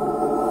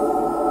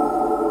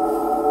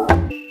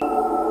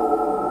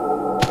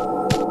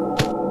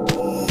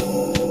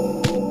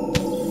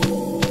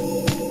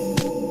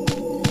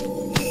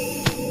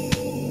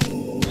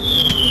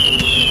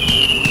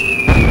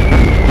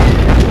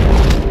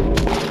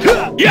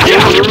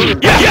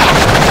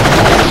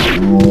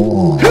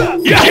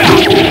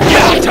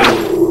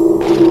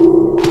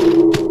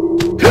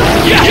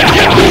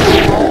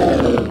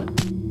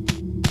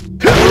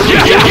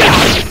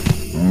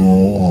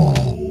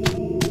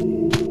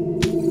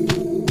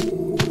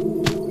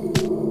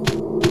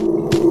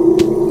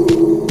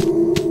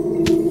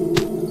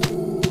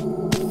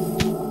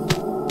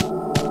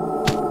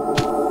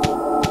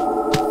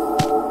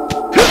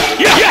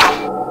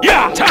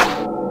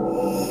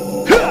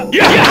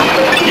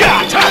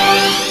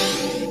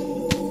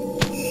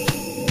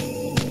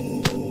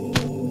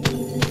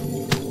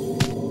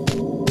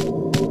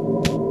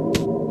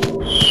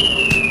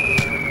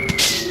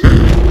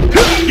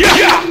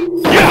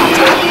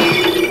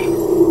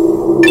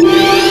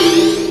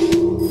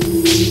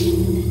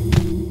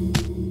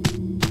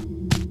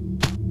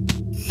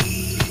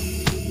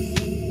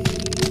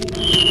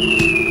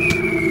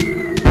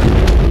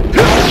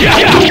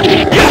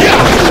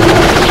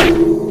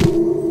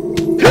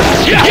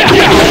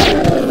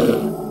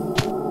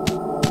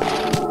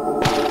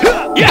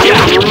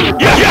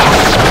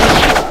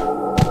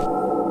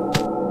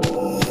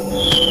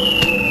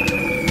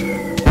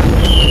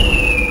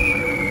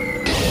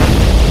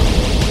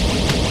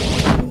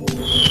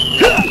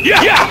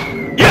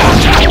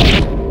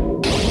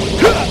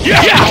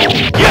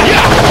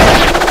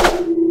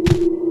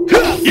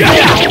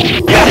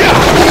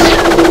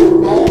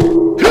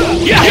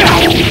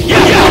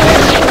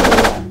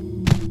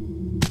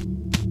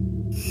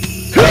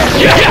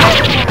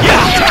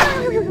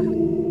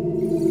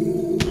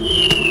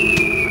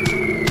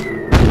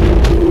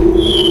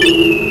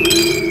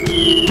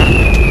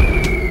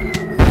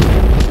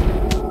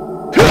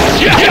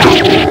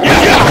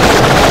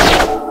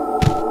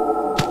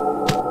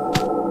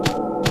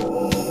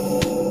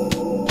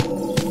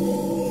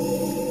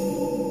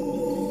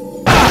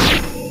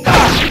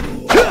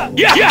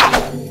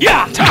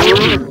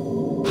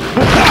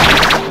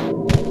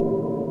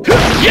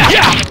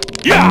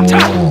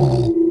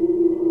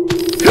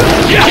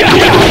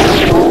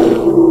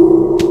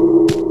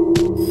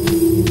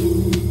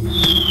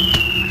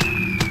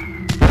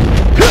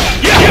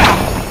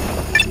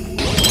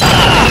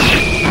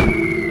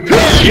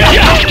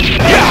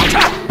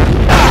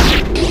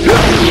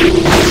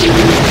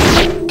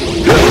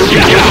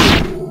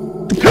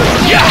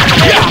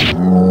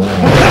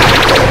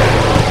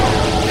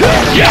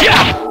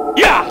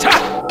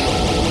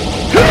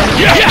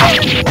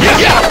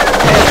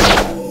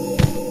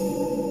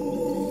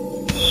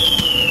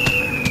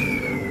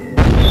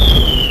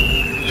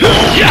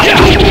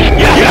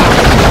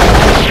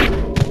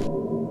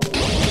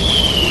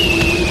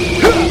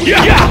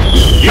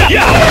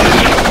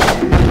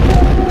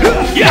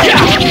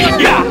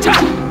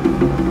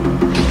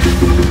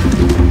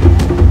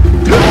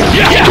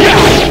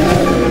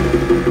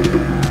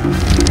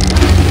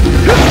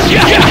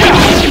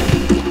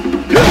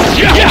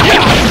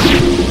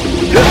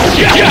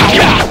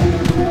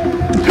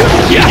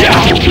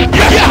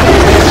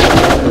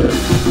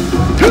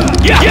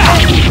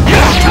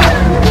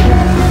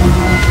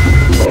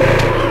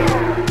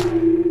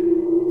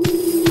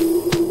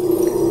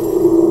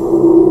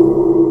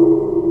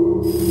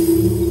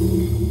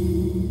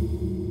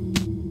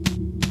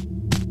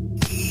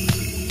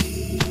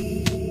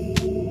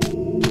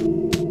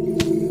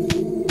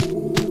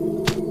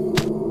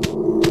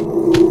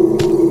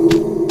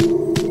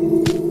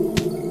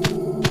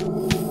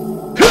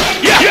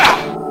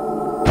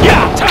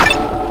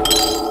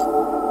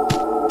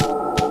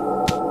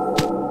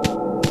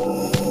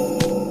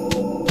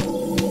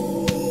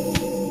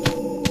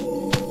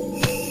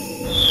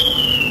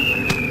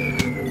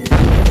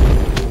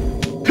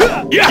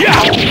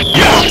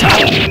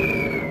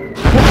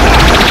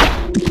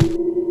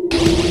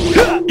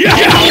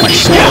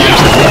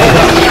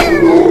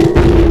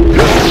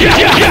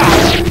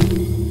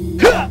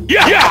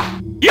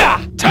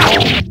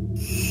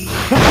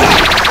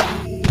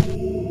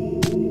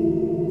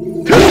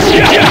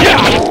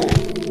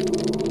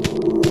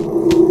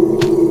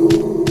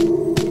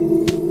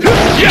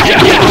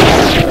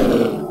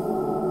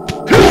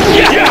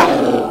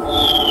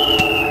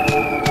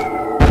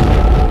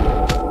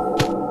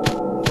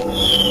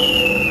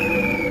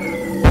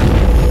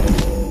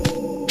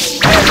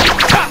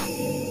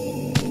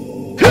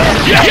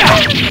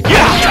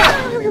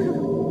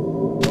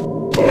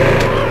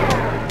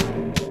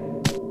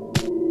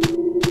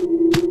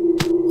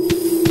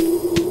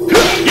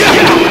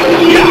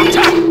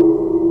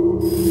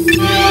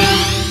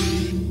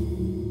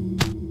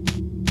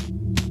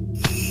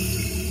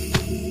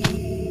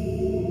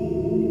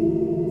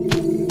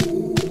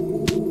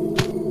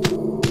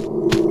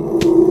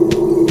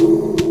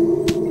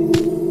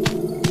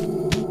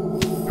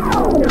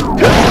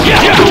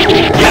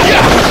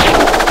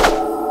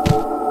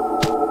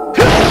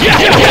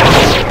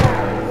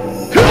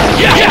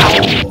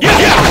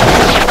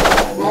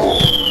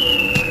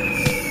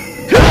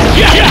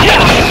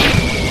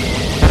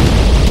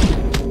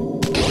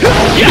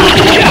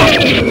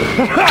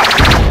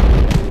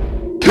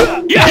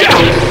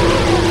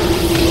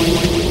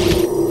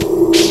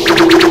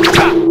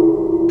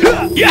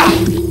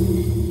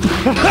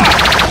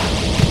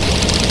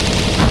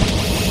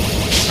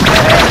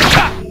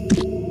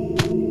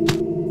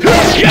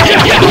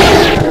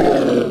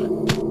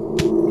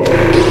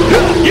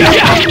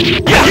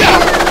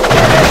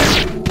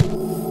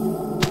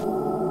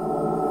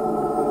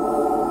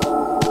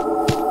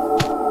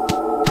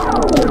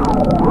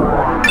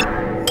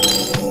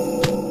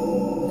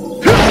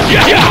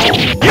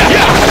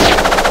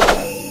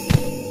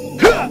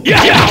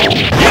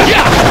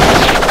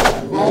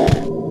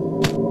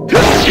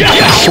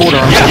 Sword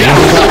arms have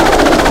leveled up.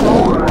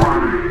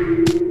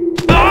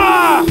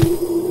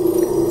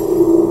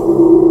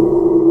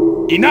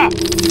 Enough!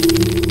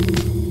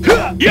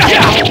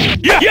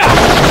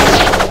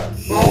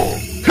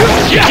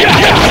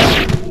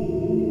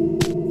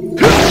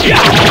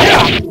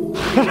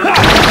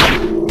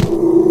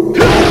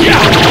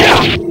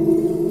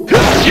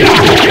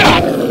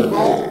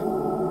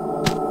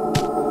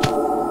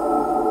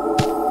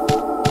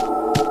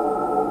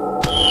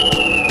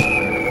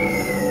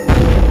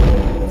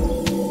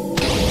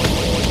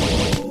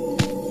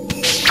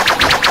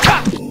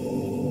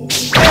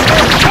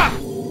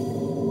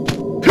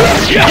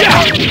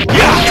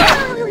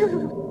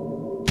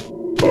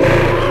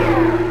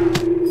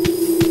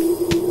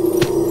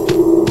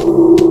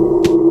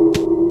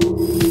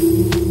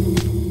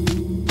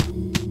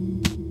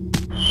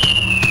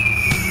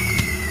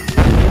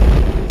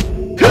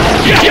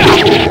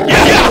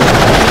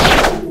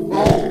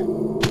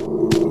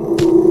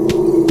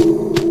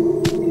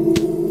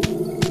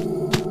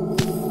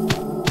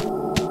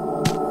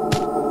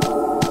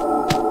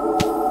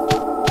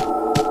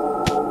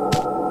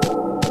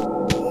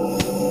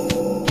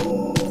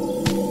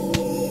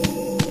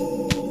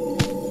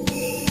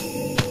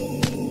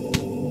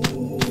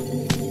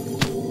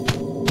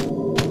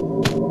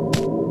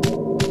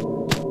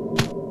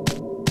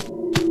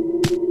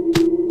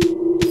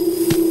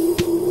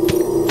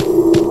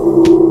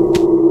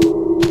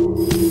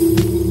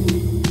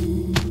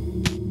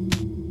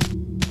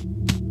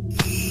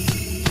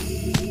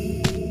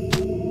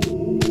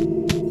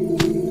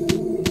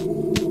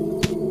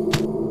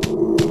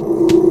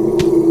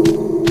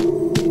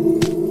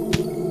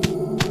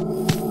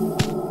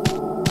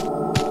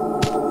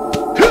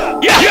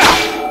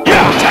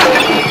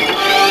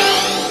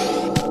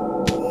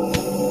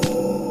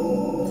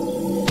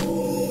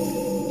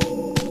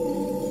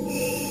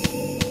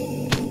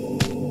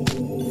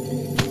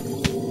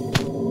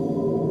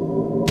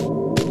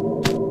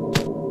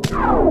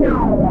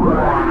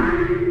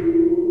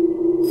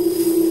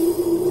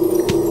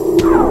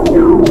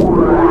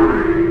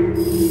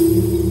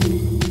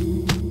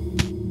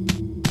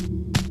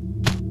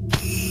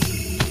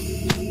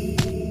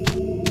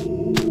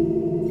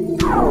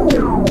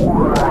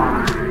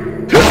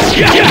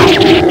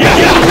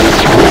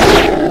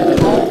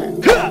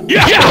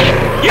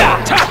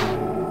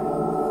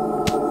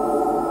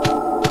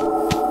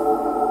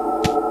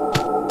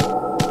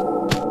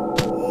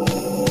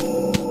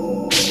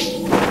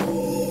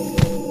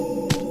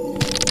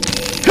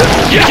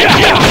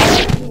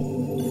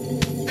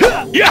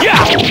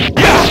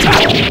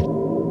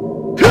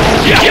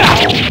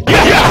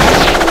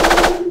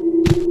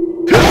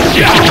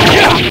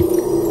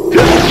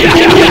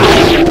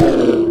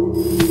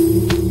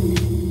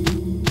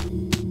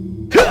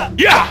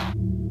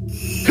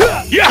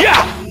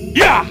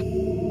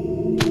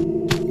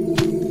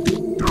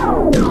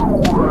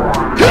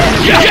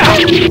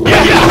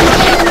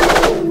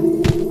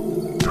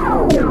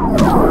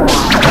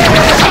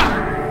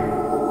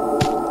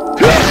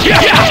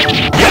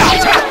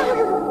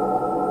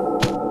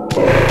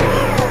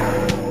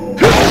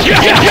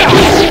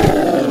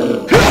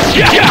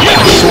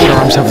 Sword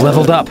arms have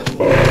leveled up.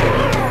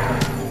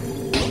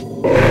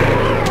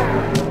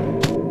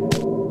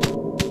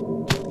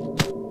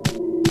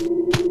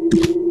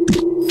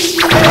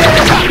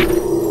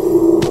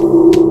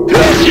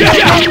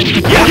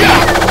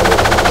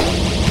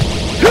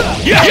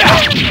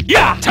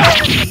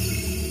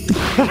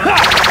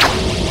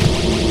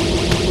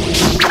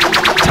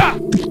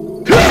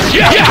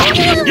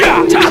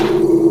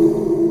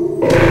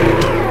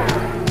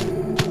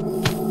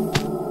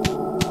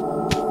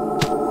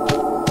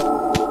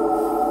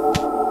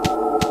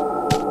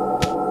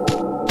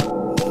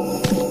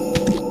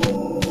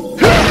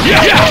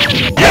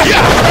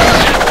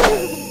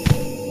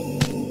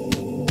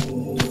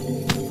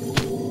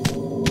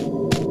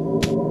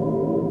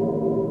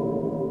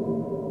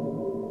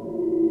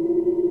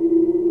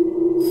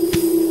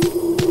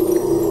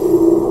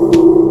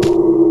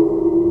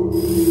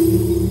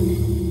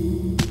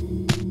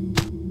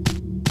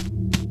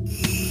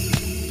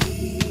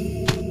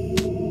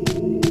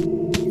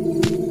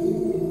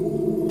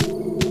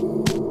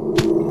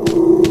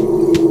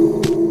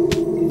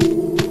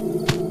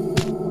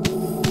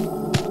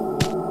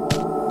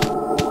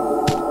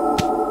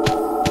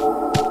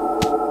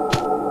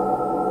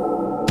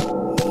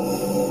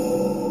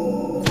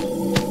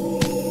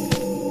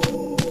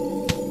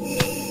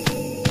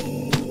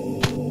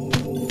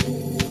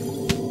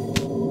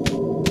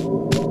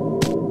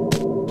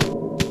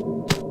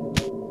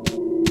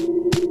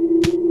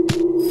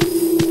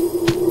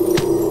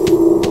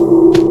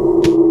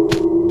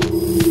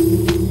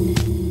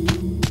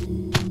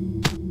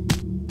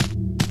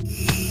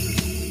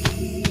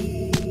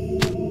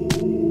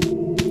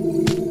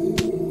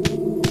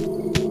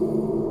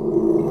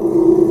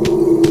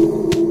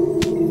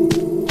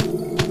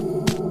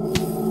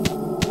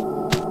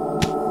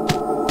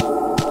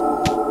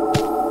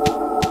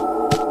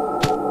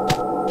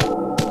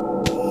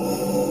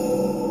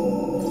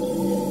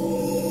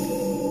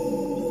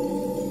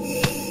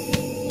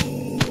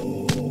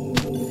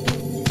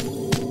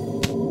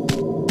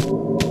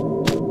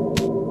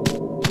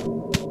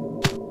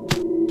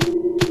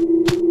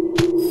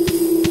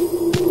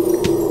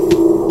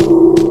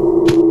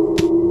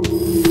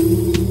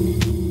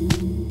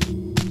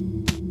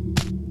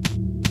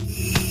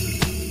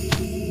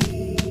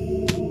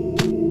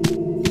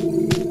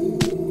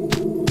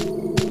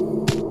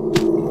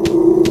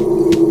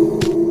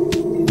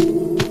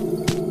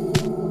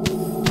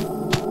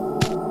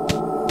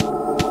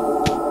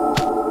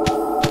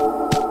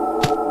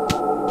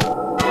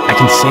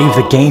 can save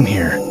the game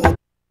here.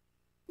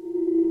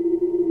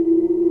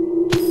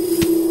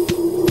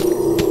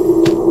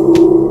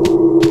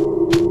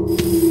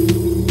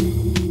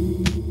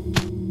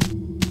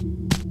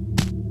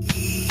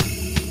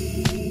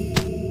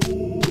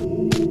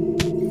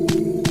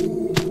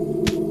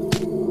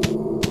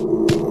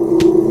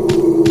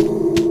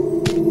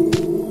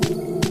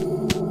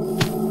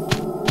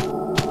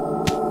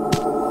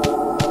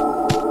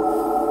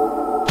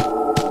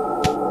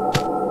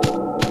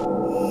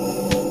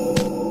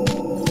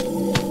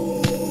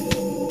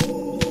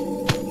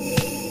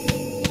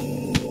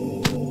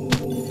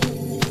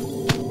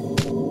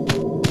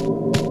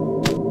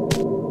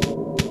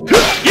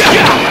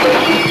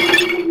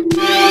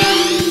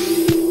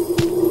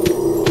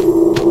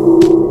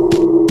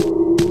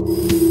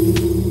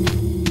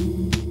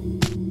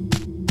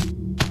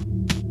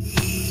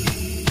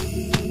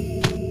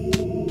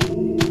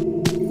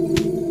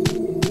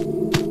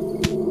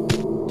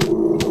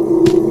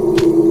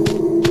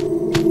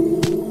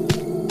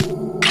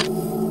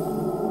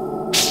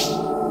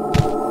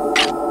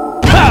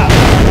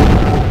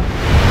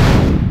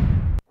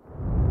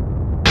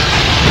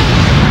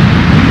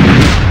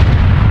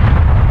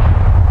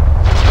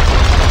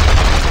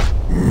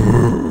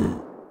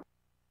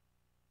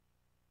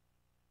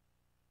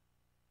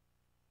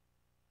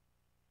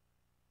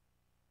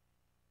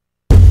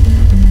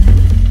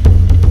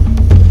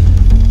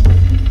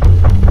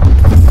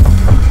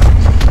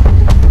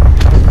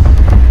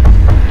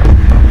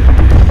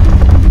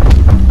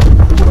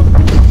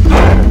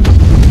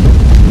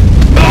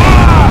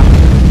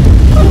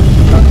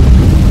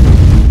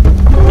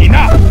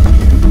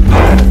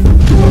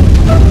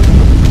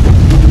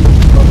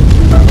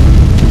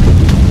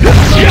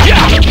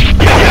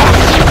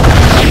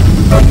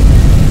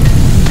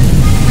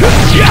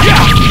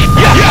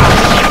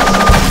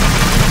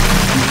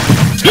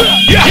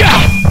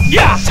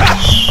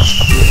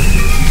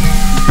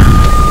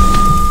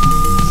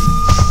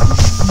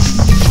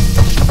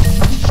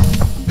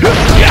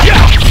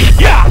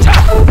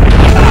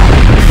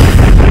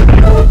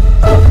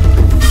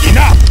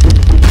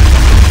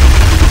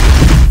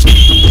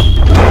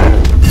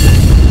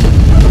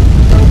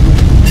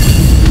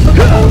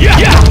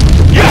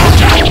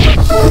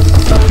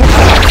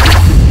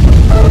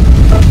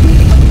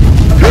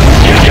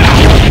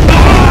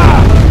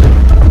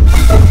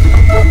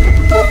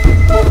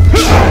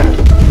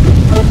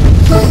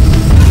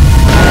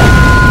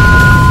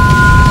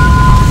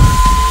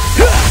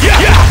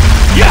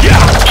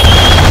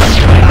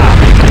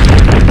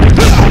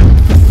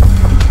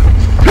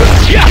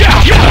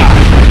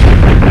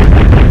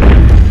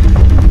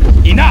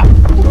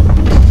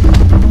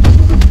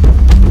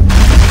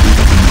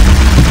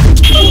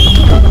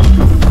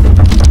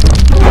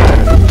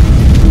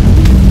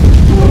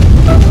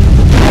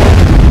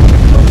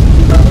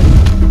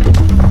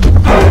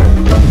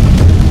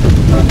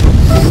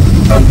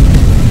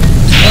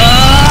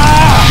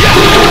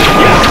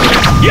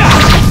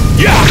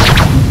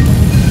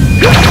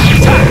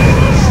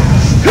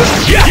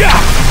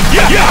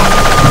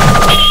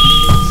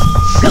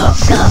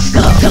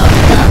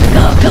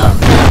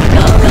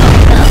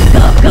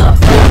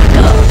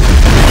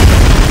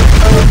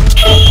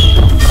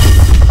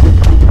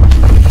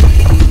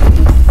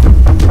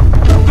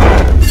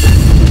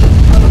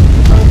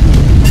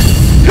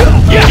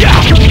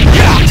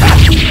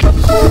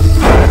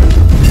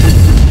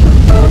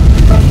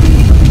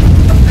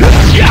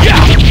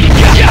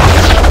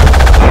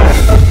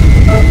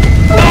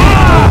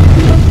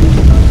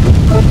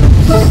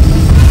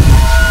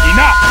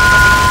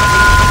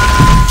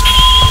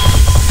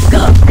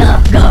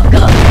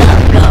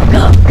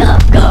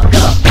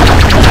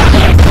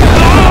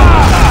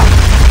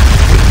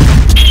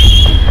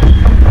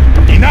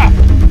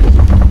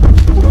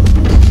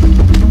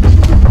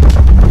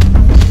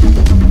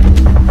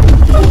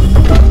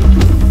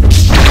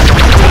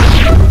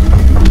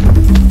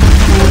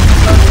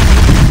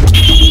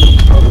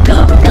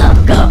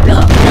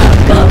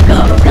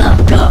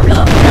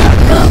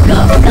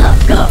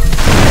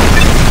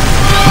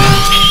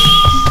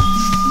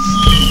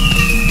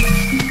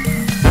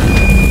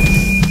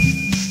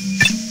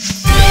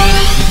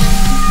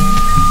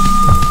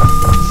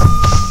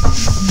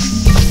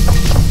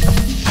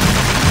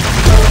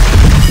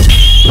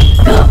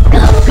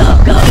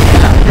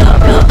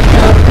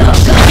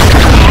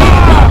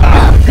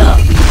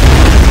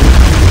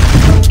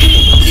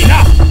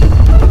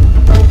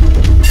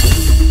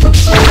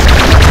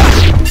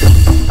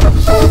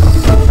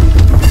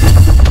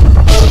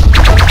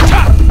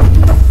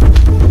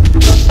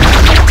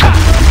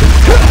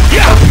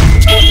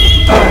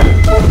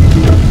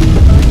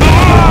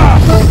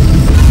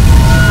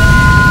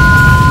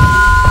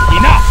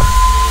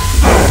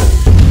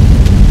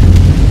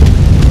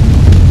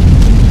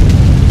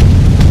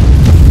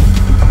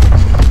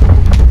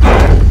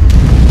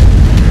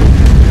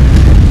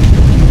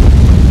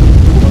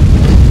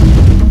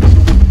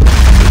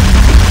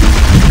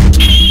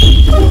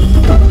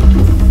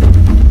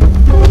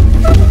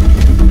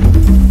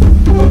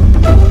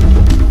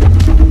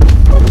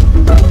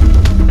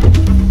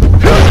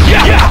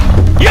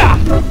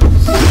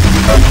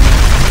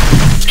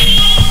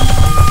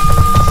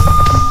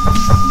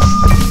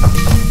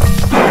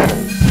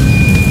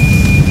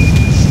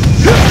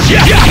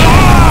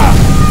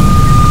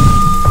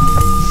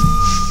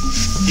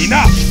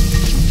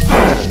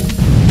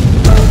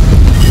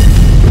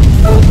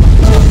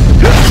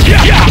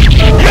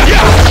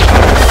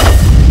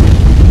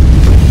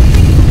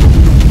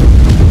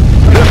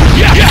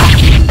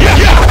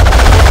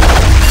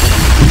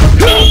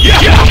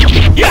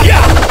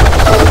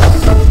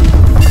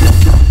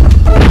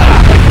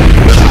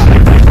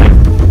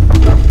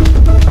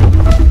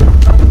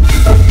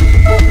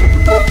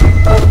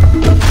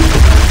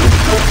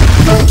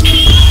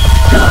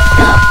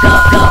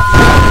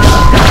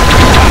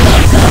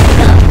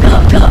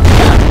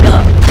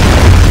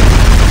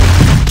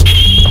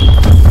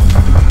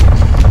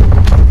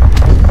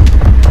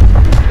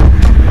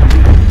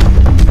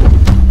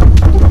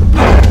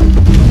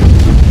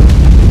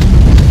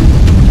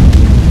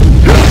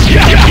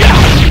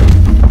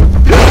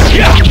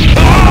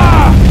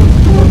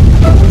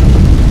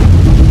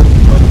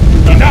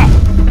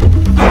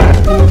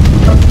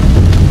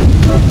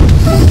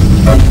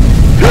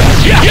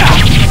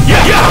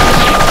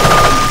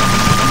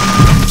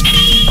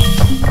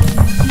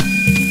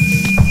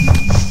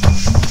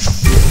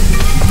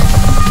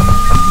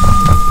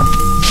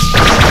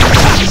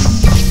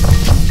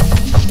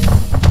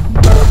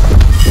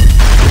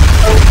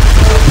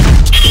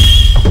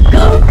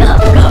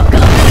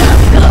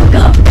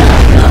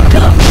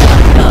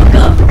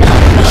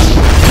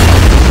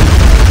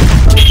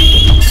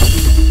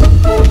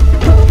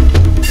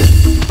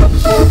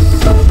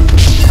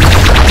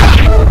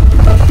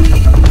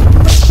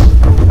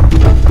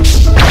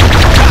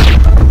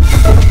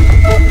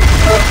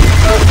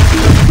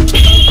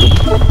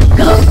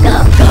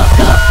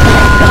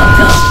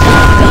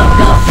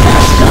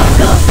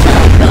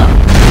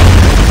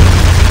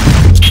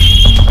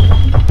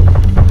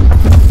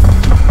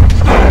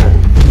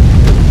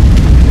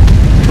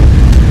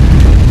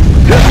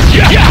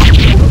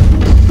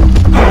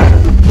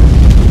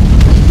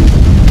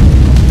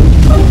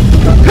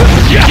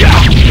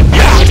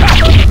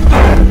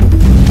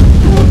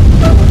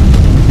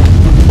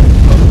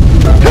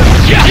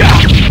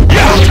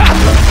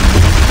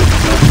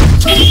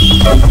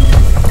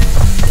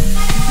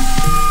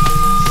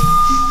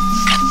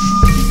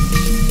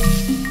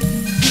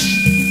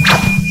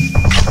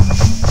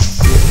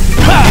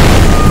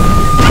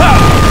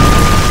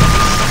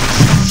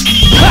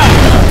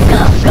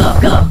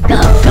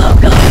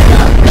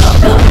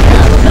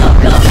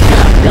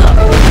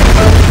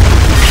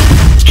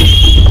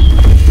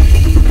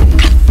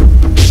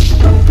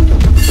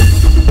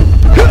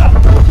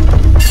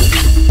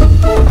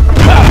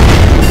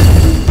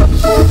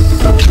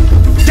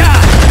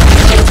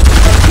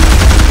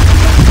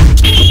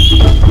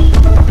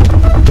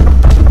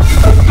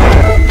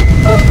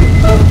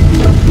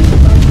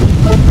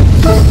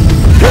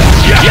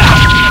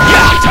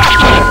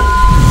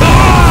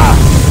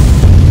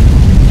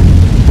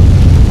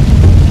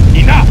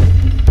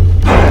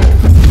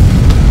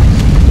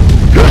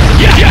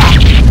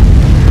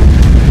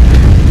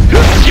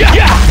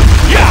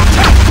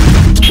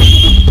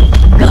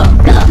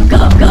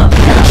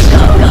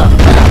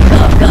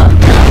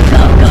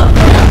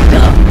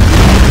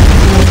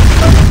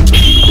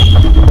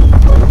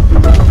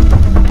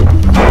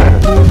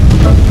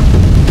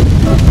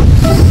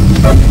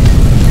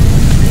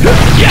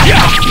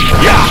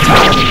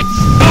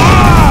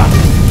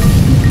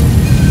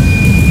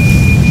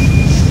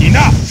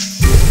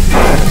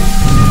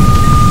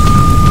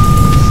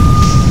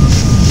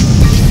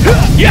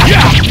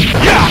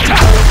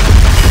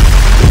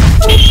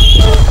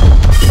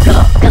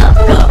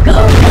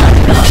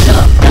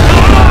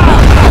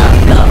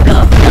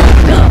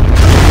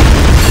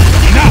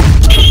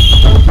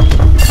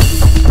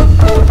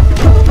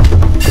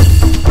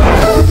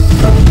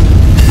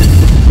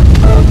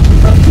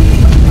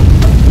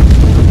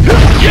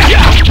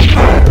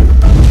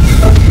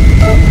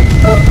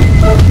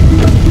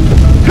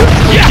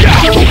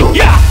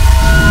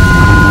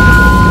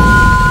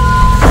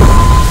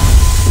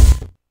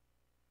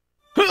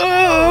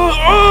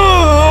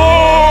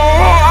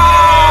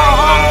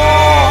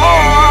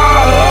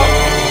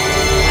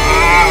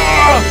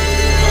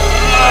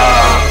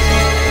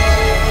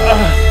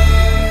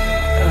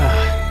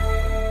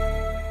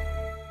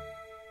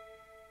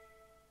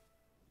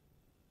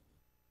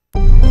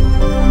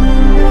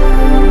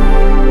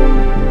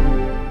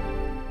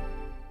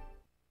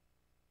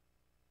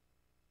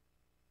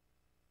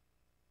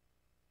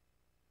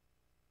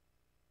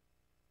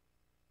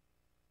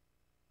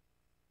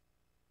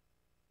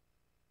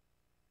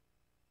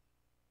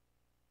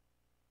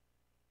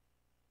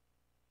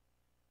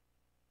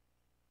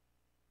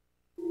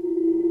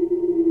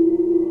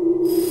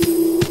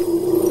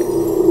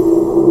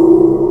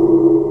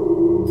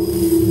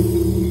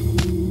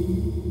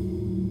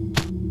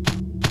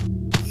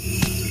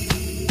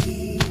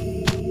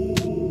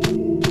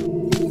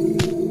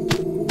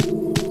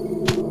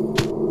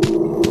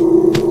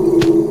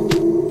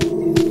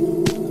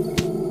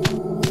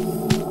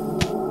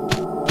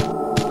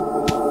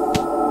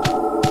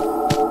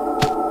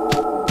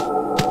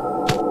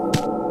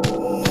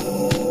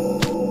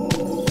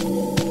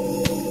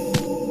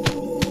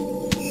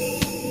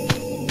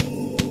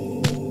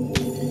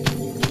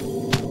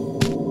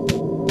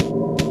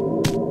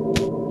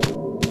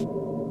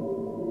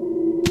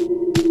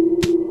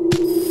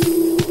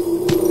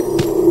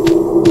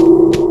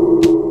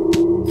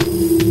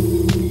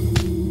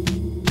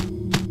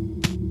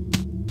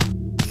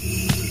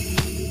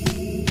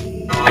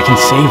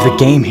 Save the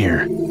game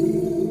here.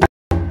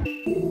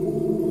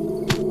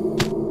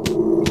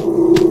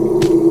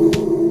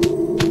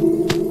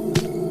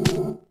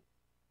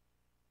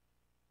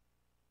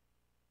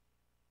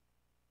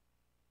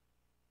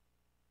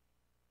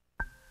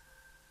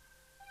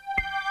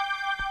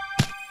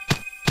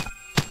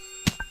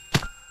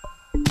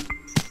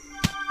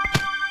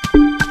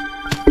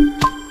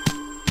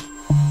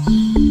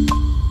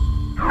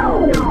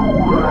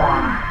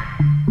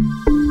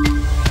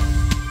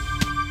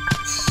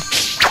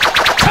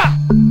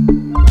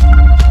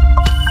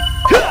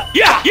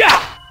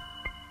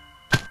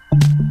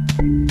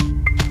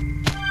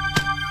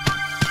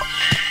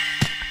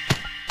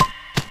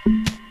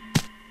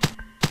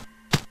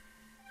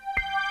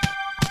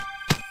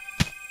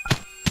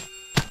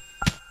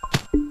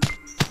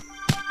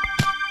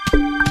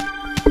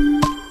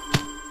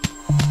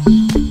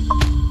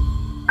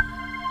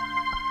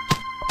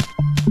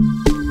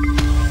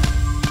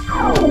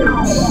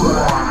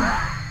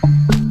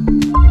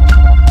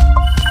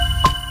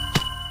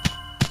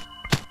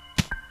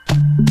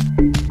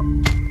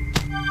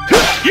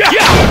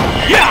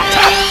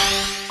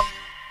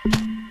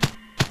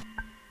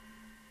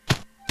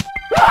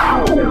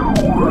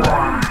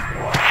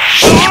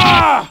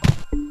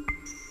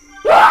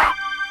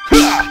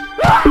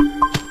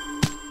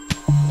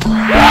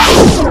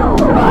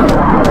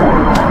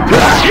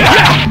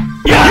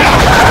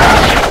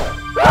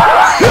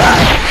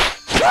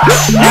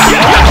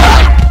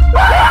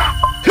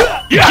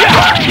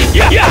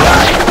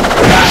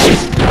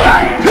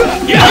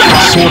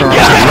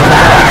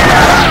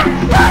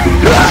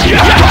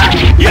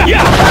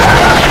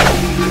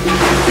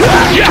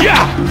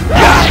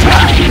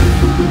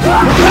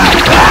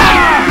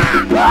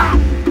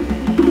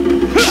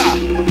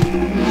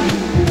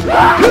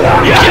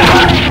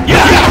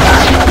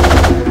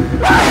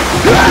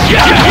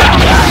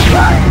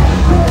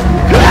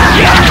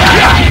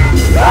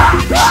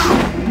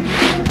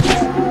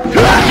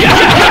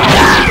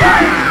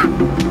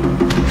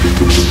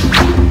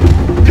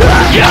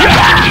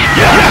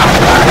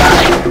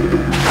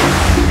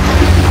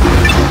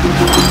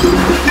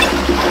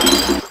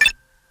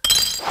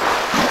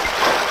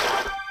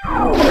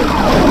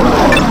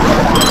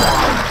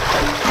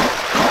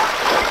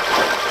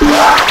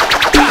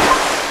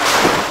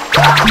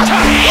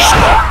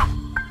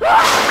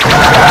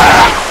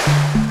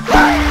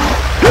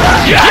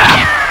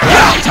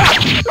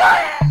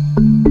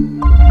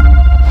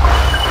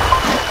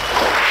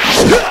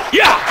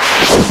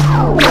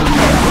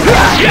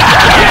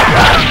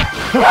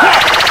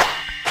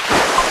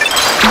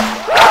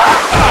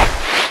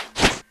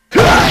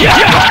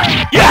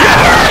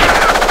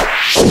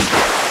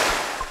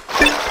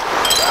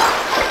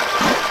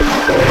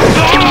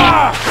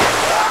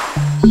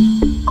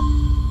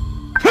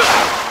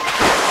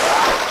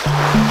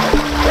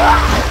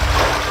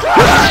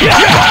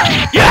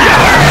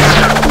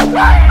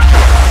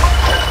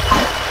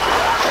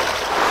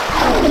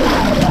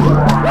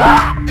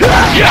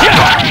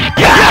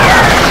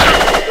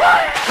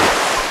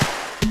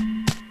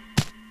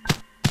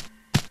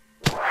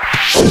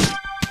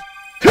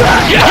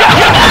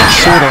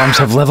 Sword arms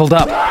have leveled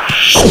up.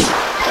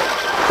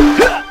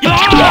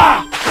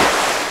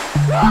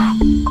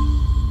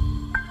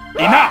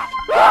 Enough!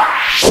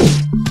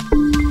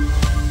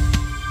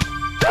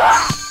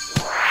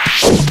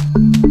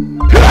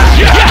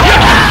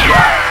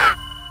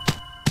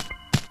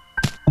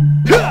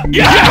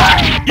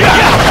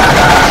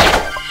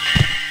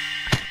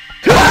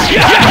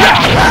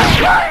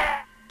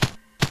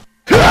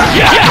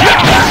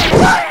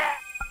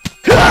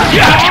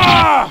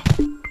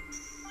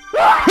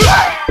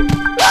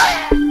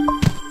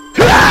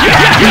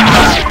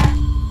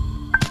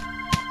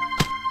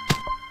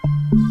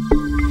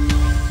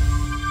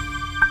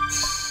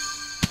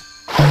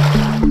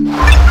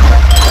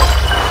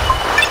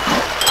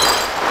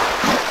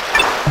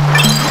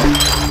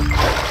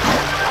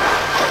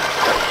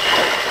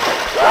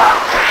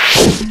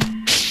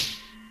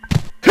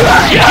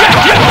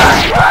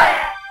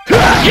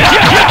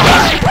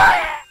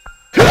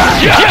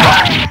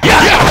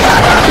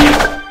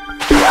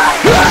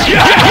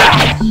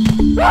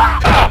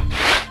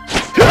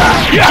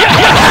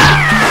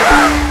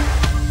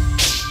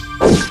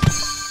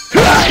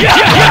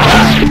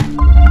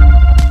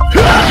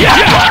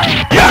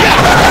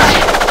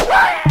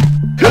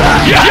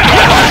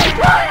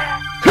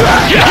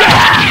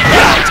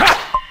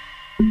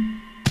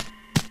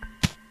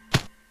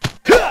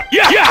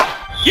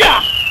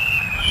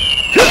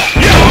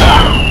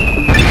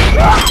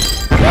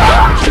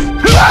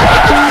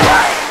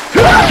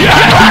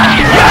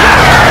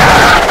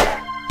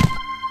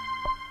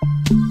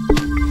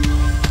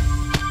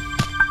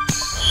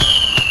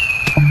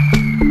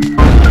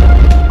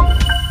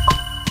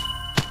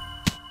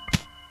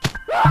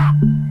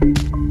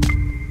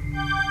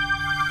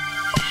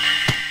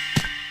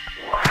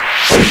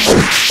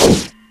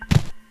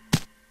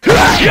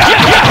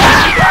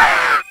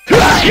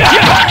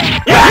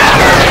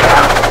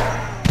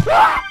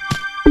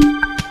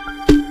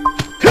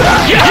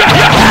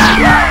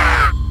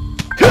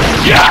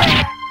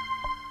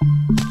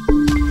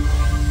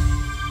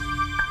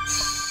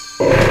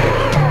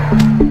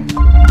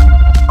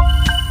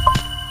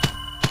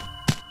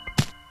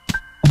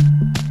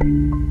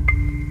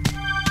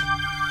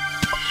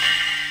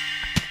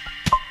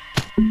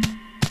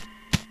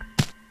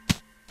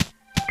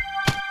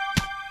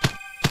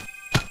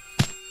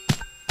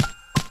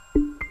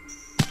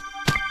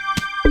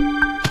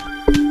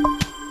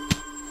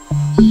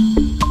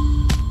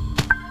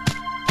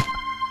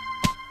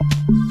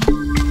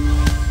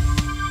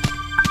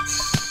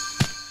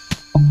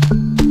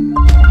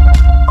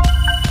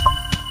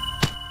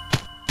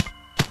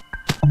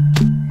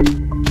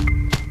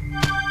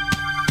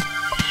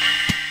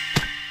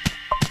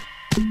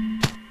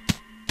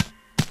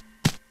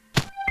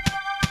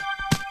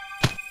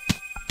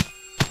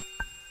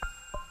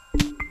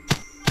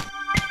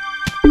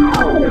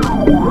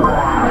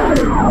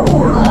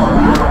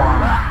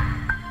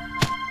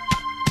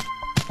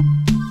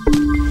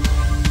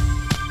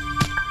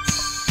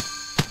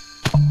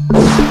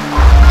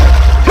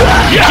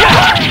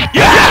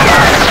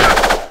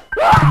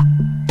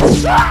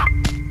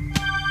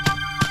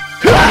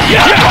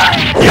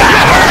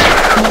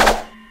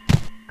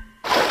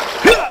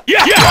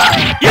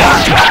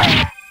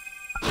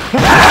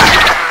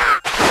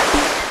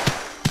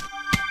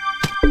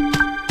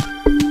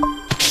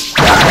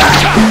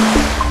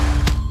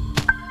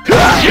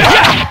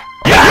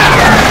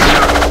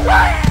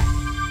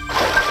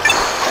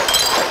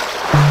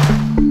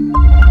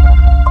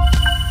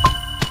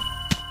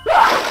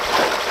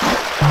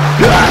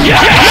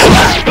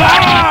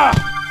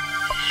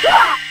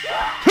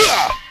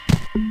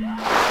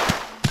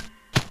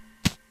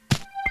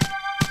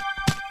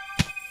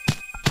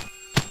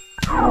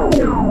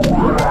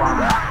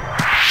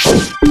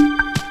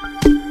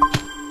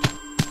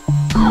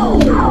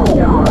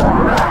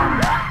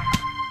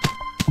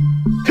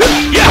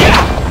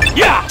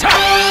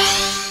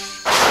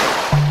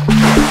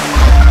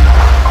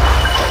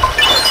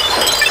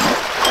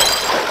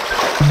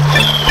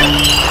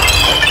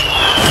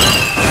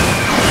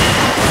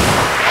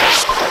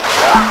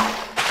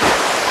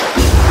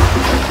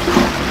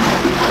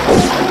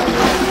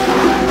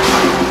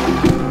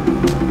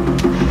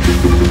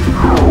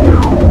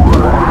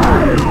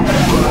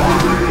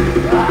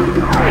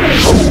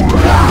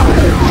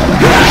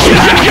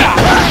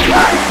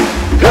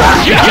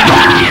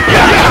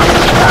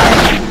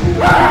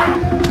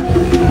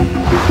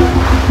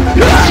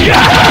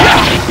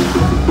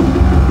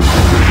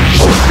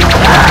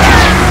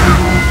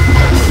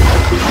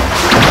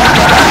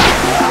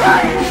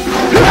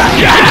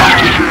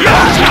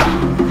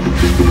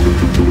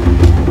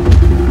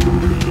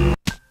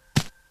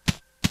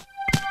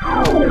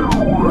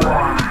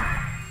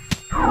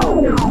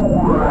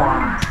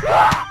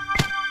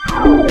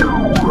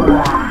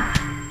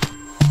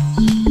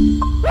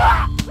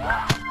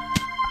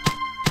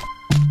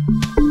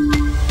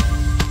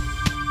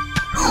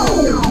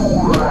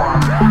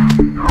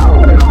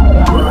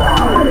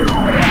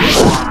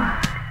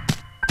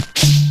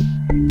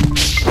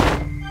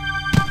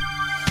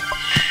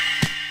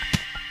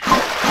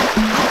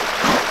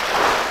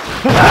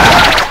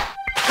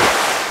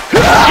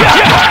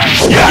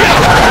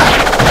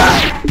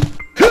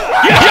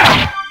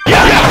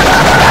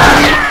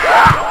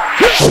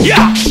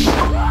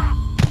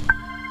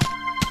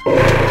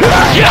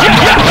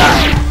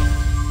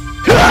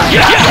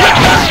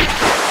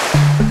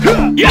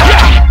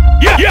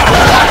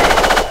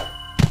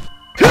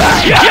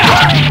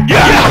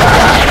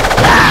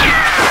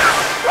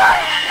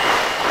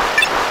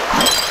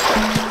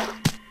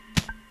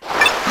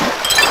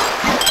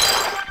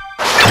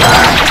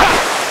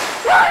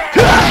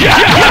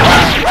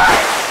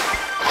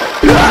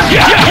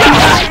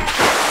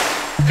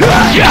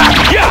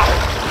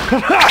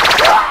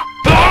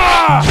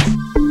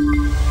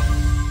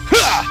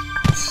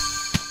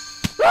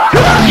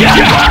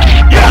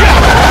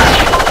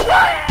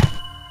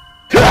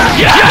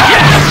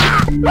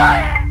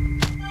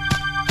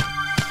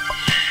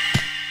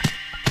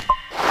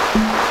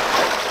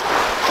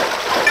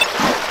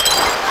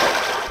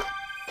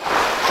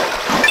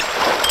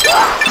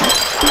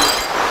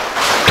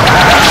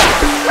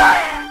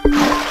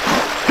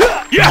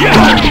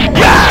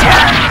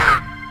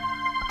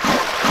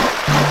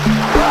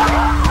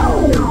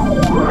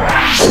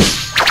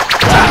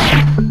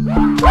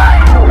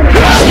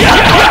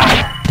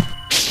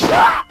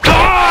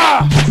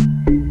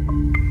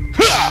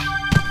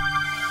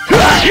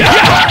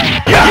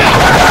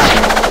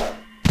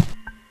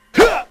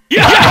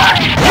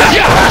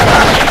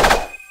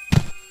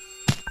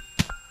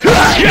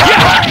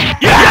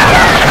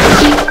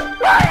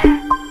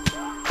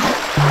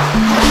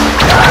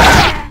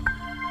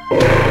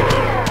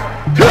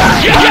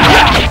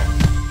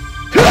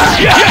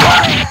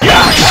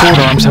 Sword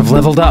arms have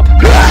leveled up.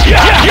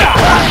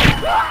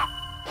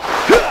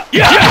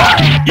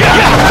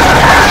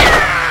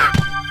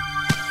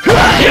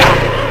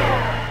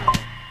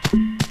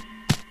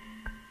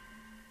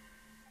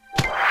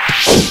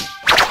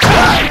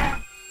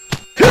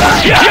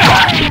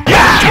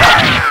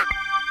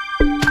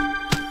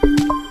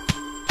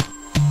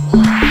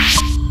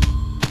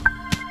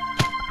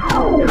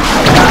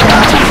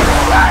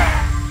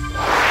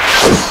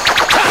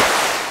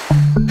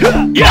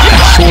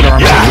 Sword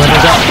arms have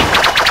leveled up.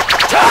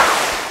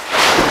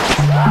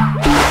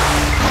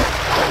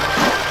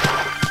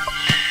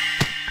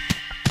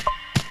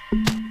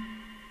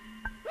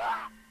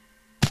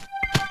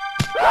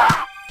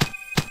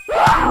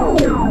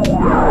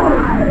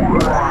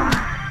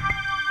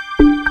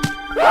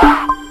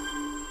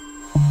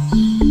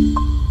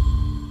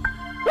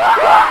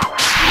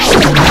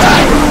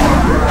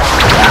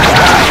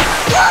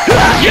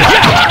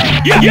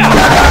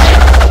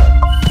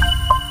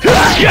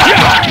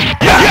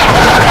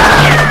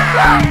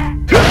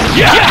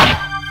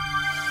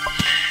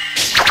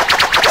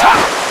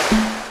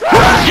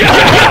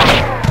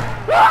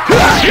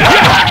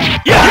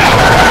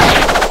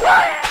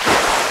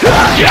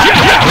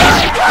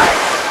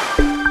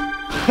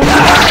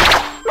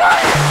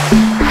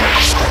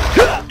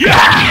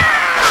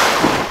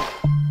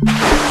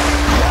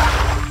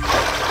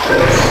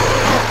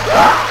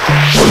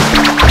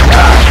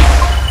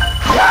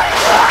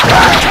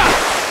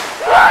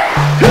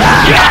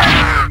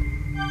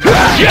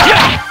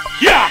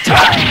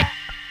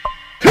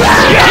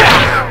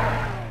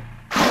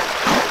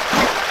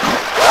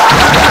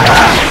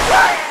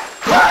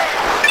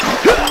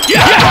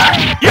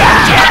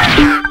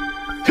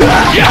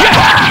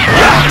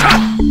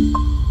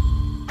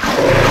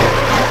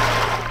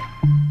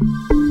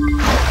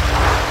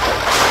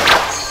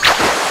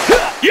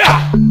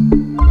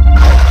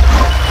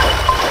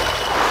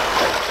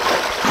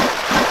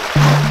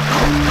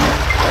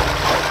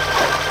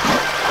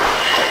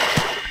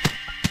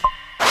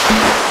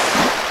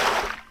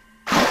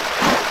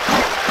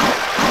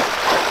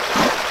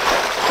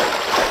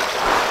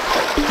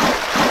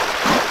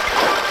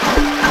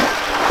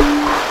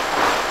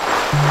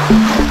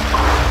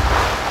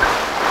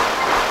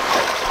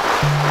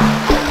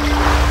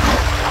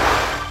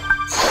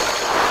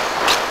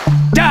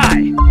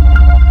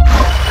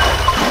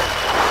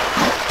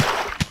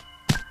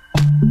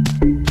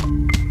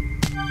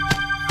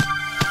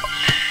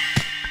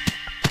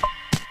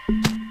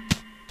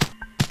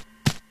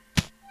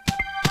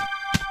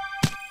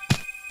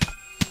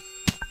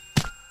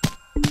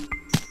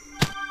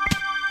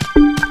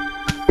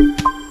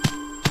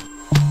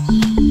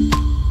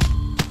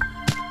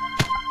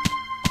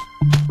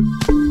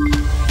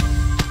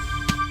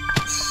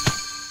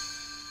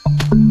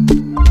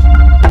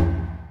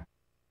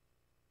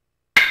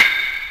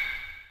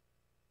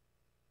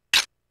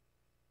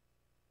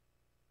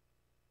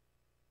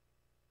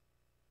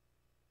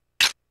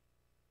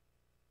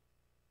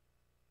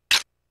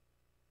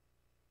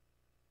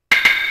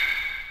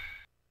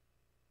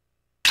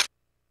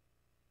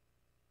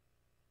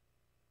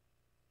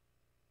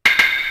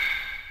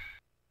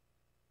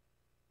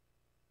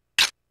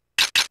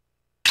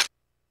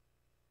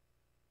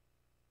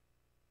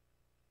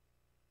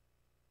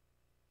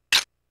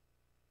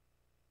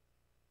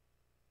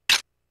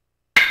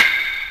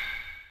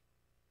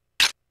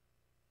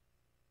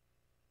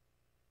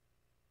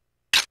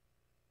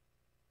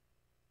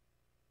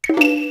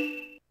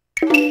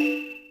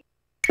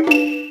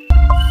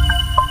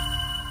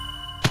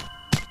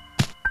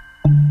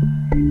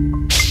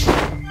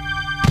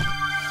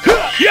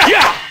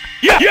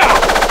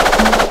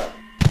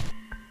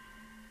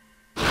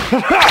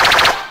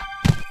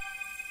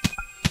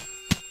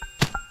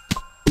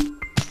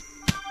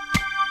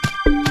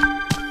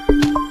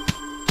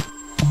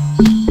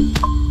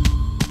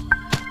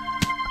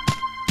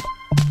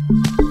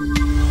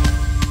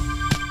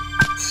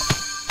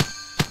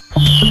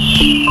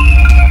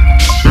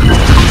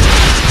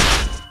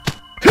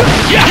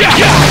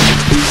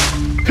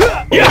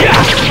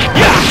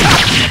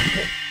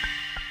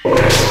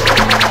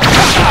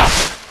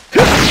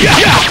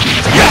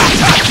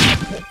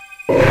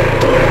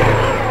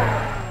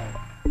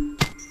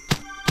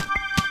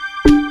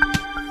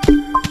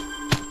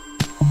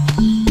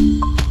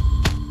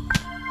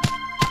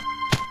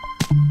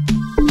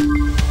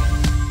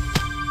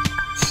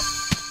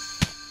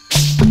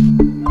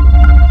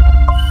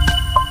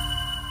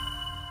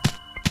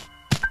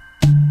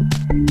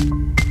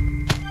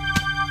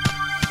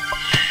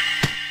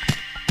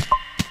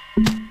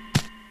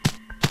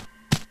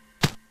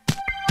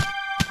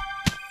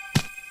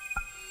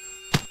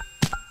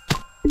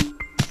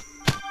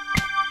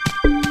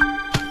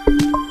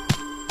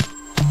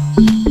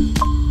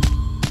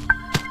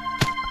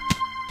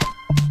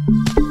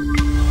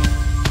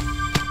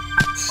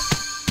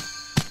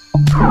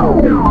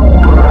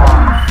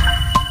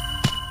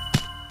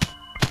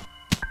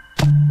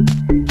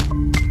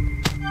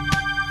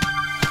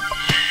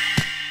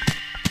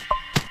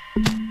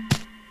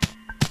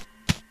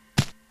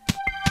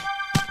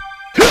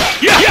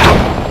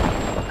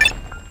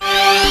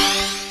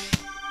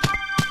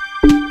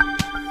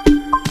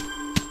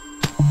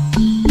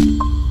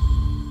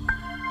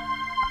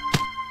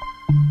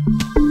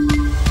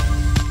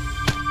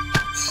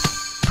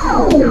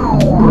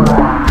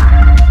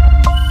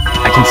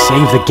 I can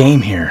save the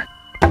game here.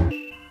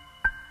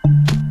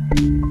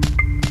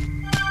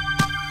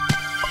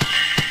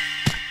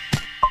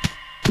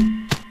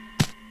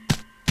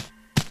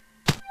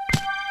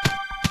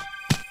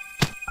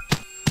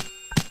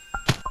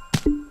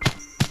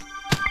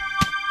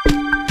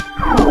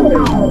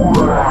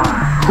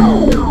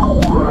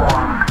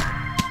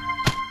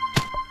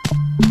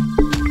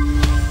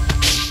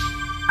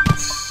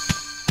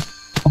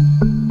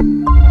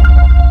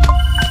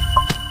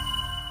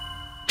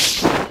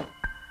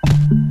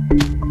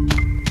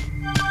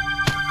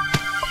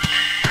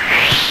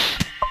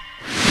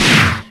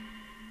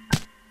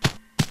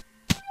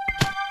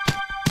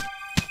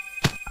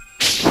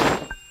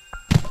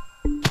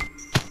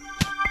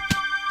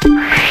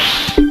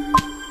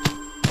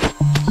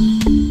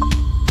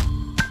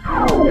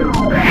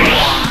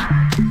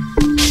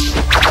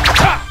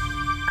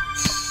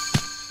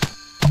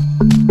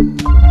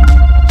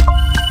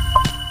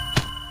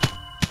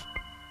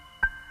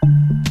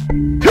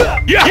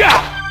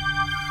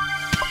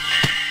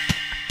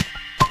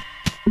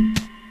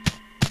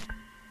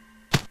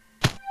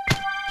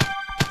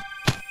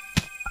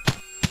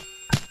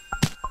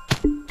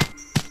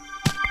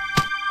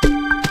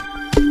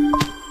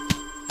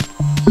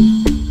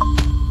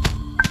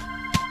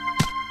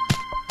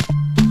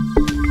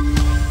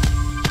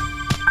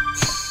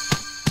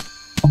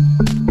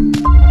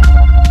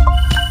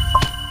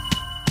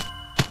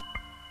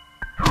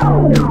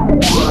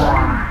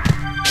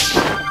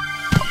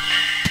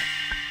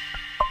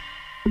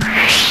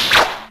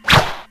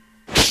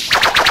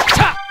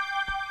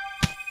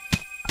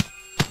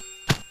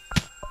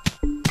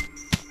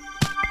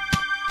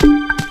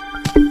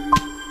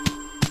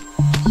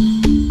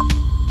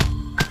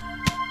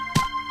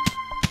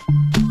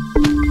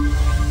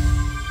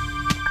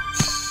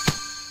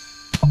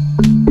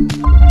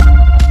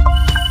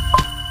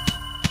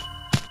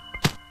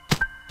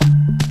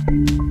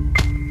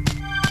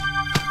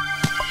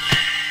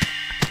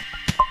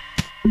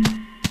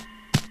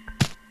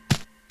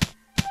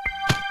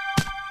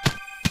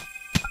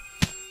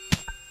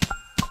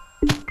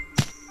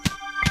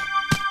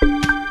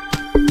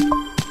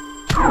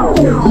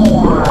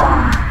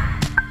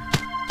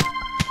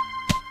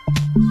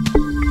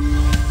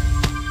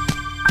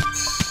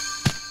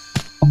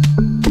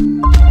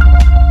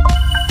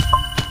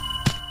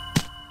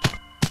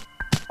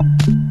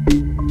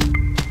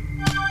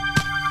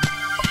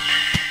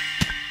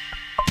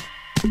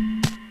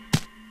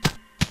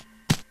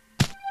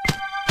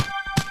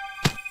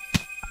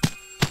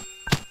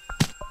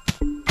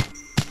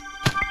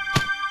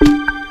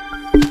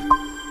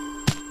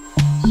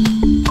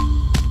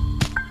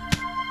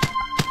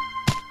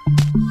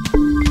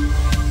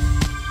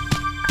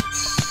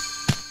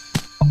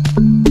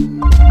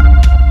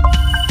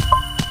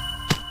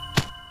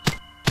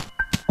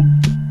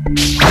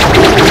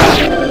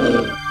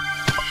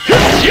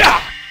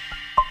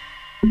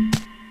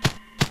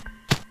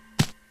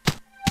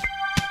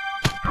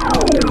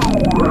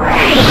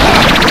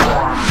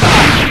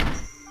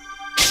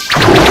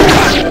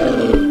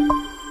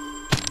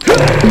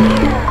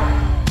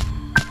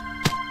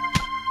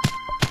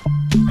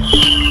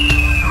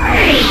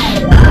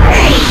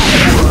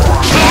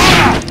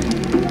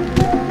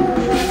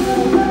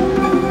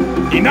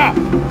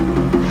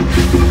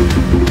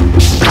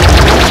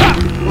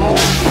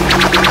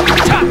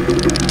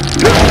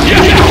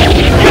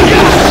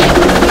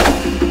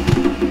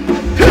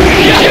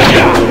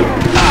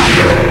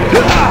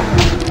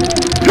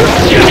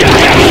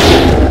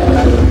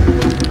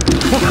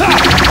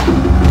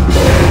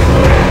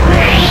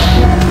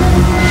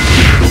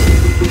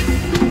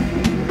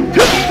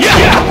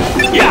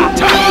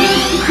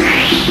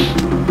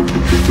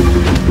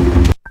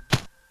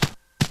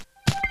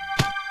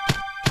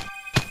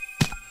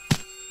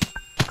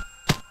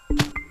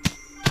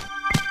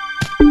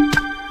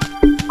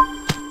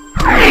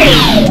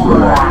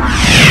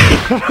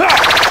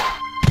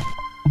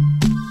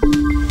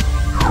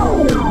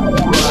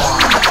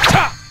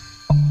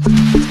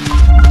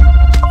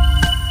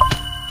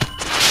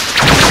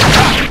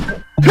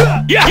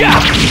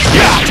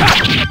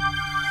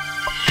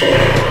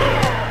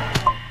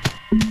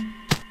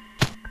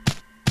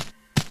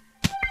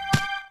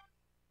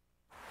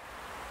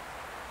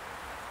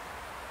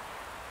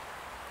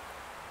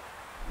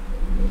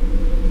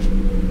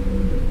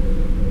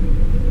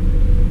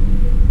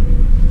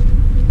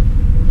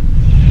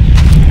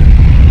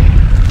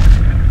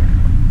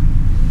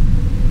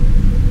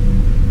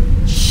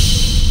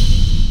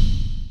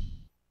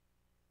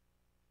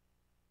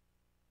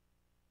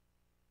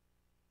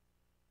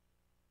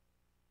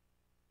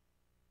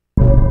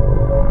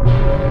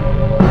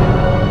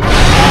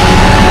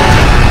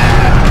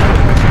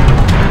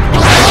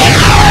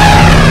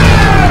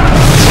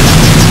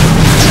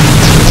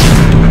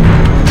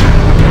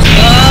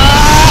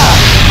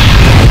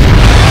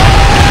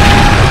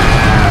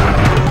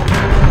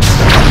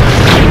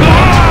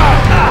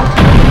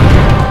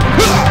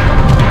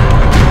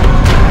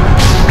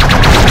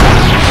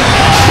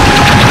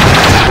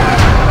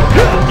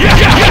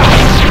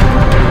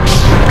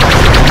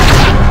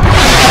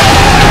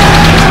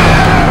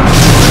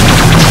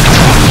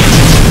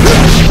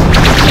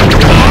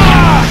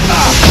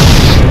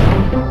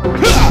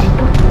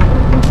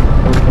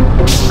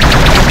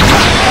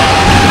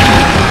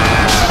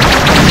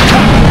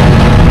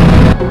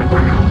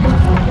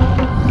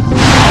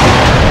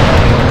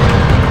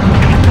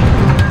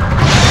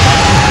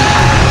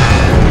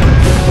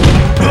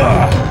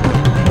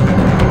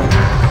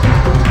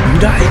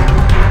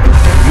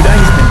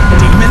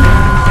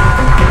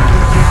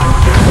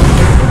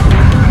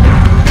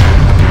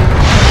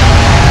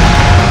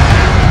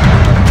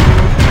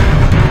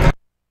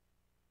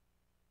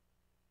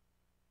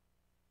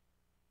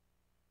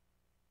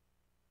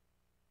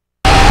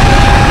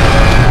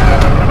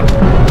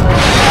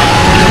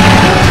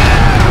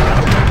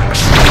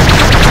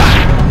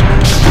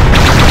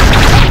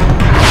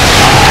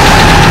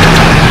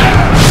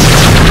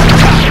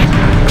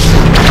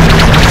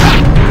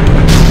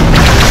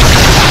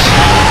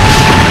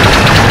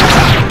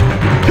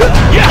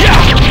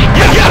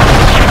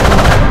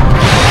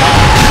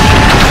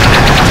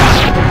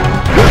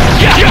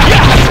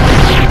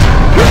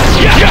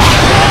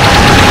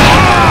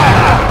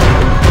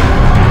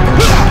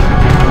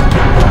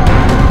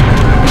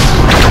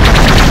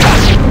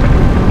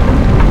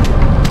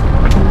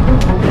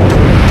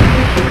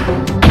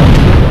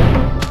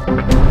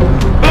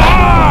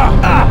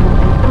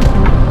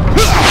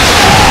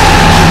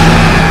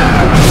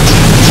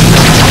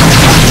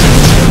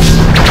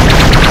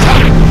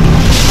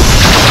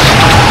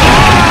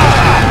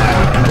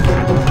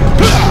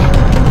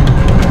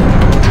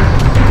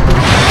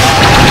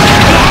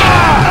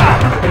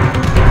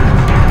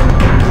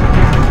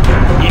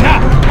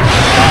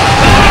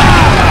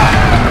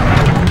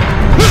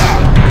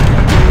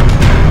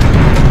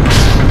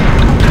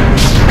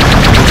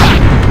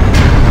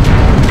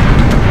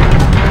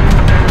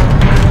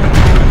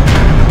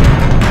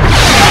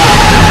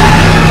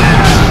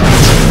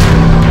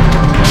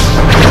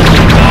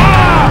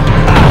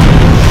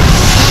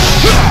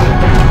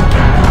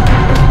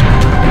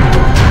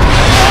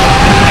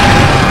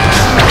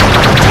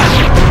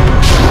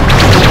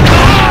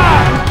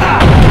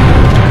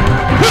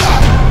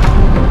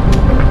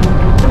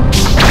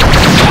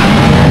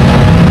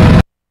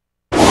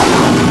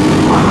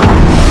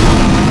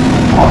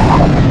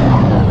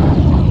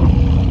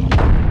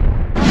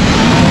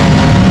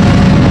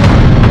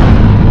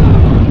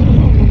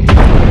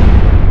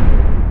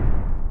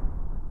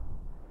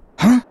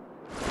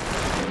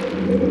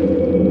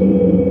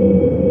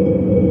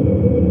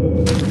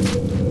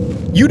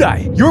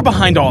 Yudai, you're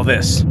behind all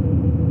this!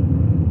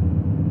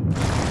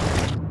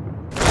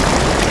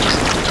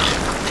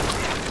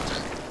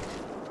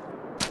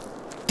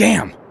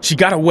 Damn, she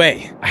got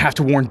away. I have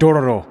to warn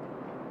Dororo.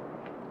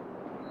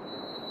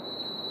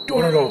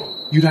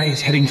 Dororo, Yudai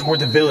is heading toward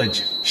the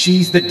village.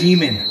 She's the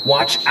demon.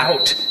 Watch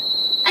out.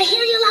 I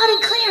hear you loud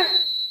and clear.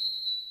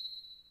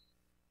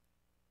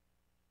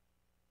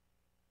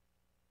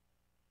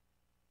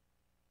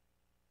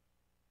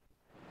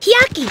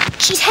 Hyaki,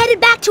 she's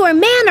headed back to her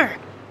manor.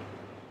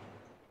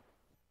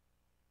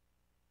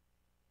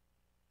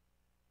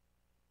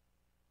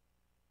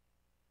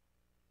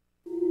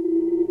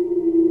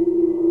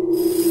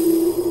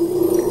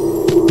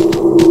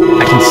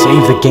 I can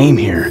save the game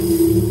here.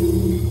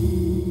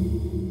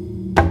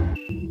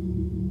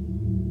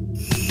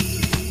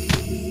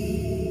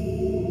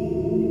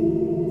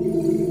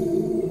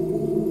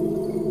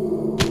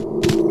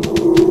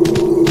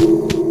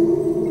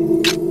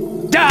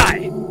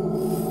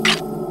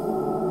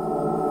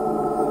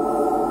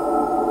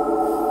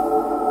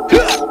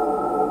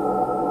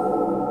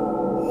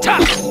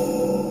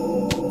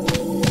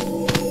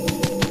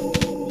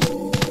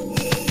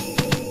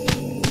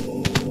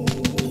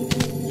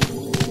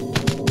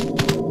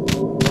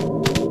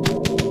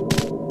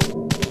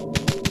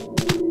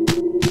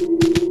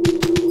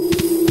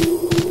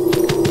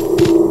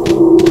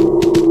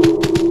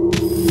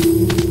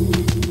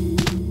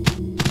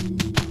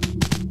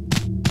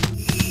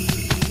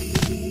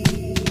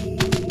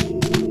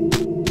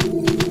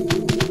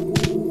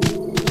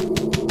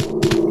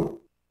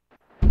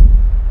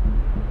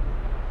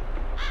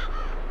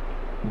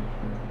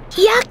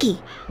 Hyaki,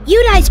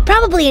 Yudai's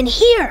probably in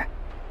here.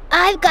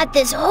 I've got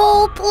this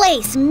whole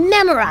place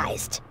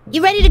memorized.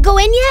 You ready to go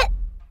in yet?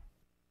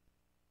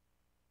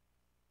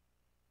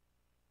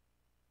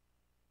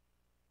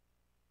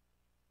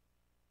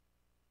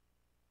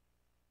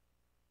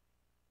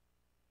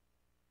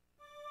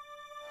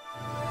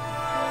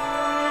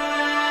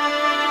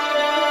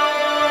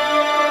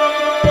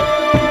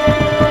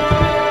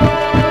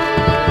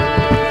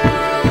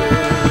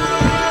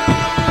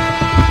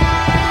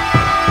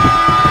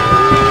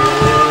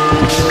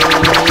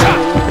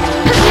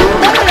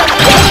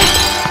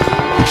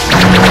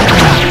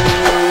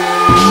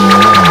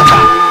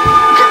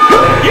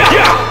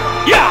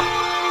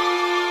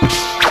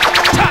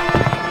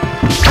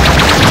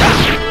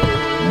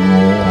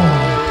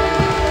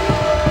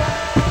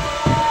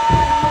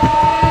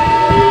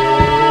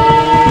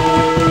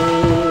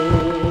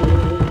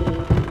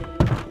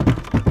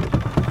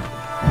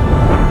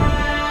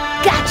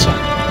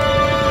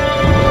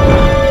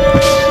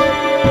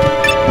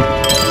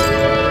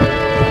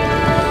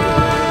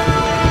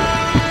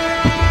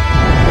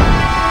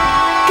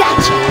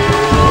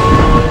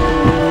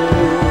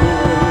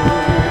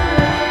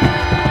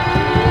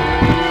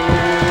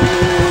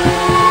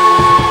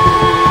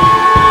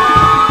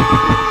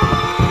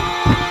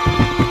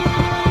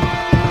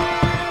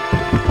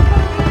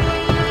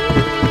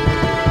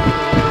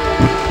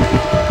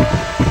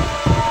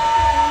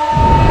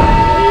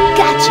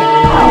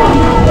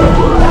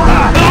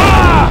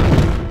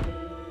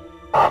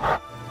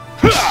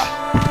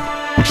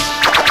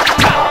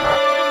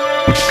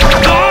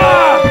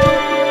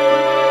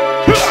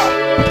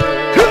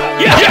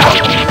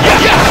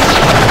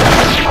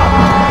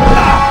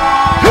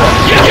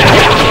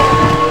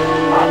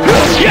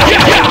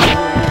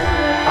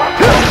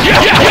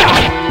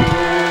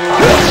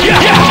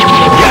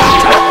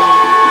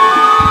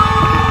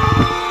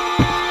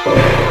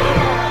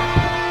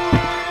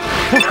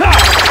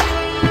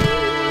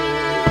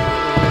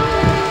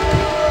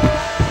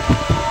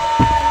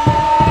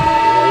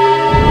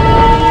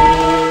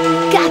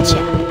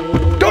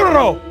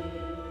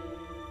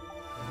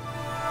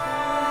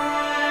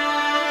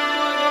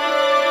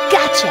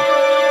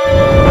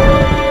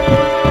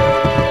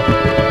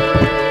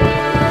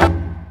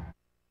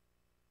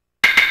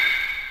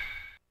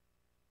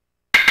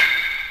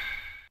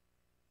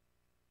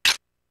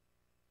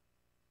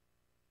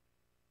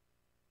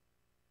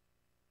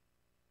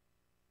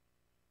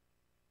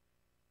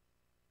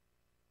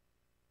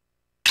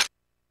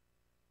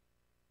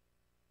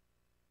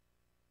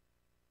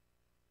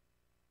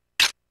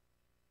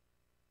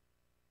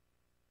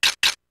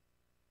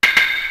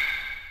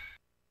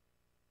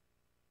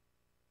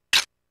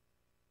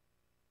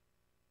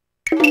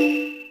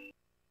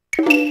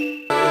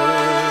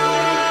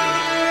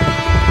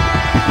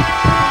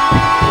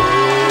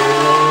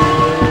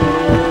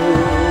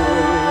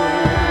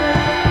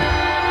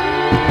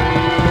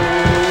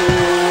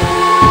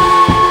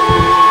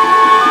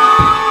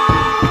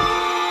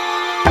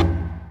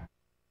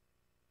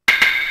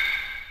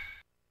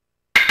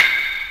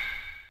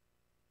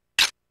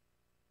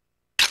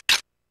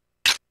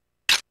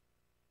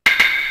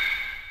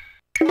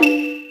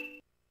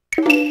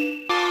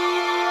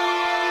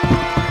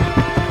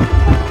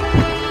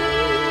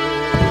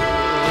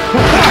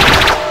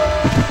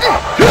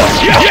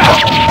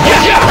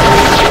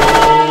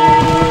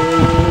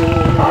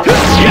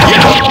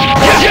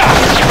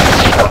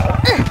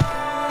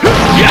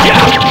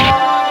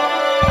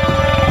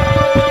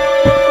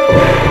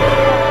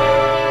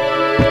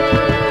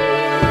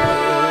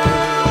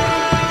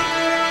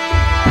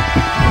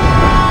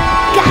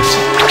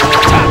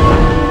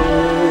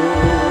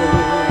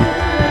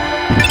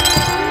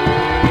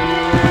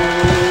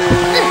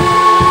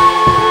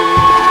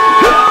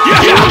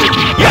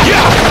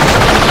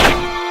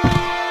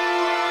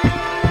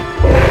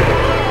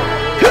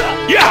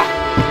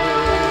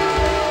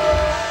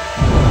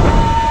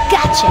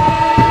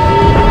 Gotcha.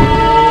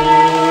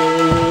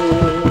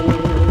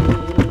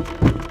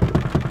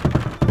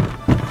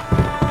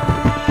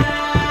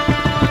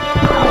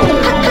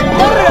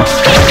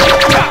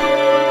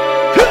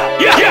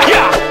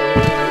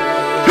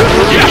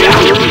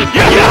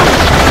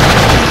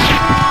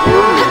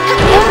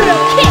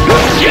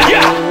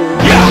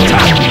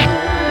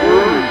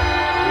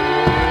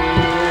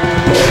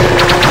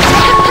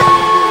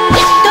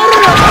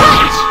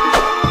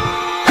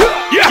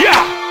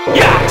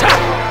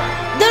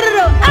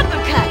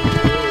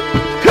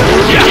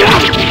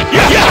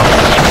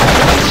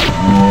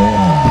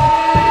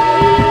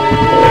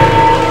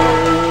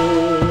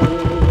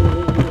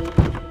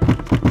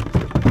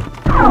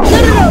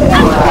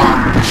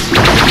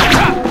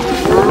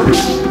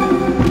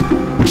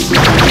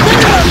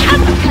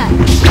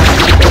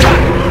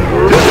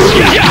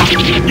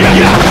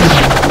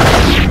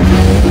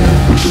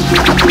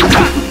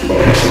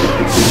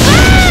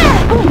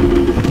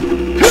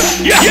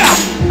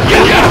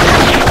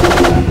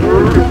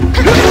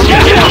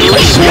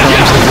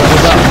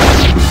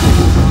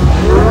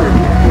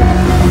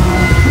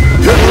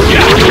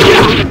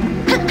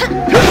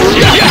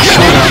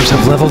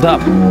 Have leveled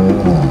up.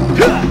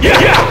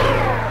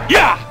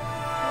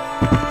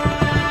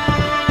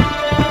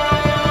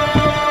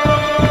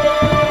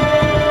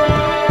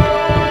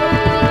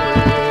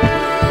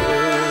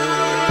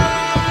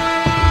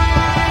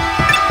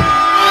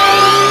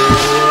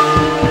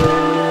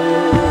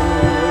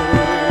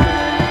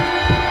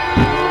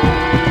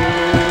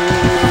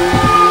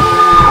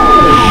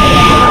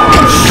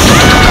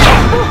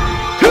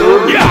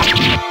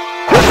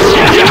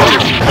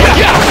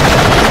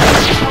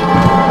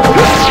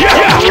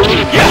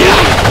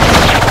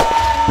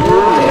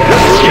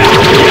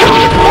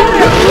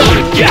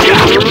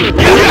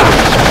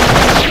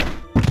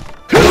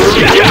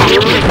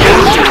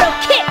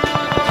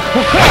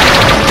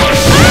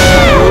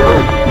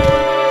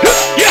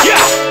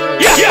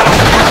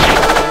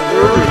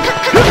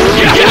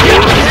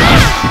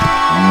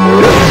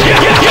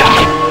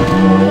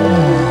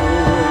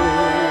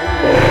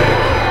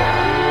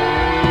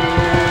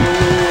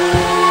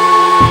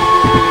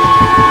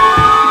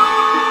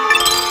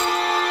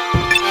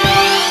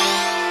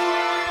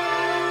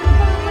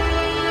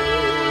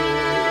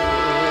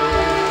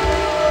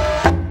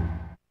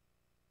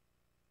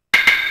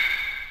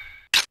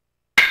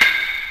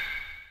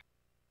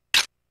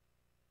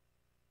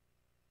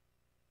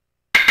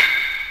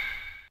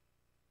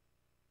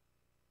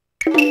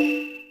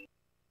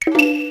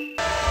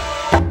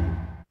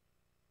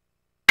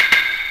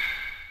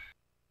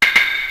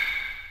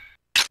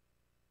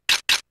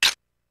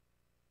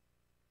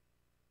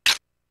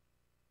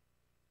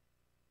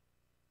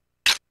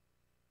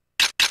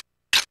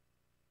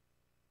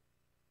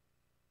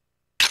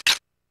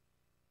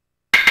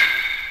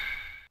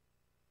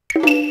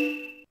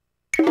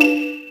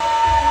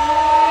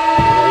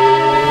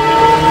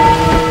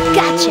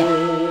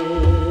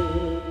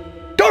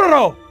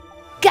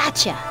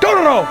 Gotcha!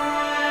 Dororo!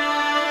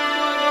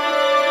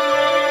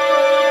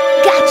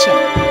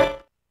 Gotcha!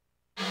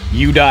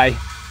 Yudai,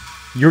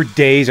 your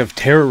days of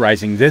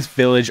terrorizing this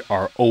village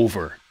are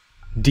over,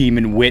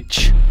 demon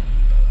witch.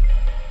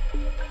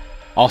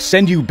 I'll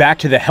send you back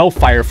to the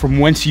hellfire from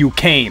whence you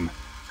came.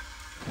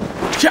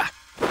 Cha!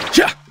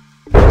 Cha!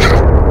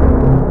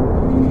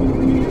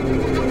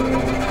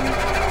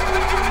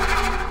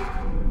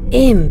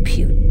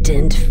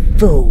 Impudent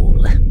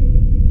fool.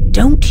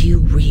 Don't you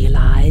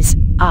realize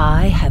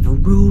I have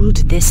ruled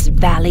this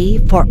valley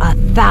for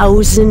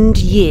 1,000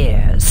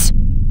 years?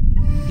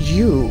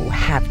 You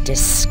have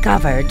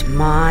discovered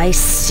my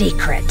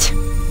secret.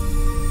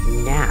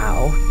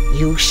 Now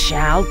you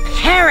shall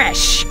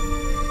perish!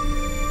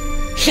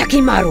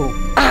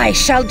 Yakimaru, I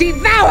shall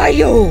devour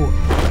you!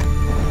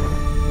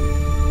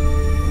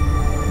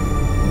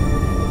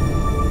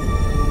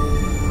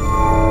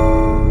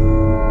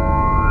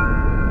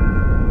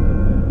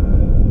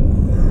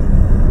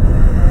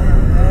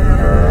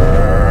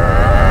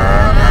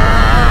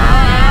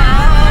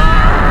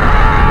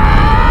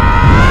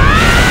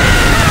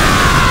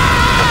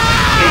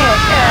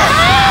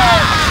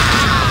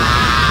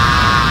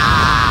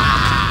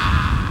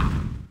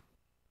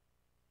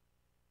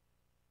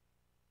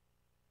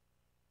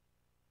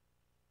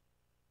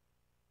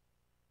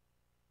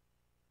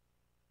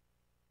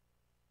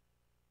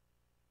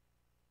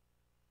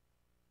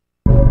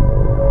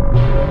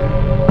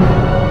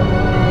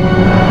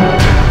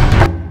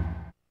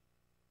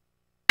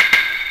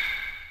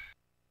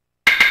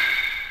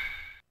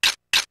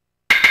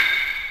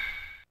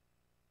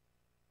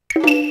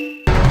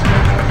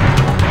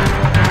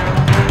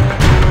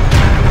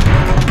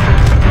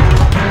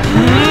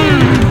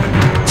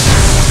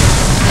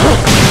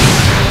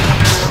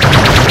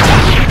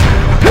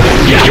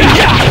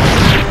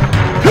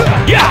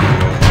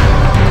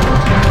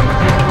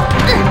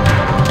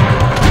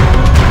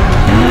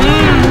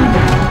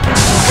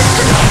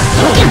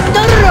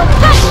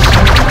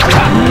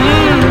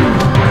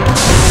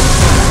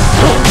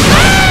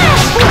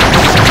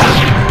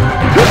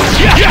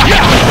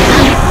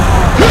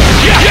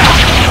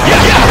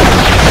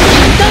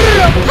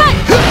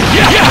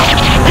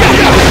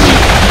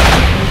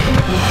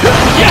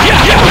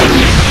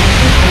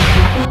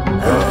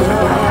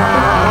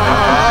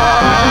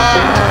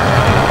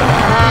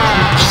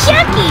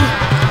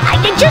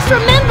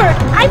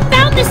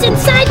 What's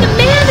inside the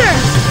manor?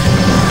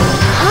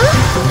 Huh?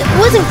 It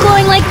wasn't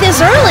glowing like this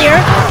earlier.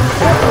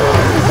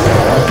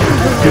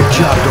 Good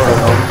job,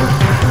 Dororo.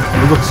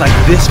 It looks like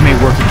this may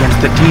work against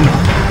the demon.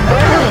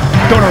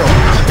 Dororo!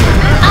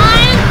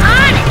 I'm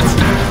on it!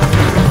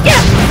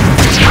 Yeah.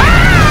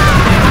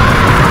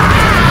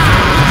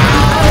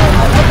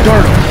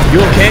 Dororo,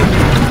 you okay?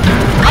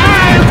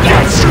 I'll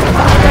get you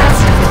for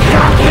this,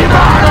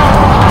 Yakimaro!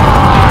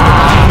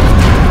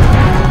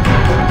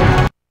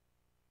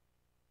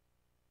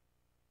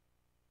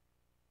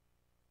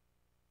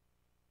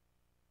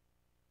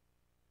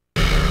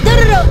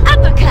 Dororo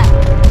uppercut!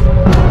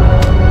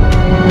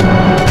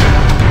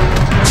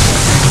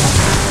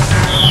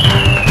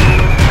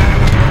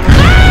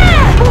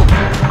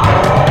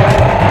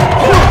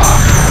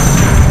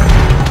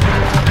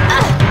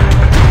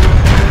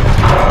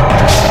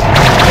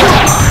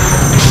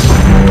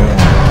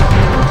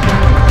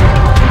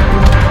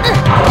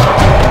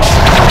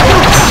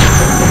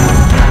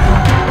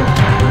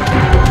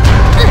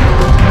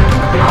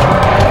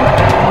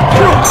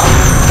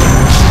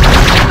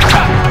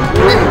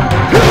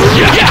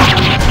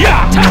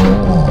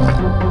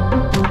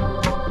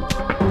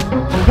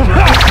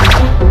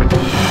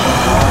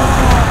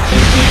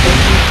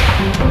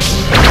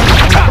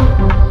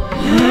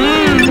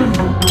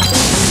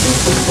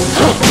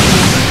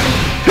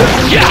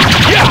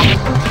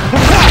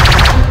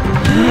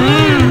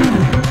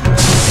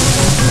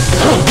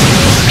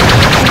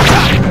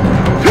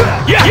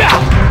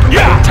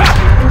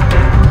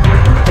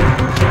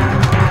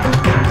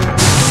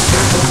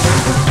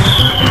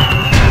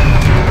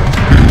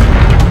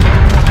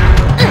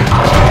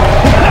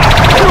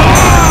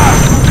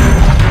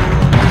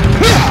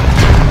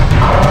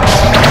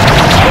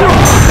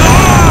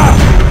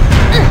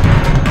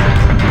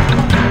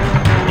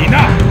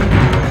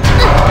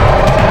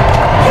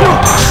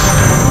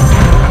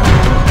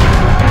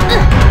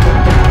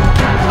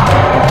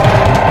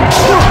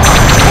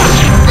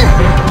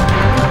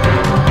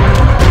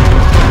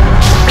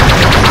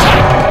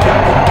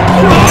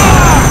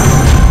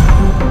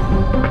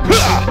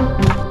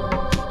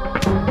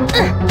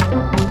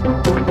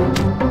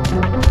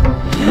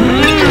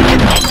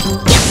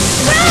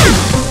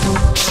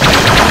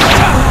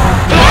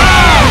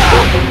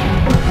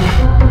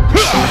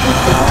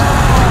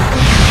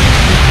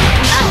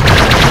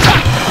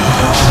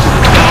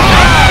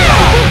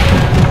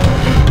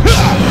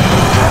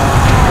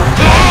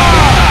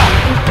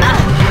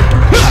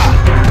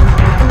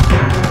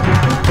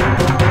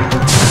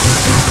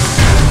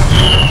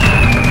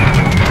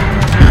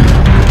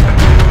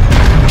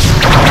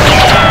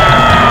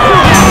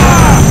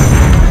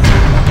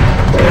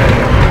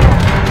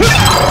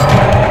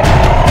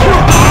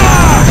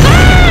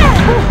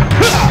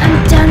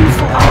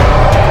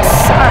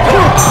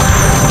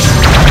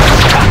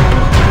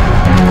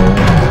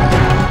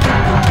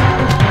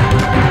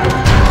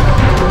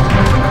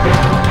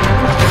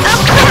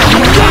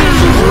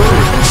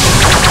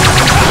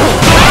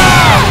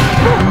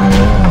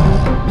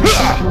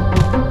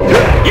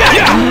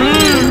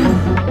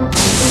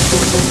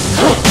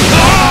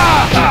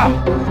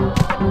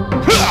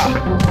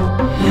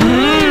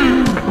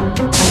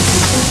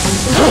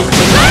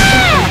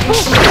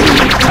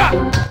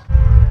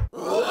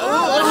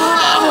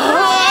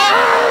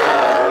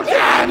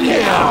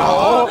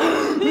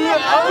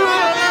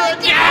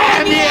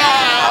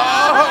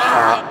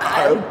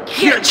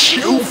 Get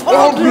you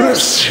for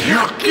this,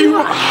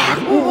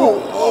 Yakimaro!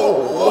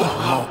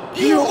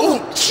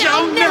 You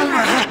shall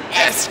never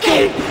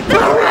escape the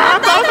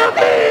wrath of the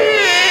beast!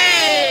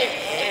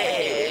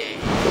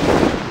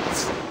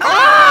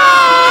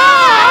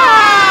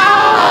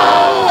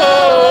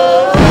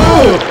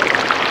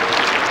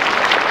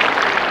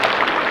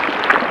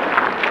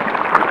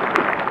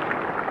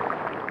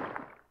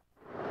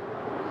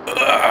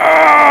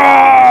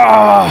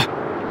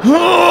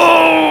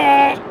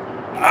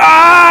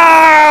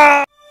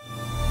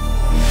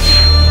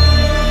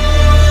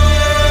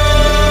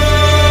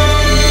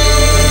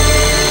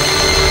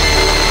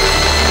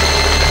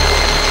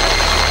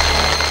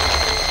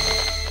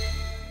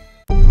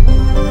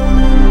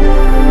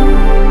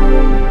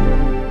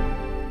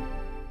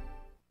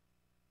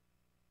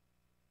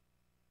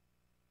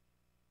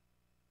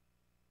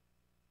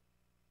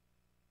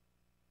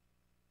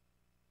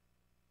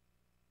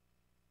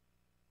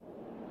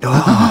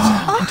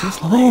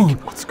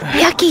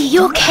 Yaki,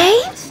 you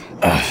okay?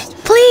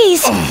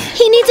 Please,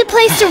 he needs a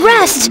place to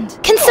rest.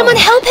 Can someone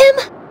help him?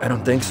 I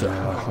don't think so.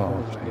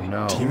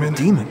 No.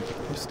 Demon?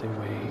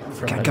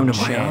 Can't come to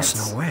my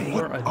house, no way.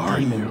 What are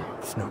you?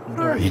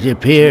 It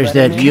appears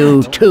that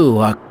you, too,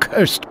 are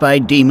cursed by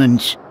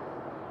demons.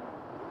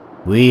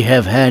 We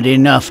have had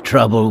enough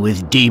trouble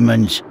with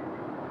demons.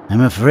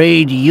 I'm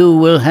afraid you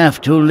will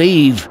have to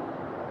leave.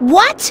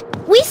 What?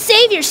 We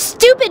save your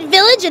stupid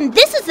village and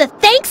this is the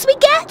thanks we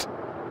get?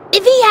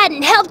 If he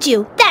hadn't helped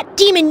you, that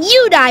demon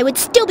Yudai would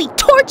still be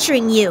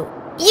torturing you.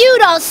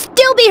 You'd all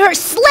still be her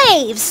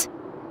slaves!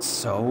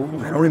 So?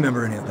 I don't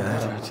remember any of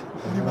that.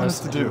 What do you want us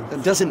to do?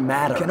 It doesn't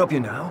matter. I can't help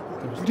you now.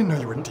 We didn't know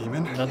you were a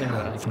demon. Nothing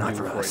that I If can not do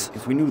for for us. you.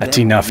 If we knew That's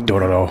that, enough, we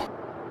would've- Dororo.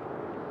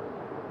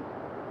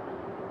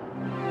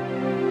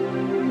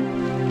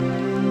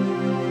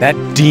 That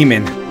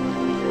demon,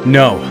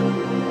 no,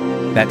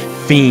 that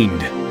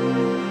fiend,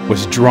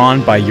 was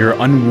drawn by your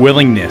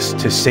unwillingness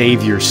to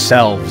save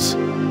yourselves.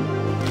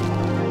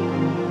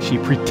 She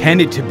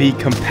pretended to be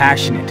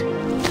compassionate,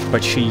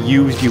 but she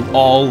used you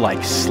all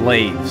like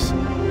slaves.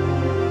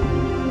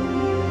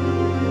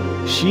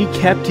 She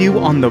kept you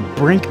on the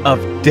brink of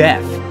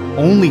death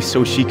only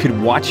so she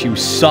could watch you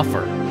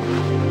suffer.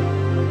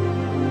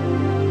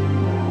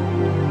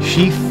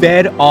 She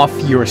fed off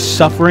your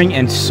suffering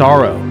and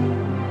sorrow.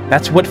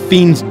 That's what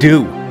fiends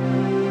do.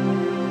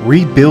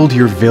 Rebuild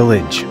your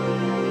village.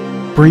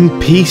 Bring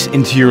peace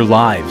into your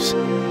lives.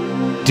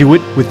 Do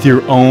it with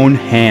your own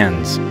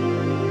hands.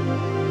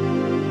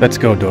 Let's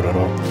go,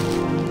 Dororo.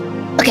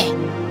 Okay.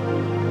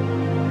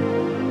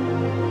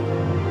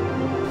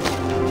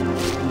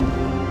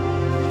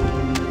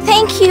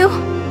 Thank you,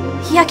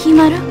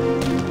 Yakimaru.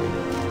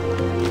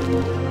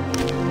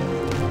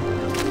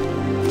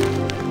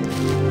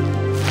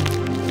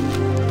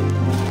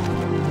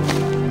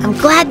 I'm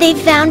glad they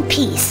found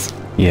peace.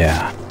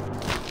 Yeah.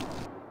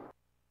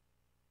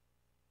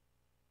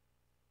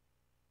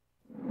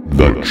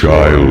 The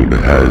child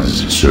has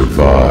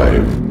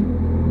survived.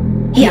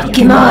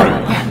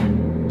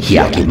 Yakimaru.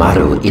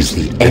 Yakimaru is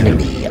the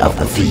enemy of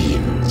the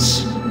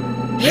fiends.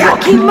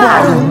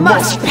 Yakimaru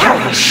must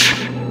perish!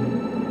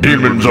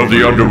 Demons of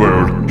the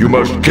underworld, you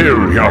must kill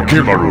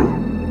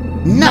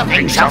Yakimaru.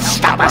 Nothing shall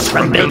stop us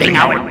from building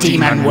our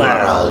demon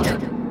world.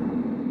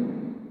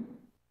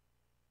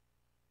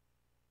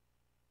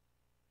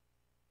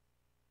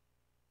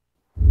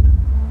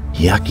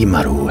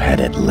 Yakimaru had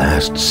at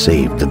last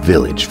saved the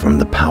village from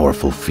the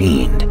powerful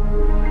fiend.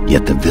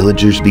 Yet the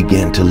villagers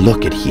began to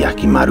look at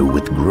Yakimaru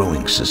with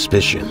growing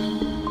suspicion.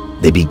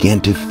 They began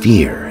to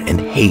fear and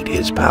hate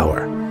his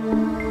power.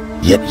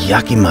 Yet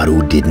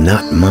Yakimaru did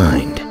not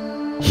mind.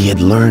 He had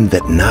learned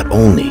that not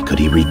only could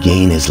he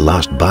regain his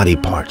lost body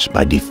parts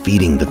by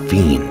defeating the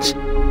fiends,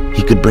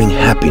 he could bring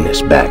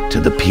happiness back to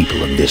the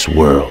people of this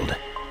world.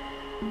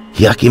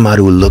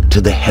 Yakimaru looked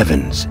to the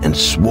heavens and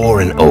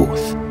swore an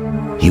oath.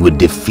 He would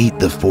defeat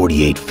the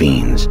 48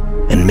 fiends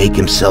and make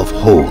himself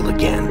whole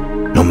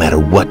again, no matter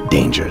what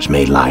dangers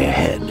may lie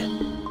ahead.